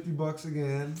almost $50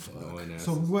 again. Going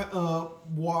So we went up,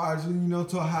 watched,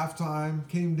 till halftime,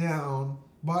 came down,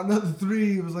 bought another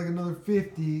 3. It was like another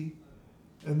 50,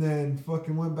 and then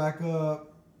fucking went back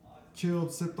up,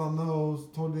 chilled, sipped on those.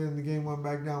 Toward the end of the game, went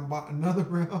back down, bought another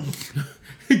round,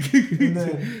 and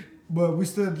then. But we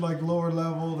stood like lower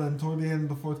level. Then toward the end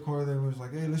of the 4th quarter, then we was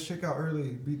like, "Hey, let's check out early,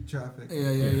 beat the traffic."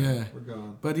 Yeah. We're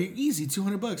gone. But easy,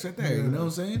 $200 right there. You know what I'm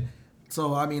saying?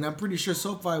 So I mean, I'm pretty sure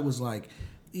SoFi was like,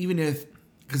 even if,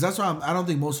 because that's why I don't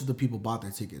think most of the people bought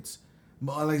their tickets,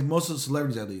 like most of the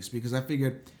celebrities at least, because I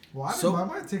figured. Well, I didn't buy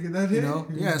my ticket that day. You know,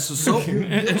 yeah. So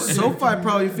SoFi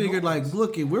probably figured like,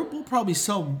 look, we'll probably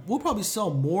sell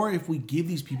more if we give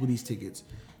these people these tickets,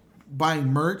 buying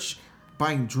merch,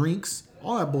 buying drinks,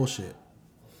 all that bullshit.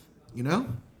 You know.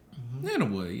 In a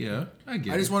way, yeah, I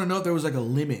get. I just want to know if there was like a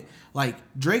limit. Like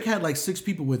Drake had like 6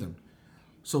 people with him.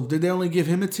 So did they only give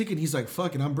him a ticket? He's like,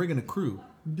 fuck it, I'm bringing a crew.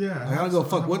 Yeah. Like, I don't go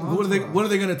fuck. What are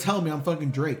they gonna tell me? I'm fucking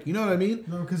Drake. You know what I mean?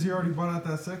 No, because he already bought out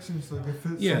that section, so it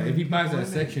fits. Yeah, so if he buys people that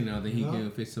in section it. now, then he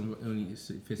can fit some.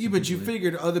 Yeah, but you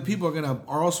figured other people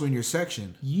are also in your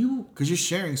section. Because you're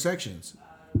sharing sections.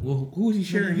 Well, who's he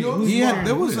sharing?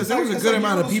 There was a good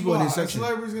amount of people in his section. A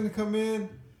celebrity's gonna come in.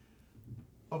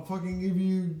 I'll fucking give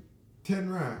you 10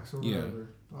 racks or whatever.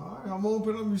 Yeah. All right, I'm gonna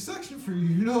open up your section for you.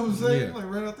 You know what I'm saying? Yeah. Like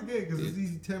right out the gate, because it's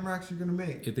easy 10 racks you're gonna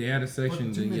make. If they had a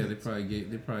section, then yeah, they minutes.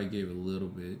 probably gave a little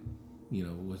bit. You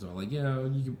know, was all like, yeah,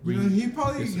 you can bring. You know, he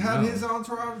probably this had amount. his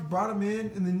entourage, brought him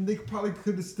in, and then they probably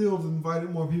could have still invited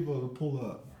more people to pull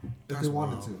up if That's they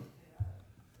wanted wild. to.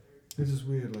 It's just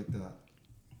weird like that.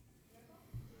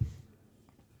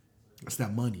 It's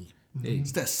that money. Hey,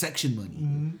 It's that section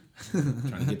money.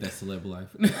 trying to get that celeb life.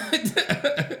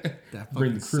 That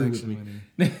Bring fucking the crew with section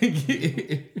me.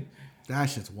 money. That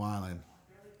shit's wildin'.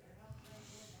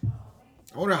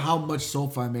 I wonder how much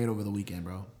SoFi made over the weekend,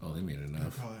 bro. Oh, they made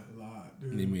enough. Probably a lot,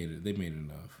 dude. They made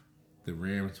enough. The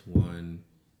Rams won.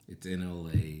 It's in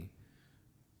LA.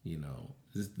 You know,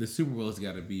 the Super Bowl's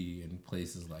got to be in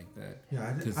places like that.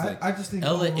 Yeah, 'Cause, I just think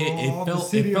LA, overall, the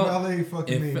city of LA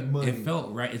fucking made money. It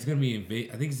felt right. It's gonna be in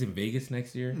Vegas. I think it's in Vegas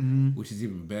next year, which is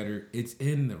even better. It's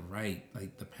in the right.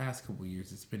 Like the past couple of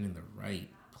years, it's been in the right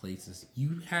places.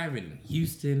 You have it in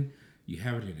Houston. You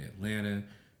have it in Atlanta.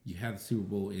 You have the Super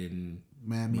Bowl in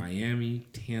Miami,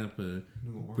 Tampa.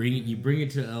 You bring it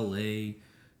to LA.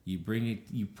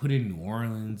 You put in New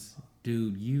Orleans,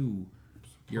 dude.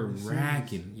 You're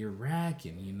racking. You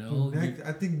know.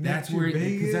 I think next year where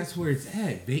Vegas. that's where it's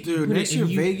at. Dude, next year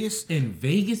Vegas. In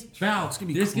Vegas, Val, It's gonna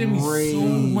be there's gonna be so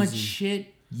crazy. much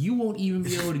shit you won't even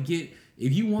be able to get.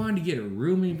 If you wanted to get a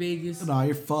room in Vegas, No,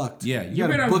 you're fucked. yeah, you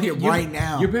gotta book it right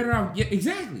now. You're better off. Yeah,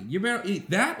 exactly. You're better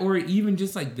that, or even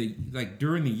just like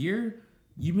during the year,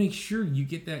 you make sure you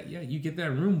get that. Yeah, you get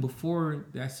that room before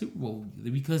that Super Bowl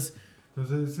because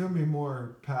it's gonna be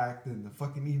more packed than the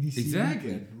fucking EDC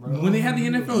exactly weekend, bro. when they had the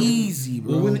NFL Easy,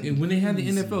 bro. Well, when they had the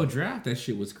Easy. NFL draft, that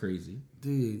shit was crazy.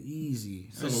 Dude, easy.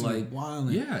 So, That's like,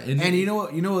 wildin'. yeah, and you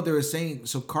know what they were saying?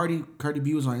 So Cardi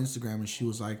B was on Instagram and she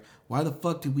was like, "Why the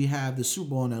fuck did we have the Super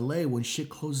Bowl in LA when shit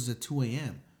closes at 2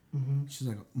 a.m.?" She's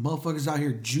like, "Motherfuckers out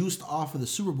here juiced off of the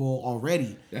Super Bowl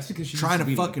already." That's because she trying used to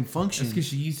be fucking function. That's because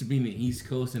she used to be in the East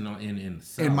Coast and in the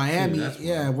South in Miami, too. That's why.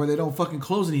 yeah, where they don't fucking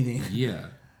close anything. Yeah.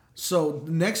 So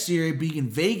next year it be in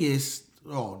Vegas.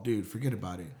 Oh, dude, forget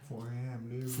about it. 4 a.m.,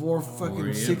 dude. 4 fucking 4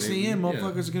 a.m., 6 a.m. baby.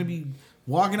 Motherfuckers are gonna be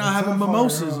walking out That's having not far,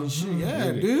 mimosas huh? and shit.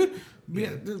 Yeah, dude. Yeah,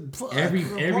 dude, fuck. Every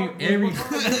They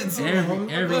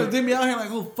be out here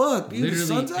like, oh fuck, dude, the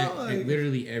sun's out.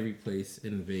 literally every place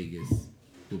in Vegas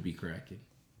will be cracking.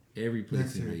 Every place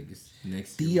Next in year. Vegas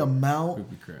next The year will amount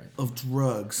be cracking. of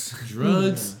drugs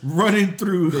Drugs, running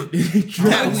through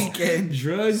that weekend.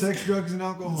 drugs, Sex, drugs, and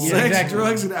alcohol. Yeah, Sex, exactly.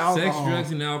 drugs, and alcohol. Sex,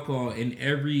 drugs, and alcohol in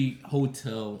every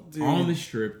hotel, Dude. on the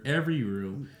strip, every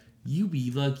room. You be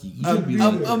lucky. You be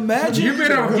lucky. Imagine. You're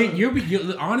better off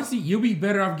getting. Honestly, you'll be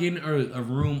better off getting a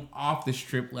room off the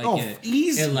strip, like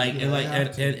easy. and like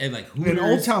Hooters, in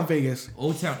Old Town Vegas.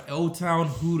 Old Town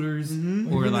Hooters, or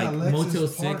Even like at Lexus Motel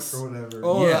Park 6. or whatever.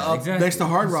 Oh, Yeah, exactly. next to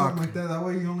Hard Rock. Something like that. That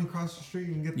way you only cross the street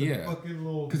and get the Yeah. fucking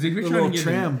little. Because if you're The trying little to get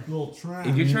tram. little tram.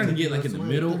 if you're you trying to take get like in that the way,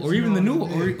 middle, or even the new,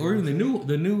 $13 or even the new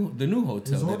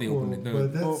hotel that they Resort opened.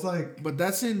 World, but that's like But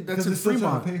that's in because they're still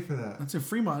trying Fremont. to pay for that. That's in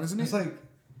Fremont, isn't it? It's like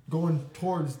going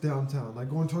towards downtown, like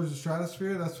going towards the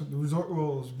stratosphere. That's what the Resort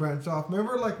World is branched off.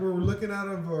 Remember, like we were looking out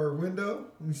of our window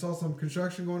and we saw some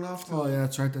construction going off. Oh yeah,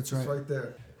 that's right. That's It's right. right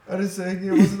there. I didn't say it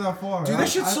wasn't that far. Dude, that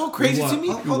shit's so crazy to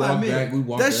me. I'll call that mid.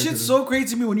 That shit's so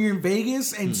crazy to me when you're in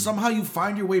Vegas and somehow you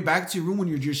find your way back to your room when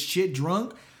you're just shit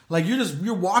drunk. Like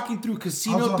you're walking through I was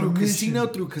casino on through a casino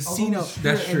mission. through I was on casino. the strip.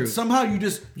 That's true. And somehow you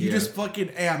just Yeah. fucking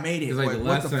hey, I made it. It's like What the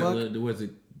last the fuck? time. Was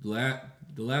it the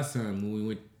last time when we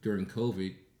went during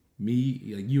COVID? Me,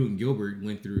 like you and Gilbert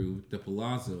went through the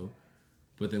Palazzo,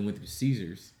 but then went through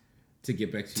Caesars to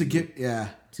get back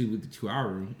to our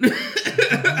room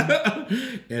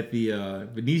at the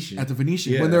Venetian. At the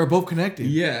Venetian Yeah. when they were both connected.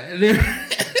 Yeah,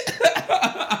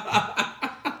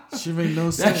 Shit made no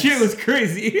that sense. shit was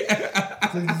crazy.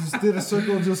 So you just did a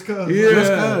circle just cause. Yeah.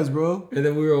 Just cause, bro. And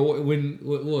then we were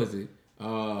what was it?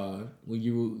 When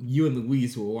you and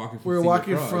Louise were walking. From We were Senior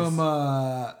walking Frogs.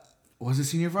 from was it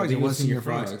Senior I Frogs? think It it was was Senior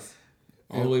Frogs.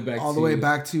 All the way back. All the way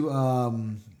back to I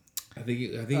think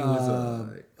it was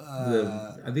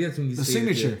I think that's when you the stayed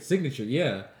Signature. at the Signature,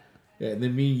 yeah. Yeah, and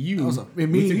then me and you, me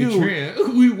and we took you. the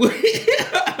tram. We dude.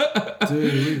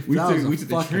 we that took was a we took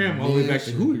the fucking tram all the way back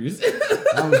to mission. Hooters.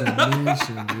 That was a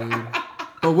mission, dude.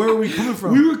 But where were we coming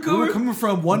from? We were coming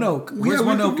from One Oak. Where's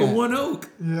One Oak at? One Oak.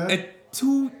 Yeah. At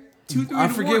 2, 3 I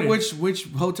forget which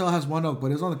hotel has One Oak, but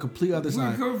it was on the complete other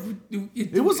side.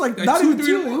 It was like at not 2, even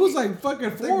 2. It was like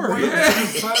fucking 4.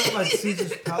 Like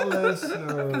Caesar's Palace.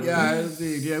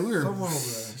 Yeah, we were. Somewhere over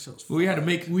there. We had to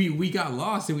make. We got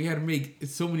lost and we had to make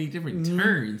so many different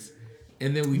turns.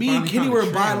 And then me and Kenny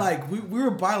were by like we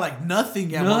were by like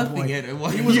nothing at one point. It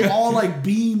was all like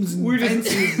beams and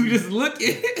fences. We just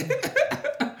looking.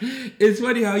 It's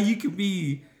funny how you could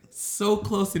be so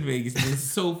close in Vegas and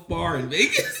so far in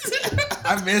Vegas.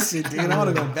 I miss it, dude. I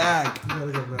want to go back. You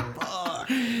gotta go back. Fuck.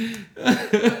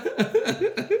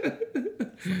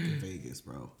 Fucking Vegas,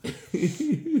 bro.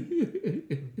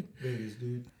 Vegas,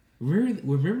 dude.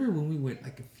 Remember when we went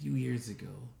like a few years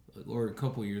ago, or a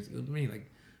couple years ago, maybe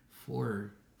like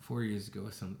 4 years ago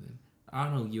or something. I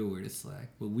don't know if you were to slack,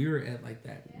 but we were at like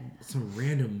that some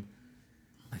random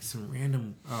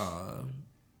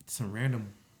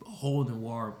hole in the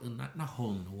wall, not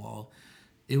hole in the wall.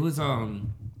 It was like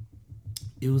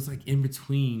in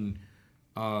between.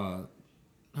 I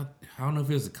don't know if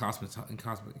it was a Cosmo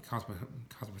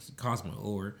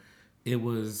or it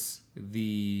was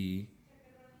the.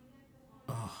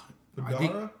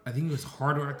 I think it was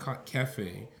Hard Rock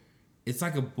Cafe. It's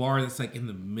like a bar that's like in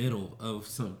the middle of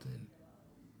something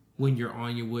when you're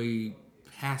on your way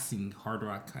passing Hard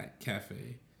Rock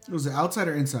Cafe. Was it outside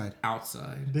or inside?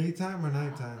 Outside. Daytime or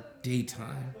nighttime?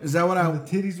 Daytime. Is that what the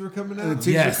titties were coming out?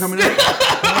 The titties were coming out?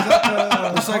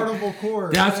 It's like Carnival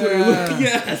Court. That's what it was.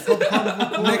 Yes. Carnival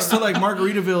Court. Next to like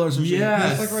Margaritaville or some shit.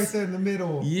 Yes. It's like right there in the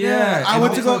middle. Yeah. I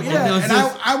went to go. Yeah. And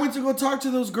I went to go talk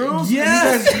to those girls.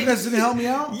 Yes. You guys didn't help me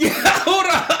out. Yeah. Hold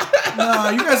on. No,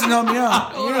 you guys didn't help me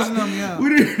out. We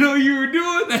didn't know you were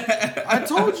doing that. I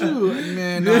told you,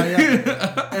 man.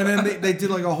 Yeah. And then they did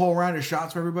like a whole round of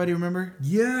shots for everybody. Remember?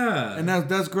 Yeah. And that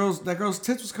girl's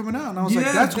tits was coming out, and I was like,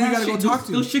 "That's who we gotta go talk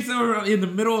to." Those chicks that were in the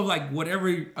middle of like whatever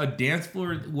a dance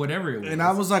floor, whatever it was. And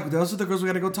I was like, "Those are the girls we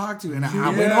gotta go talk to." And I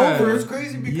went over. It was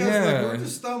crazy because like, we're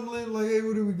just stumbling, like, "Hey,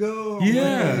 where do we go?" I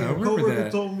remember coworker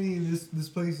that. told me this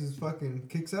place is fucking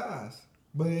kicks ass,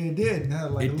 but it did. It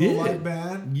had like a little light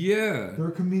band. Yeah. There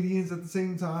were comedians at the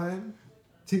same time.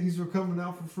 Titties were coming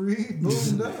out for free.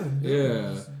 Boom, done.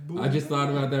 Yeah. I just thought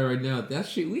about that right now. That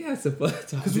shit, we had some fun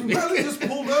time. Because we barely just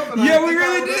pulled up. And we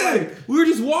really did. Like, we were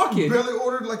just walking. We barely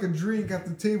ordered like a drink at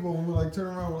the table and we like turn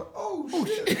around. We're like, oh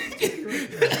shit.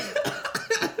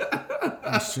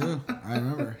 That's true. I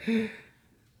remember.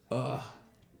 The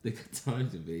good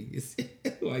times in Vegas.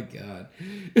 Oh my God.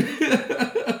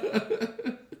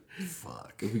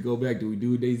 Fuck. If we go back, do we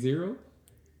do day 0?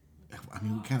 I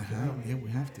mean, we kind of have. Yeah, we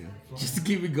have to. Just to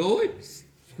keep it going?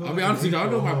 I mean, honestly, I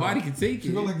don't know if my body can take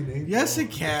it. Yes,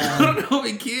 it can. I don't know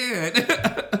if it can.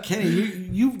 Kenny,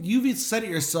 you've said it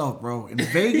yourself, bro. In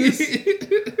Vegas,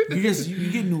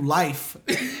 you get new life.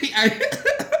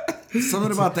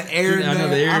 Something about the air in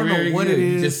there. I don't know what it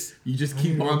is. You just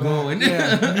keep on going.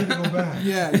 Yeah, you need to go back.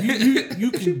 Yeah,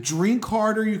 you can drink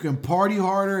harder, you can party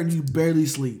harder, and you barely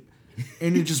sleep,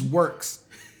 and it just works.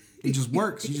 It just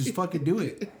works. You just fucking do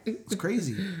it. It's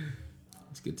crazy.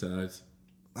 It's good times.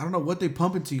 I don't know what they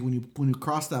pump into you when you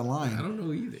cross that line. I don't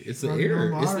know either. It's the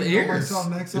air. It's the air. It's the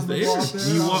air.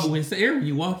 It's the air. When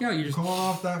you walk out, you're just calling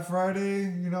off that Friday.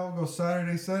 Go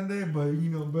Saturday, Sunday, but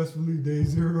best believe day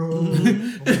 0.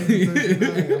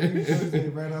 Thursday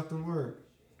right after work.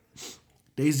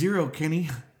 Day 0, Kenny.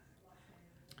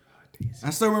 I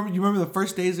still remember. You remember the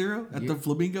first day 0 at the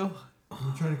Flamingo?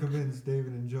 I'm trying to convince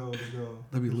David and Joe to go.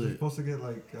 That'd be lit. We're supposed to get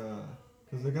like,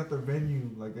 because they got their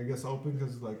venue, like, I guess open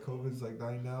because like COVID's like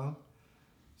dying down.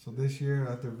 So this year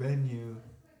at their venue,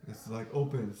 it's like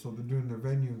open. So they're doing their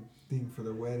venue thing for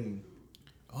their wedding.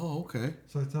 Oh, okay.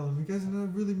 So I tell them, you guys are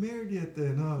not really married yet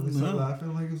then, huh? They start laughing.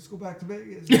 I'm like, let's go back to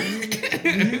Vegas.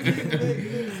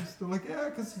 They're like,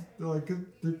 yeah,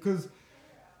 because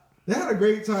they had a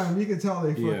great time. You can tell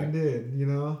they fucking did,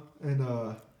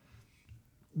 And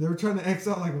they were trying to X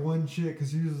out like one chick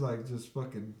because she was like just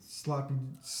fucking sloppy,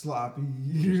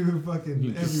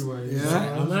 fucking everywhere.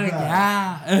 Yeah, I'm like,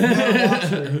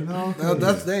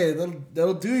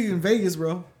 That'll do you in Vegas,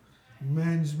 bro.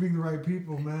 Man, just being the right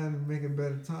people, man, and making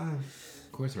better time.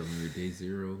 Of course, I remember day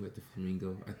 0 at the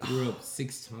Flamingo. I threw up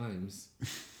 6 times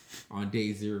on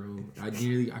day 0. I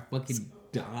fucking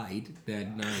died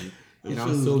that night, and I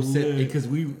was so upset because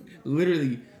we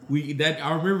literally.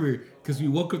 I remember because we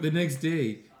woke up the next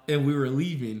day and we were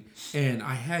leaving and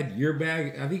I had your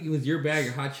bag. I think it was your bag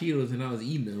of hot Cheetos and I was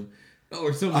eating them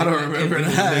or something. I don't remember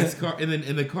that. And then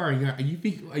in the car, are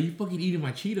you fucking eating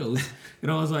my Cheetos?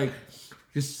 And I was like,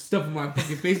 just stuff in my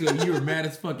fucking face. And you were mad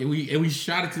as fuck, and we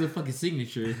shot it to the fucking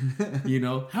signature. You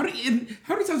know, how many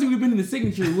times have we been in the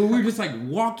signature where we were just like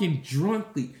walking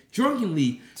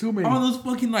drunkenly Too many. on those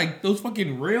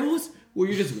fucking rails where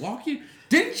you're just walking?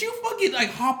 Didn't you fucking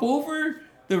like hop over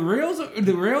the rails at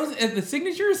the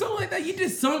signature or something like that? You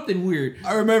did something weird.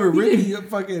 I remember Ricky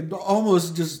fucking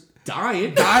almost just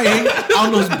Dying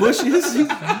on those bushes. He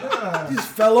just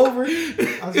fell over.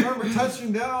 I remember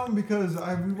touching down because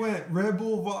we went Red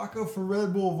Bull vodka for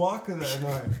Red Bull vodka that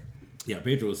night. Yeah,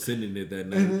 Pedro was sending it that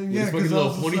night. And then, yeah, with his fucking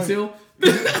little ponytail.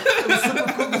 It was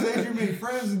super cool because Adrian made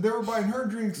friends and they were buying her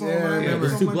drinks all around. yeah,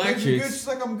 there's So two I'm black like, "Adrian, chicks." good?" She's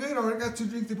like, I'm good. I already got 2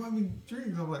 drinks. They bought me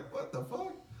drinks. I'm like, what the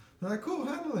fuck? They're like, cool,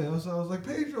 handle it. So I was like,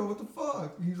 Pedro, what the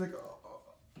fuck? And he's like,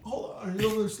 hold on. He's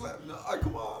over there slapping. No,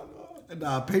 come on.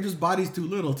 Nah, Pedro's body's too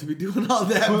little to be doing all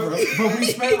that, bro. But we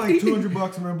spent like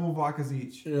 $200 on Red Bull vodkas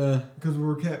each. Yeah. Because we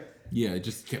were kept. Yeah,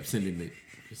 just kept sending it.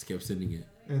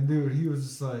 And dude, he was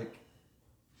just like,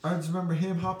 I just remember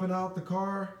him hopping out the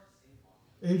car.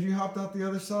 Adrian hopped out the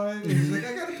other side. And he's like,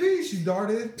 I gotta pee. She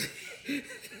darted.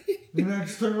 Then I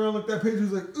just turned around, looked at Paige,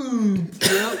 was like, ooh.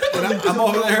 Yep. And I'm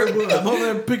over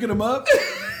there picking him up.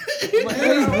 I'm like,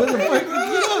 hey, what the fuck?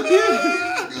 Get up, dude.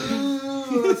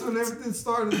 That's when everything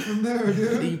started from there,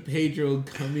 dude. See Pedro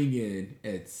coming in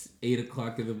at 8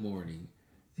 o'clock in the morning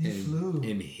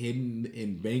and hitting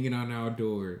and banging on our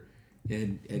door.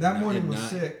 And that morning was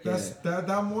sick.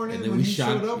 That morning when he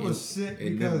showed up was sick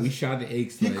because we shot the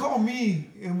eggs. He called me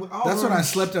and that's when I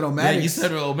slept at Omadix. Yeah, you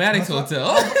slept at Omadix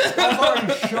Hotel. I was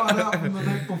already shot up from the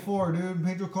night before, dude. And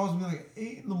Pedro calls me like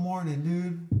 8 in the morning,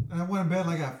 dude. And I went to bed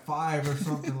like at 5 or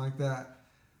something like that.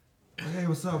 Like, hey,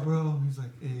 what's up, bro? He's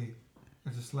like, hey, I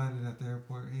just landed at the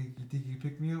airport. Hey, you think you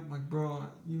pick me up? I'm like, bro,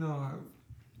 I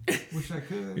wish I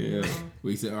could. Yeah. You know? Well,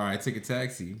 he said, all right, take a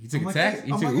taxi. He took I'm a like, taxi.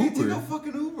 He I'm took like, hey, Uber. take a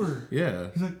fucking Uber. Yeah.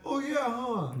 He's like, oh yeah,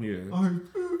 huh? Yeah. I'm like,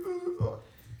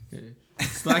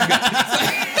 It's like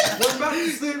we're back to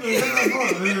sleep.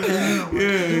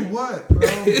 Do what, bro?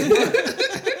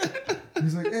 What?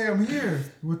 He's like, hey, I'm here.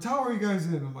 What tower are you guys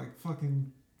in? I'm like,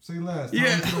 fucking say less.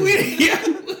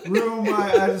 Room,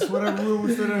 I just, whatever room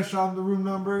we stood in, I shot him the room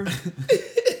number.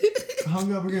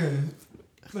 Hung up again.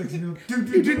 Like, you know, the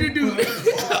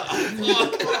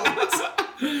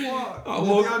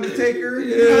Undertaker.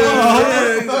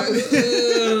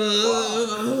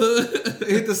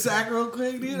 Hit the sack real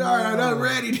quick, dude. All right, I'm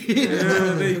ready, dude.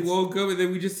 Yeah, then he woke up and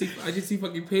then I just see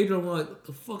fucking Pedro. I'm like, what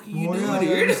the fuck are you doing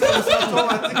here? I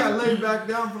think I laid back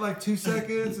down for like 2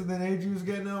 seconds and then Adrian was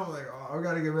getting up. I'm like, oh, I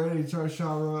gotta get ready to try to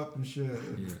shot her up and shit.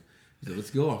 Yeah. He's like,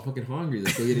 let's go. I'm fucking hungry.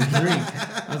 Let's go get a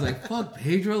drink. I was like, fuck,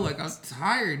 Pedro. Like, I'm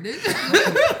tired, dude.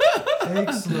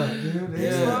 Excellent, dude.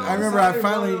 Yeah, I remember I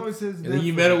finally. And then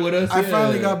you met up with us. I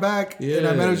finally got back and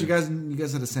I met Yeah. with you guys, and you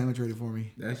guys had a sandwich ready for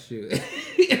me. That shit.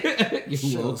 You're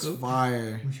Shit was welcome.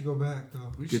 fire. We should go back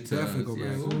though. We Good should definitely go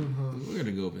times, back. yeah. We're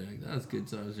gonna go back. That was good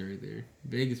times right there.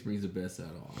 Vegas brings the best out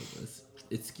of all of us.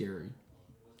 It's scary.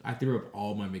 I threw up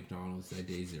all my McDonald's that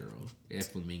day 0 at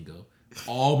Flamingo.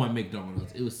 All my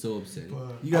McDonald's. It was so upsetting.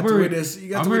 You got to witness. You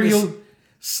got to witness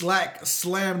Slack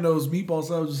slam those meatball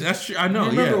subs. That's true. I know.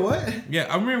 You remember yeah. what? Yeah,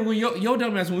 I remember when yo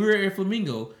dumbass when we were at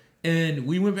Flamingo and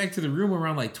we went back to the room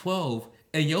around like 12,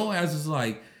 and yo ass was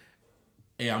like,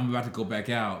 "Hey, I'm about to go back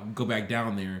down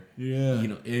there." Yeah. You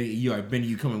know, you like Benny,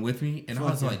 you coming with me? And I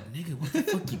was like, "Nigga, what the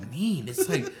fuck you mean?" It's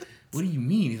like, what do you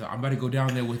mean? He's like, I'm about to go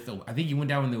down there with I think you went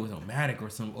down there with Omatic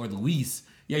or Luis.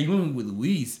 Yeah, you went with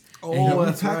Luis. Oh,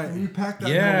 that's right. We packed that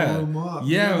Yeah. little room up.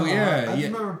 Yeah, I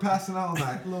just remember passing out on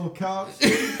that little couch.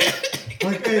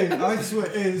 Like, hey, I swear,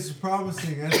 hey, this is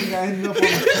promising. I think I ended up on the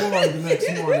floor the next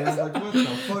morning. I was like, what the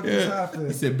fuck just happened?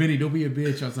 He said, Benny, don't be a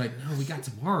bitch. I was like, no, we got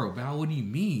tomorrow, Val. What do you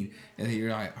mean? And then you're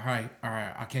like, all right,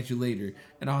 I'll catch you later.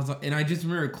 And I was like, and I just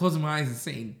remember closing my eyes and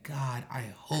saying, God, I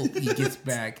hope he gets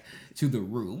back to the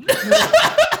room.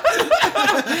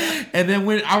 And then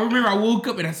when I remember I woke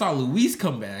up and I saw Luis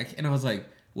come back, and I was like,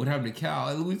 what happened to Cal?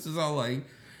 And Luis was all like,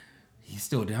 he's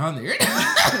still down there.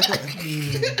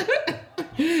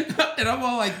 And I'm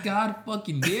all like, God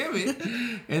fucking damn it.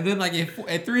 And then like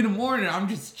at 3 in the morning, I'm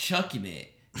just chucking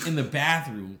it in the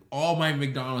bathroom, all my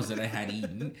McDonald's that I had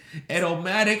eaten. And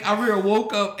Omatic, I remember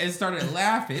woke up and started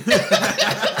laughing.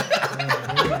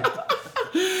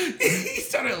 He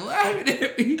started laughing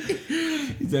at me.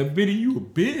 He said, Benny, you a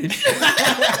bitch.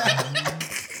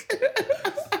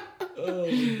 Oh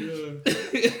my God.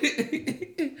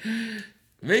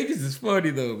 Vegas is funny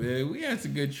though, man. We had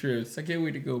some good trips. I can't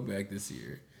wait to go back this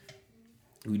year.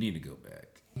 We need to go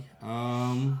back.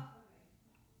 All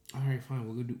right, fine.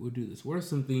 We'll do this. What are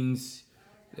some things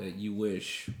that you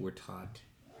wish were taught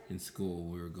in school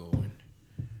when we were going?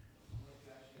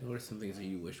 What are some things that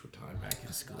you wish were taught back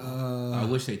in school? I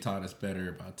wish they taught us better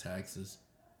about taxes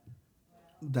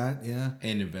That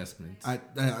and investments. I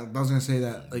was gonna say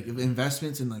that, like,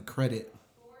 investments and like credit.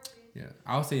 Yeah,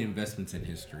 I would say investments in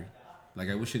history. Like,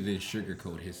 I wish it didn't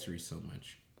sugarcoat history so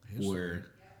much, where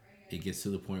it gets to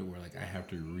the point where like I have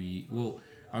to read. Well,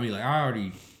 I mean, like, I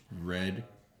already read.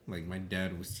 Like, my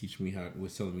dad was teaching me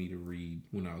was telling me to read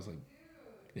when I was like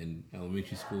in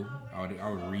elementary school. I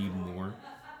would read more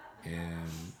and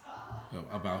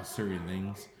about certain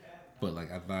things, but like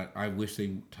I wish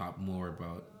they taught more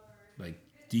about like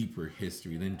deeper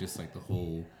history than just like the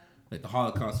whole, like the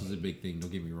Holocaust was a big thing.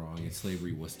 Don't get me wrong, and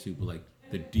slavery was too, but like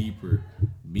the deeper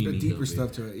meaning, The deeper of stuff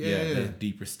it. to it. Yeah. The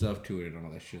deeper stuff to it and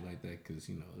all that shit like that. Because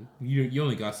you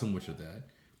only got so much of that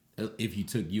if you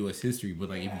took U.S. history, but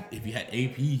like if you had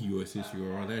AP U.S. history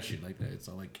or all that shit like that, it's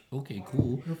all like, okay,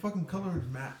 cool. You're fucking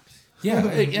colored maps. Yeah,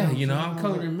 I'm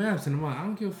coloring maps, and I'm like, I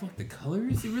don't give a fuck the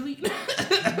colors, really.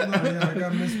 I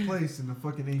got misplaced in the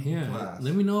fucking AP class.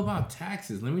 Let me know about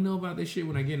taxes. Let me know about this shit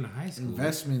when I get into high school.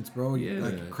 Investments, bro. Yeah,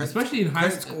 like especially in high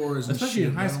school. Scores and Especially shit,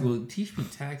 in high bro. school, teach me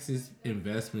taxes,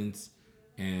 investments,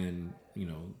 and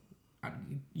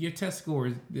your test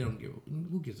scores. They don't give.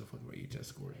 Who gives a fuck about your test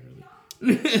scores, really?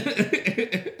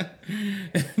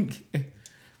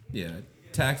 Yeah.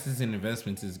 Taxes and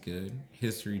investments is good.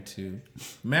 History too.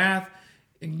 Math,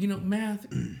 math.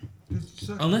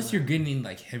 Unless you're getting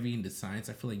like heavy into science,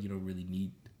 I feel like you don't really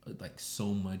need like so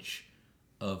much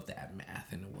of that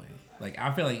math in a way. Like,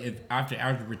 I feel like if after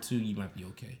algebra 2, you might be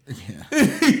okay. Yeah.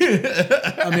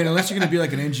 I mean, unless you're gonna be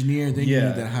like an engineer, then you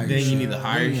need that higher. Then shit. you need the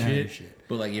higher shit.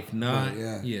 But like, if not,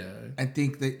 yeah. I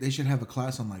think they should have a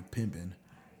class on like pimping.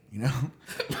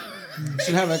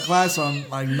 Should have a class on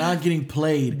like not getting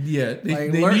played. Yeah,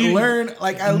 like learn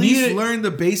like at least learn the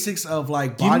basics of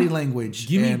like body language.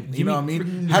 What I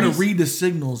mean? How to read the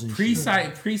signals and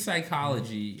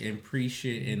pre-psychology and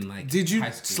pre-shit in like. Did you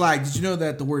high school. Slag? Did you know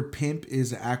that the word pimp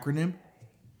is an acronym?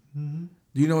 Mm-hmm.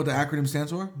 Do you know what the acronym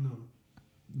stands for? No.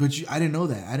 But I didn't know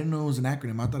that. I didn't know it was an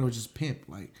acronym. I thought it was just pimp.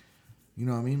 Like, you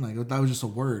know what I mean? Like, that was just a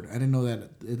word. I didn't know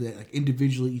that like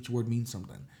individually each word means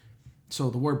something. So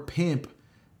the word pimp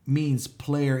means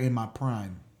player in my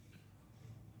prime.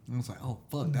 And I was like, oh,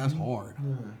 fuck, that's hard.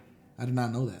 Yeah. I did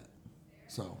not know that.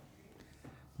 So, a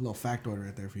little factoid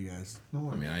right there for you guys. I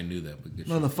mean, I knew that, but good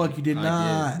no, the fuck you did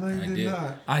not. No, you did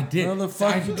not. I did. No, the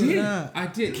fuck you did not. I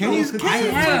did.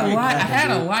 I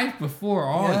had a life before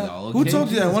all y'all. Okay? Who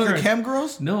told you that? One of the cam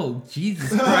girls? No, Jesus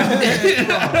Christ.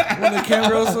 One of the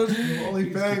cam girls told you? Only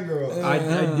fangirl. I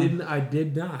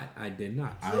did not. I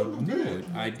knew it.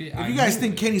 I did. If you guys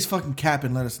think Kenny's fucking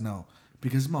capping, let us know.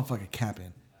 Because this motherfucker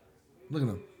capping. Look at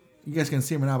him. You guys can't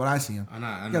see him right now, but I see him.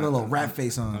 I'm got a little rat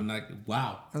face on. I'm not.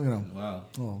 Wow. Look at him. Wow.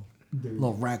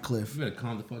 Little Ratcliffe. You better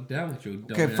calm the fuck down with your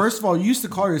dumb Okay, first of all, you used to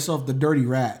call yourself the Dirty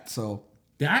Rat, so.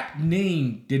 That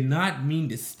name did not mean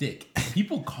to stick.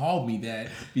 People called me that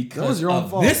because your own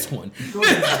of fault. this one. Because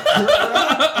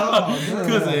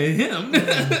of him.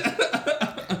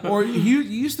 Or you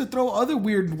used to throw other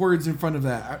weird words in front of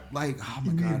that. Oh my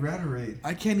god. Ratorade.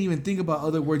 I can't even think about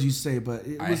other words you say, but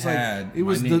it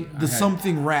was the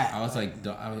something rat. I was like,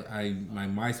 my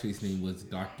MySpace name was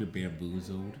Dr.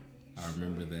 Bamboozled. I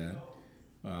remember that.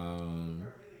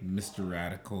 Mr.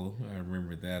 Radical. I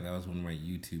remember that. That was one of my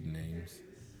YouTube names.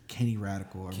 Kenny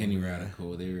Radical. Kenny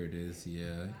Radical. There it is.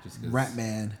 Yeah. Just because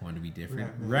Ratman. Wanted to be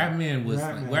different. Ratman was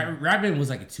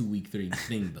like a 2-week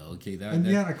thing though. Okay. And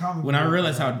you had a comic when book I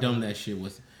realized how dumb that shit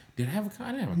was. Did I have a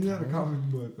comic book? You had a comic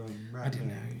book on Ratman. I didn't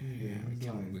have a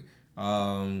comic book.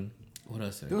 What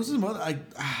else? There was some other.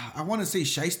 I want to say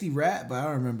Shiesty Rat, but I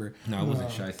don't remember. No, it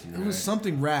wasn't Shiesty Rat. It was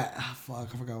something rat. Fuck,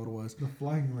 I forgot what it was. The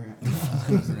Flying Rat.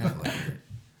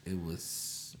 It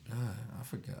was. I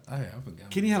forgot. I forgot.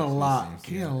 Kenny had a lot.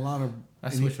 Kenny had a lot of. I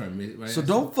switched my. Right? So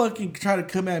don't fucking try to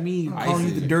come at me calling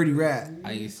you the Dirty Rat.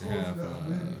 I used to have.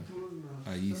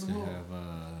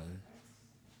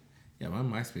 Yeah,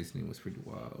 my MySpace name was pretty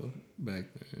wild back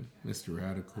then. Mr.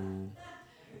 Radical.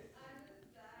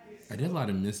 I did a lot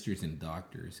of misters and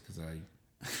doctors because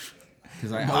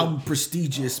I'm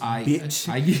prestigious, bitch.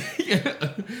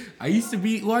 I used to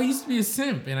be a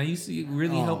simp, and I used to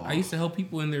really help. I used to help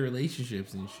people in their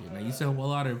relationships and shit. And I used to help a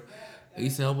lot of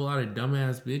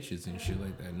dumbass bitches and shit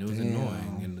like that. And it was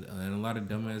annoying, and a lot of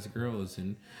dumbass girls,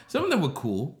 and some of them were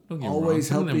cool. Don't get me wrong.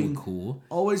 Some of them were cool.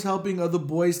 Always helping other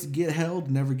boys to get held,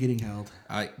 never getting held.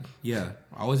 I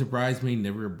was a bridesmaid,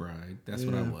 never a bride. That's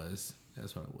what I was.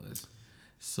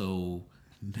 So,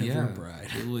 never a bride.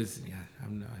 It was,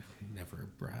 I'm not never a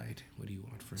bride. What do you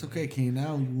want from me? It's okay, Kenny.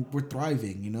 Now we're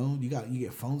thriving, you know? You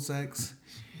get phone sex.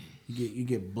 You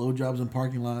get blowjobs in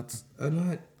parking lots. I'm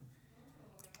not.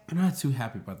 I'm not too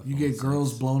happy about the You phone get girls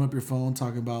sex. blowing up your phone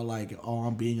talking about like, oh,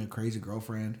 I'm being a crazy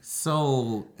girlfriend.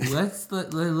 So let's so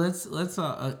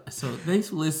thanks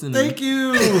for listening. Thank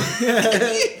you.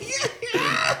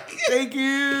 Thank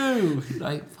you.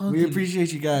 Like We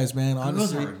appreciate you guys, man. girls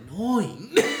Honestly, are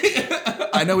annoying.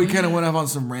 I know we kind of went off on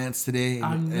some rants today.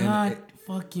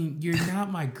 You're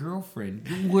not my girlfriend.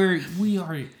 We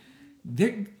are.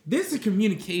 There's a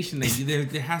communication that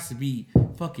there has to be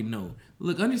fucking no.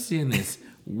 Look, understand this.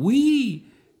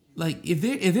 If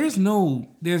there's no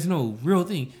real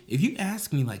thing. If you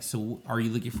ask me like, so are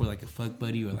you looking for like a fuck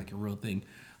buddy or like a real thing?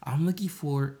 I'm looking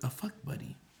for a fuck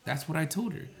buddy. That's what I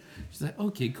told her. She's like,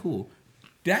 okay, cool.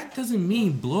 That doesn't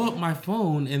mean blow up my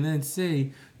phone and then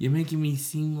say you're making me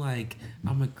seem like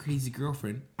I'm a crazy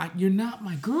girlfriend. You're not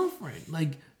my girlfriend.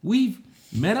 Like, we've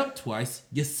met up twice.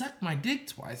 You sucked my dick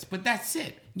twice, but that's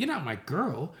it. You're not my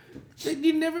girl.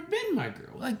 You've never been my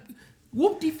girl. Like,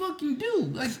 whoop-de-fucking do.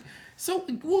 Like, so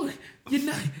what? You're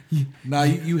not.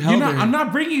 You held her. I'm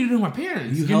not bringing you to my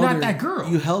parents. You're not that girl.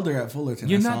 You held her at Fullerton.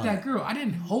 You're not that girl. I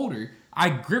didn't hold her. I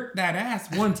gripped that ass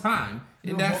one time,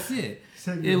 and that's it.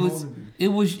 It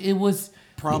was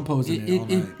prom posing it all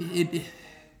night.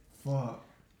 Fuck.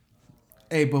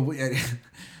 Hey, but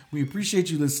we appreciate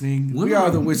you listening. We are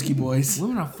the Whiskey Boys.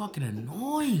 Women are fucking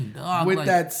annoying, dog. With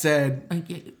that said,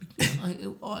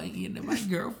 you're my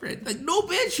girlfriend. Like, no,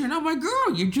 bitch, you're not my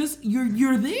girl.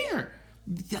 You're there.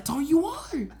 That's all you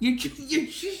are.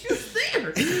 She's just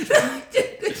there.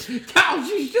 Cow,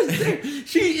 she's just there.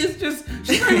 She's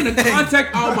not even gonna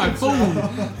contact all my phone.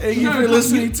 Hey, you've been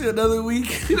listening to another week.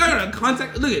 She's not gonna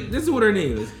contact. Look at this is what her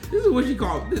name is. This is what she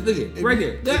called. Look at right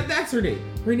there. That's her name.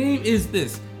 Her name is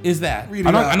this. Is that? Read it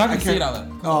out. I'm not gonna say it out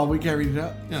loud. Oh, we can't read it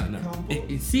out. No.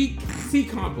 C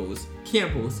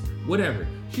Campos, whatever.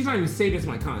 She's not even saying that's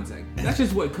my contact. That's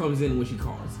just what comes in when she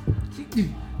calls.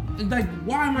 Like,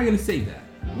 why am I gonna say that?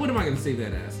 What am I gonna say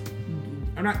that as?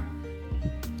 I'm not.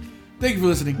 Thank you for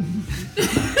listening.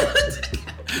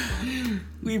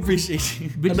 We appreciate you.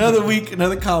 Bitches Another week,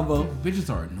 another combo. Bitches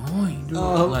are annoying, dude.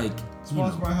 Like,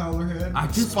 Sponsored by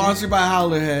Howlerhead. Sponsored by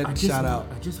Howlerhead. Shout out.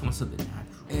 I just want something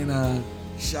natural. And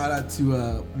shout out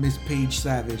to Miss Paige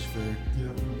Savage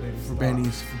for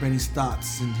Benny's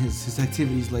thoughts and his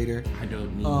activities later. I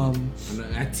don't need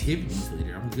activities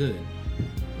later. I'm good.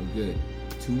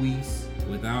 2 weeks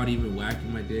without even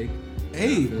whacking my dick.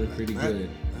 Hey, I'm feeling pretty good.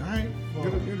 All right,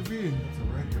 good for you. That's a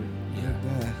record.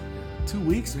 Yeah. 2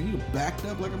 weeks, man. You backed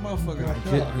up like a motherfucker.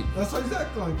 That's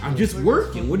exactly like. I'm just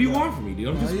working. What do you want from me, dude?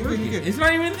 I'm just working. It's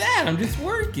not even that. I'm just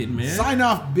working, man. Sign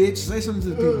off, bitch. Say something to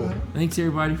the people. Thanks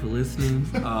everybody for listening.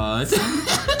 Follow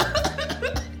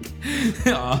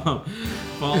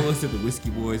us at the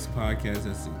Whiskey Boys Podcast.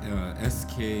 That's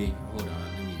SK. Hold on,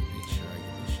 let me make sure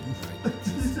I get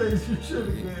this shit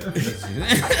right.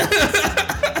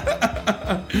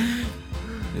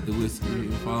 At the Whiskey.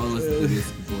 Follow us at the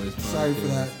Whiskey Boys Podcast. Sorry for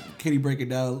that. Kitty break it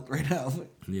down right now.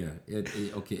 Yeah.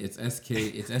 Okay. It's SK.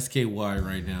 It's SKY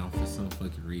right now for some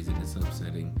fucking reason. It's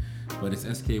upsetting, but it's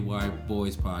SKY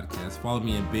Boys Podcast. Follow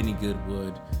me at Benny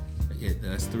Goodwood. Yeah,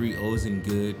 that's 3 O's in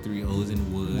good, 3 O's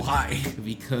in wood. Why?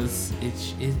 Because it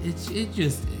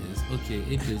just is. Okay,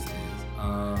 it just is.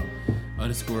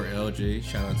 Underscore LJ.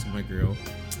 Shout out to my girl.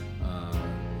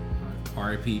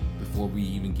 RIP before we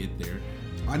even get there.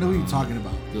 I know what you're talking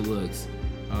about. Good looks.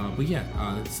 But yeah,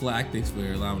 Slack, thanks for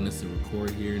allowing us to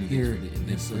record here and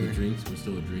thanks for the drinks. We're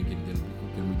still drinking,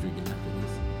 gonna be drinking after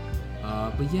this.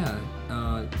 But yeah,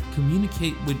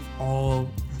 communicate with all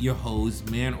your hoes,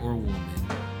 man or woman,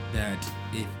 that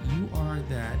if you are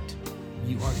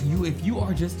if you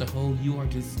are just a hoe, you are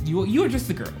just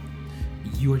a girl.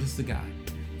 You are just a guy.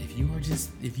 If you are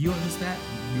just that,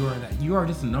 you are that. You are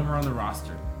just a number on the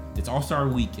roster. It's All-Star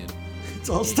Weekend. It's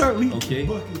All-Star Week. Okay.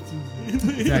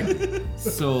 Exactly.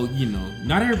 So,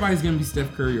 not everybody's going to be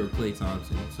Steph Curry or Klay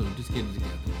Thompson. So just get it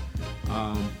together.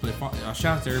 But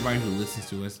shout out to everybody who listens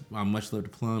to us. Much love to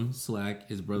Plum, Slack,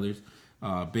 his brothers,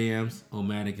 Bams,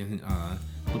 Omatic, and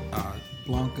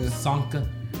Blanca. Sanka.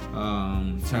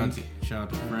 Shout out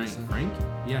to Frank.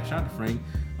 Yeah, shout out to Frank.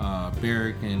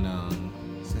 Barrick and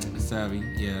Savvy.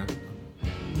 Yeah.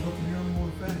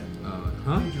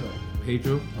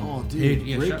 Pedro. Oh, dude.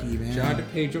 Man. Shout out to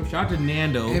Pedro. Shout out to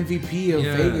Nando. MVP of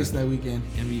Vegas that weekend.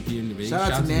 MVP in Vegas.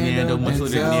 Shout out to Nando. Much love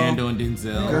to Nando and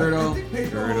Denzel. Girdle. I think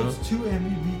Pedro holds 2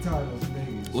 MVP titles in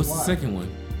Vegas. What's the second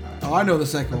one? Oh, I know the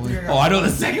second one. I know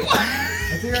the second one.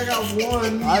 I think I got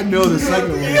one. I know the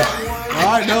second one.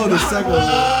 I know the second one. You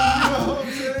know what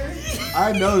I'm saying?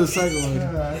 I know the second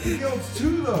one. I think he holds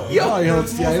 2 though. He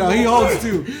holds 2. He holds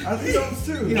 2. I think he holds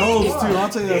 2. He holds 2. I'll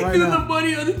tell you that right Threw the now.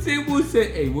 money on the table and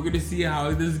said, "Hey, we're gonna see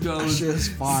how this That goes." shit is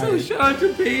So fire. shout out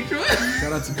to Pedro.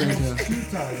 Shout out to Pedro. 2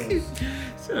 titles.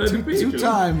 Shout out to Pedro.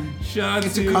 2-time Shout out to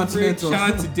Rick. Intercontinental. Shout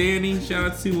out to Danny. Shout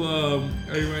out to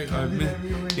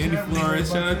Danny Flores.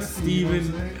 Shout out to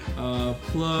Steven,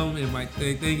 Plum, and Mike.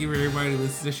 Thank you for everybody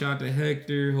listening. Shout out to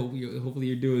Hector. Hopefully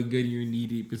you're doing good. You're knee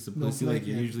deep in simplicity like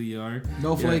you usually are.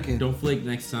 No flaking. Don't flake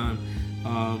next time.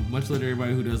 Much love to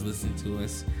everybody who does listen to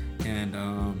us. And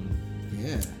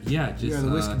yeah, just We are the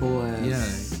Whiskey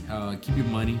Boys. yeah. Keep your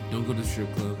money. Don't go to the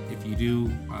strip club. If you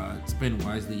do, spend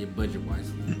wisely and budget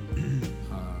wisely.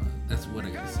 That's what I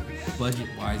gotta say. Budget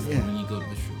wisely when you go to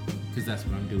the strip club, because that's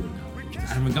what I'm doing now.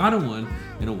 I haven't gone to one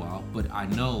in a while, but I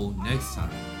know next time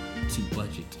to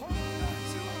budget.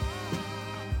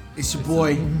 It's your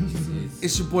boy.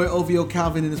 It's your boy OVO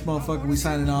Calvin and this motherfucker. We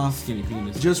signing off. Skinny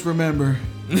penis. Just remember,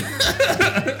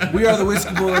 we are the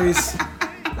Whiskey Boys.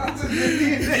 That's a good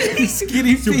name.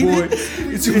 Skinny It's your boy.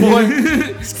 It's your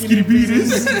boy. Skinny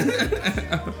penis.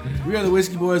 We are the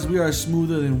Whiskey Boys. We are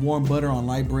smoother than warm butter on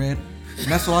light bread. And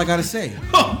that's all I gotta say.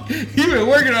 Oh, you been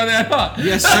working on that, huh?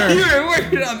 Yes, sir. You been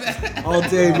working on that. All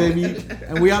day, baby.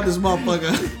 And we out this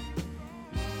motherfucker.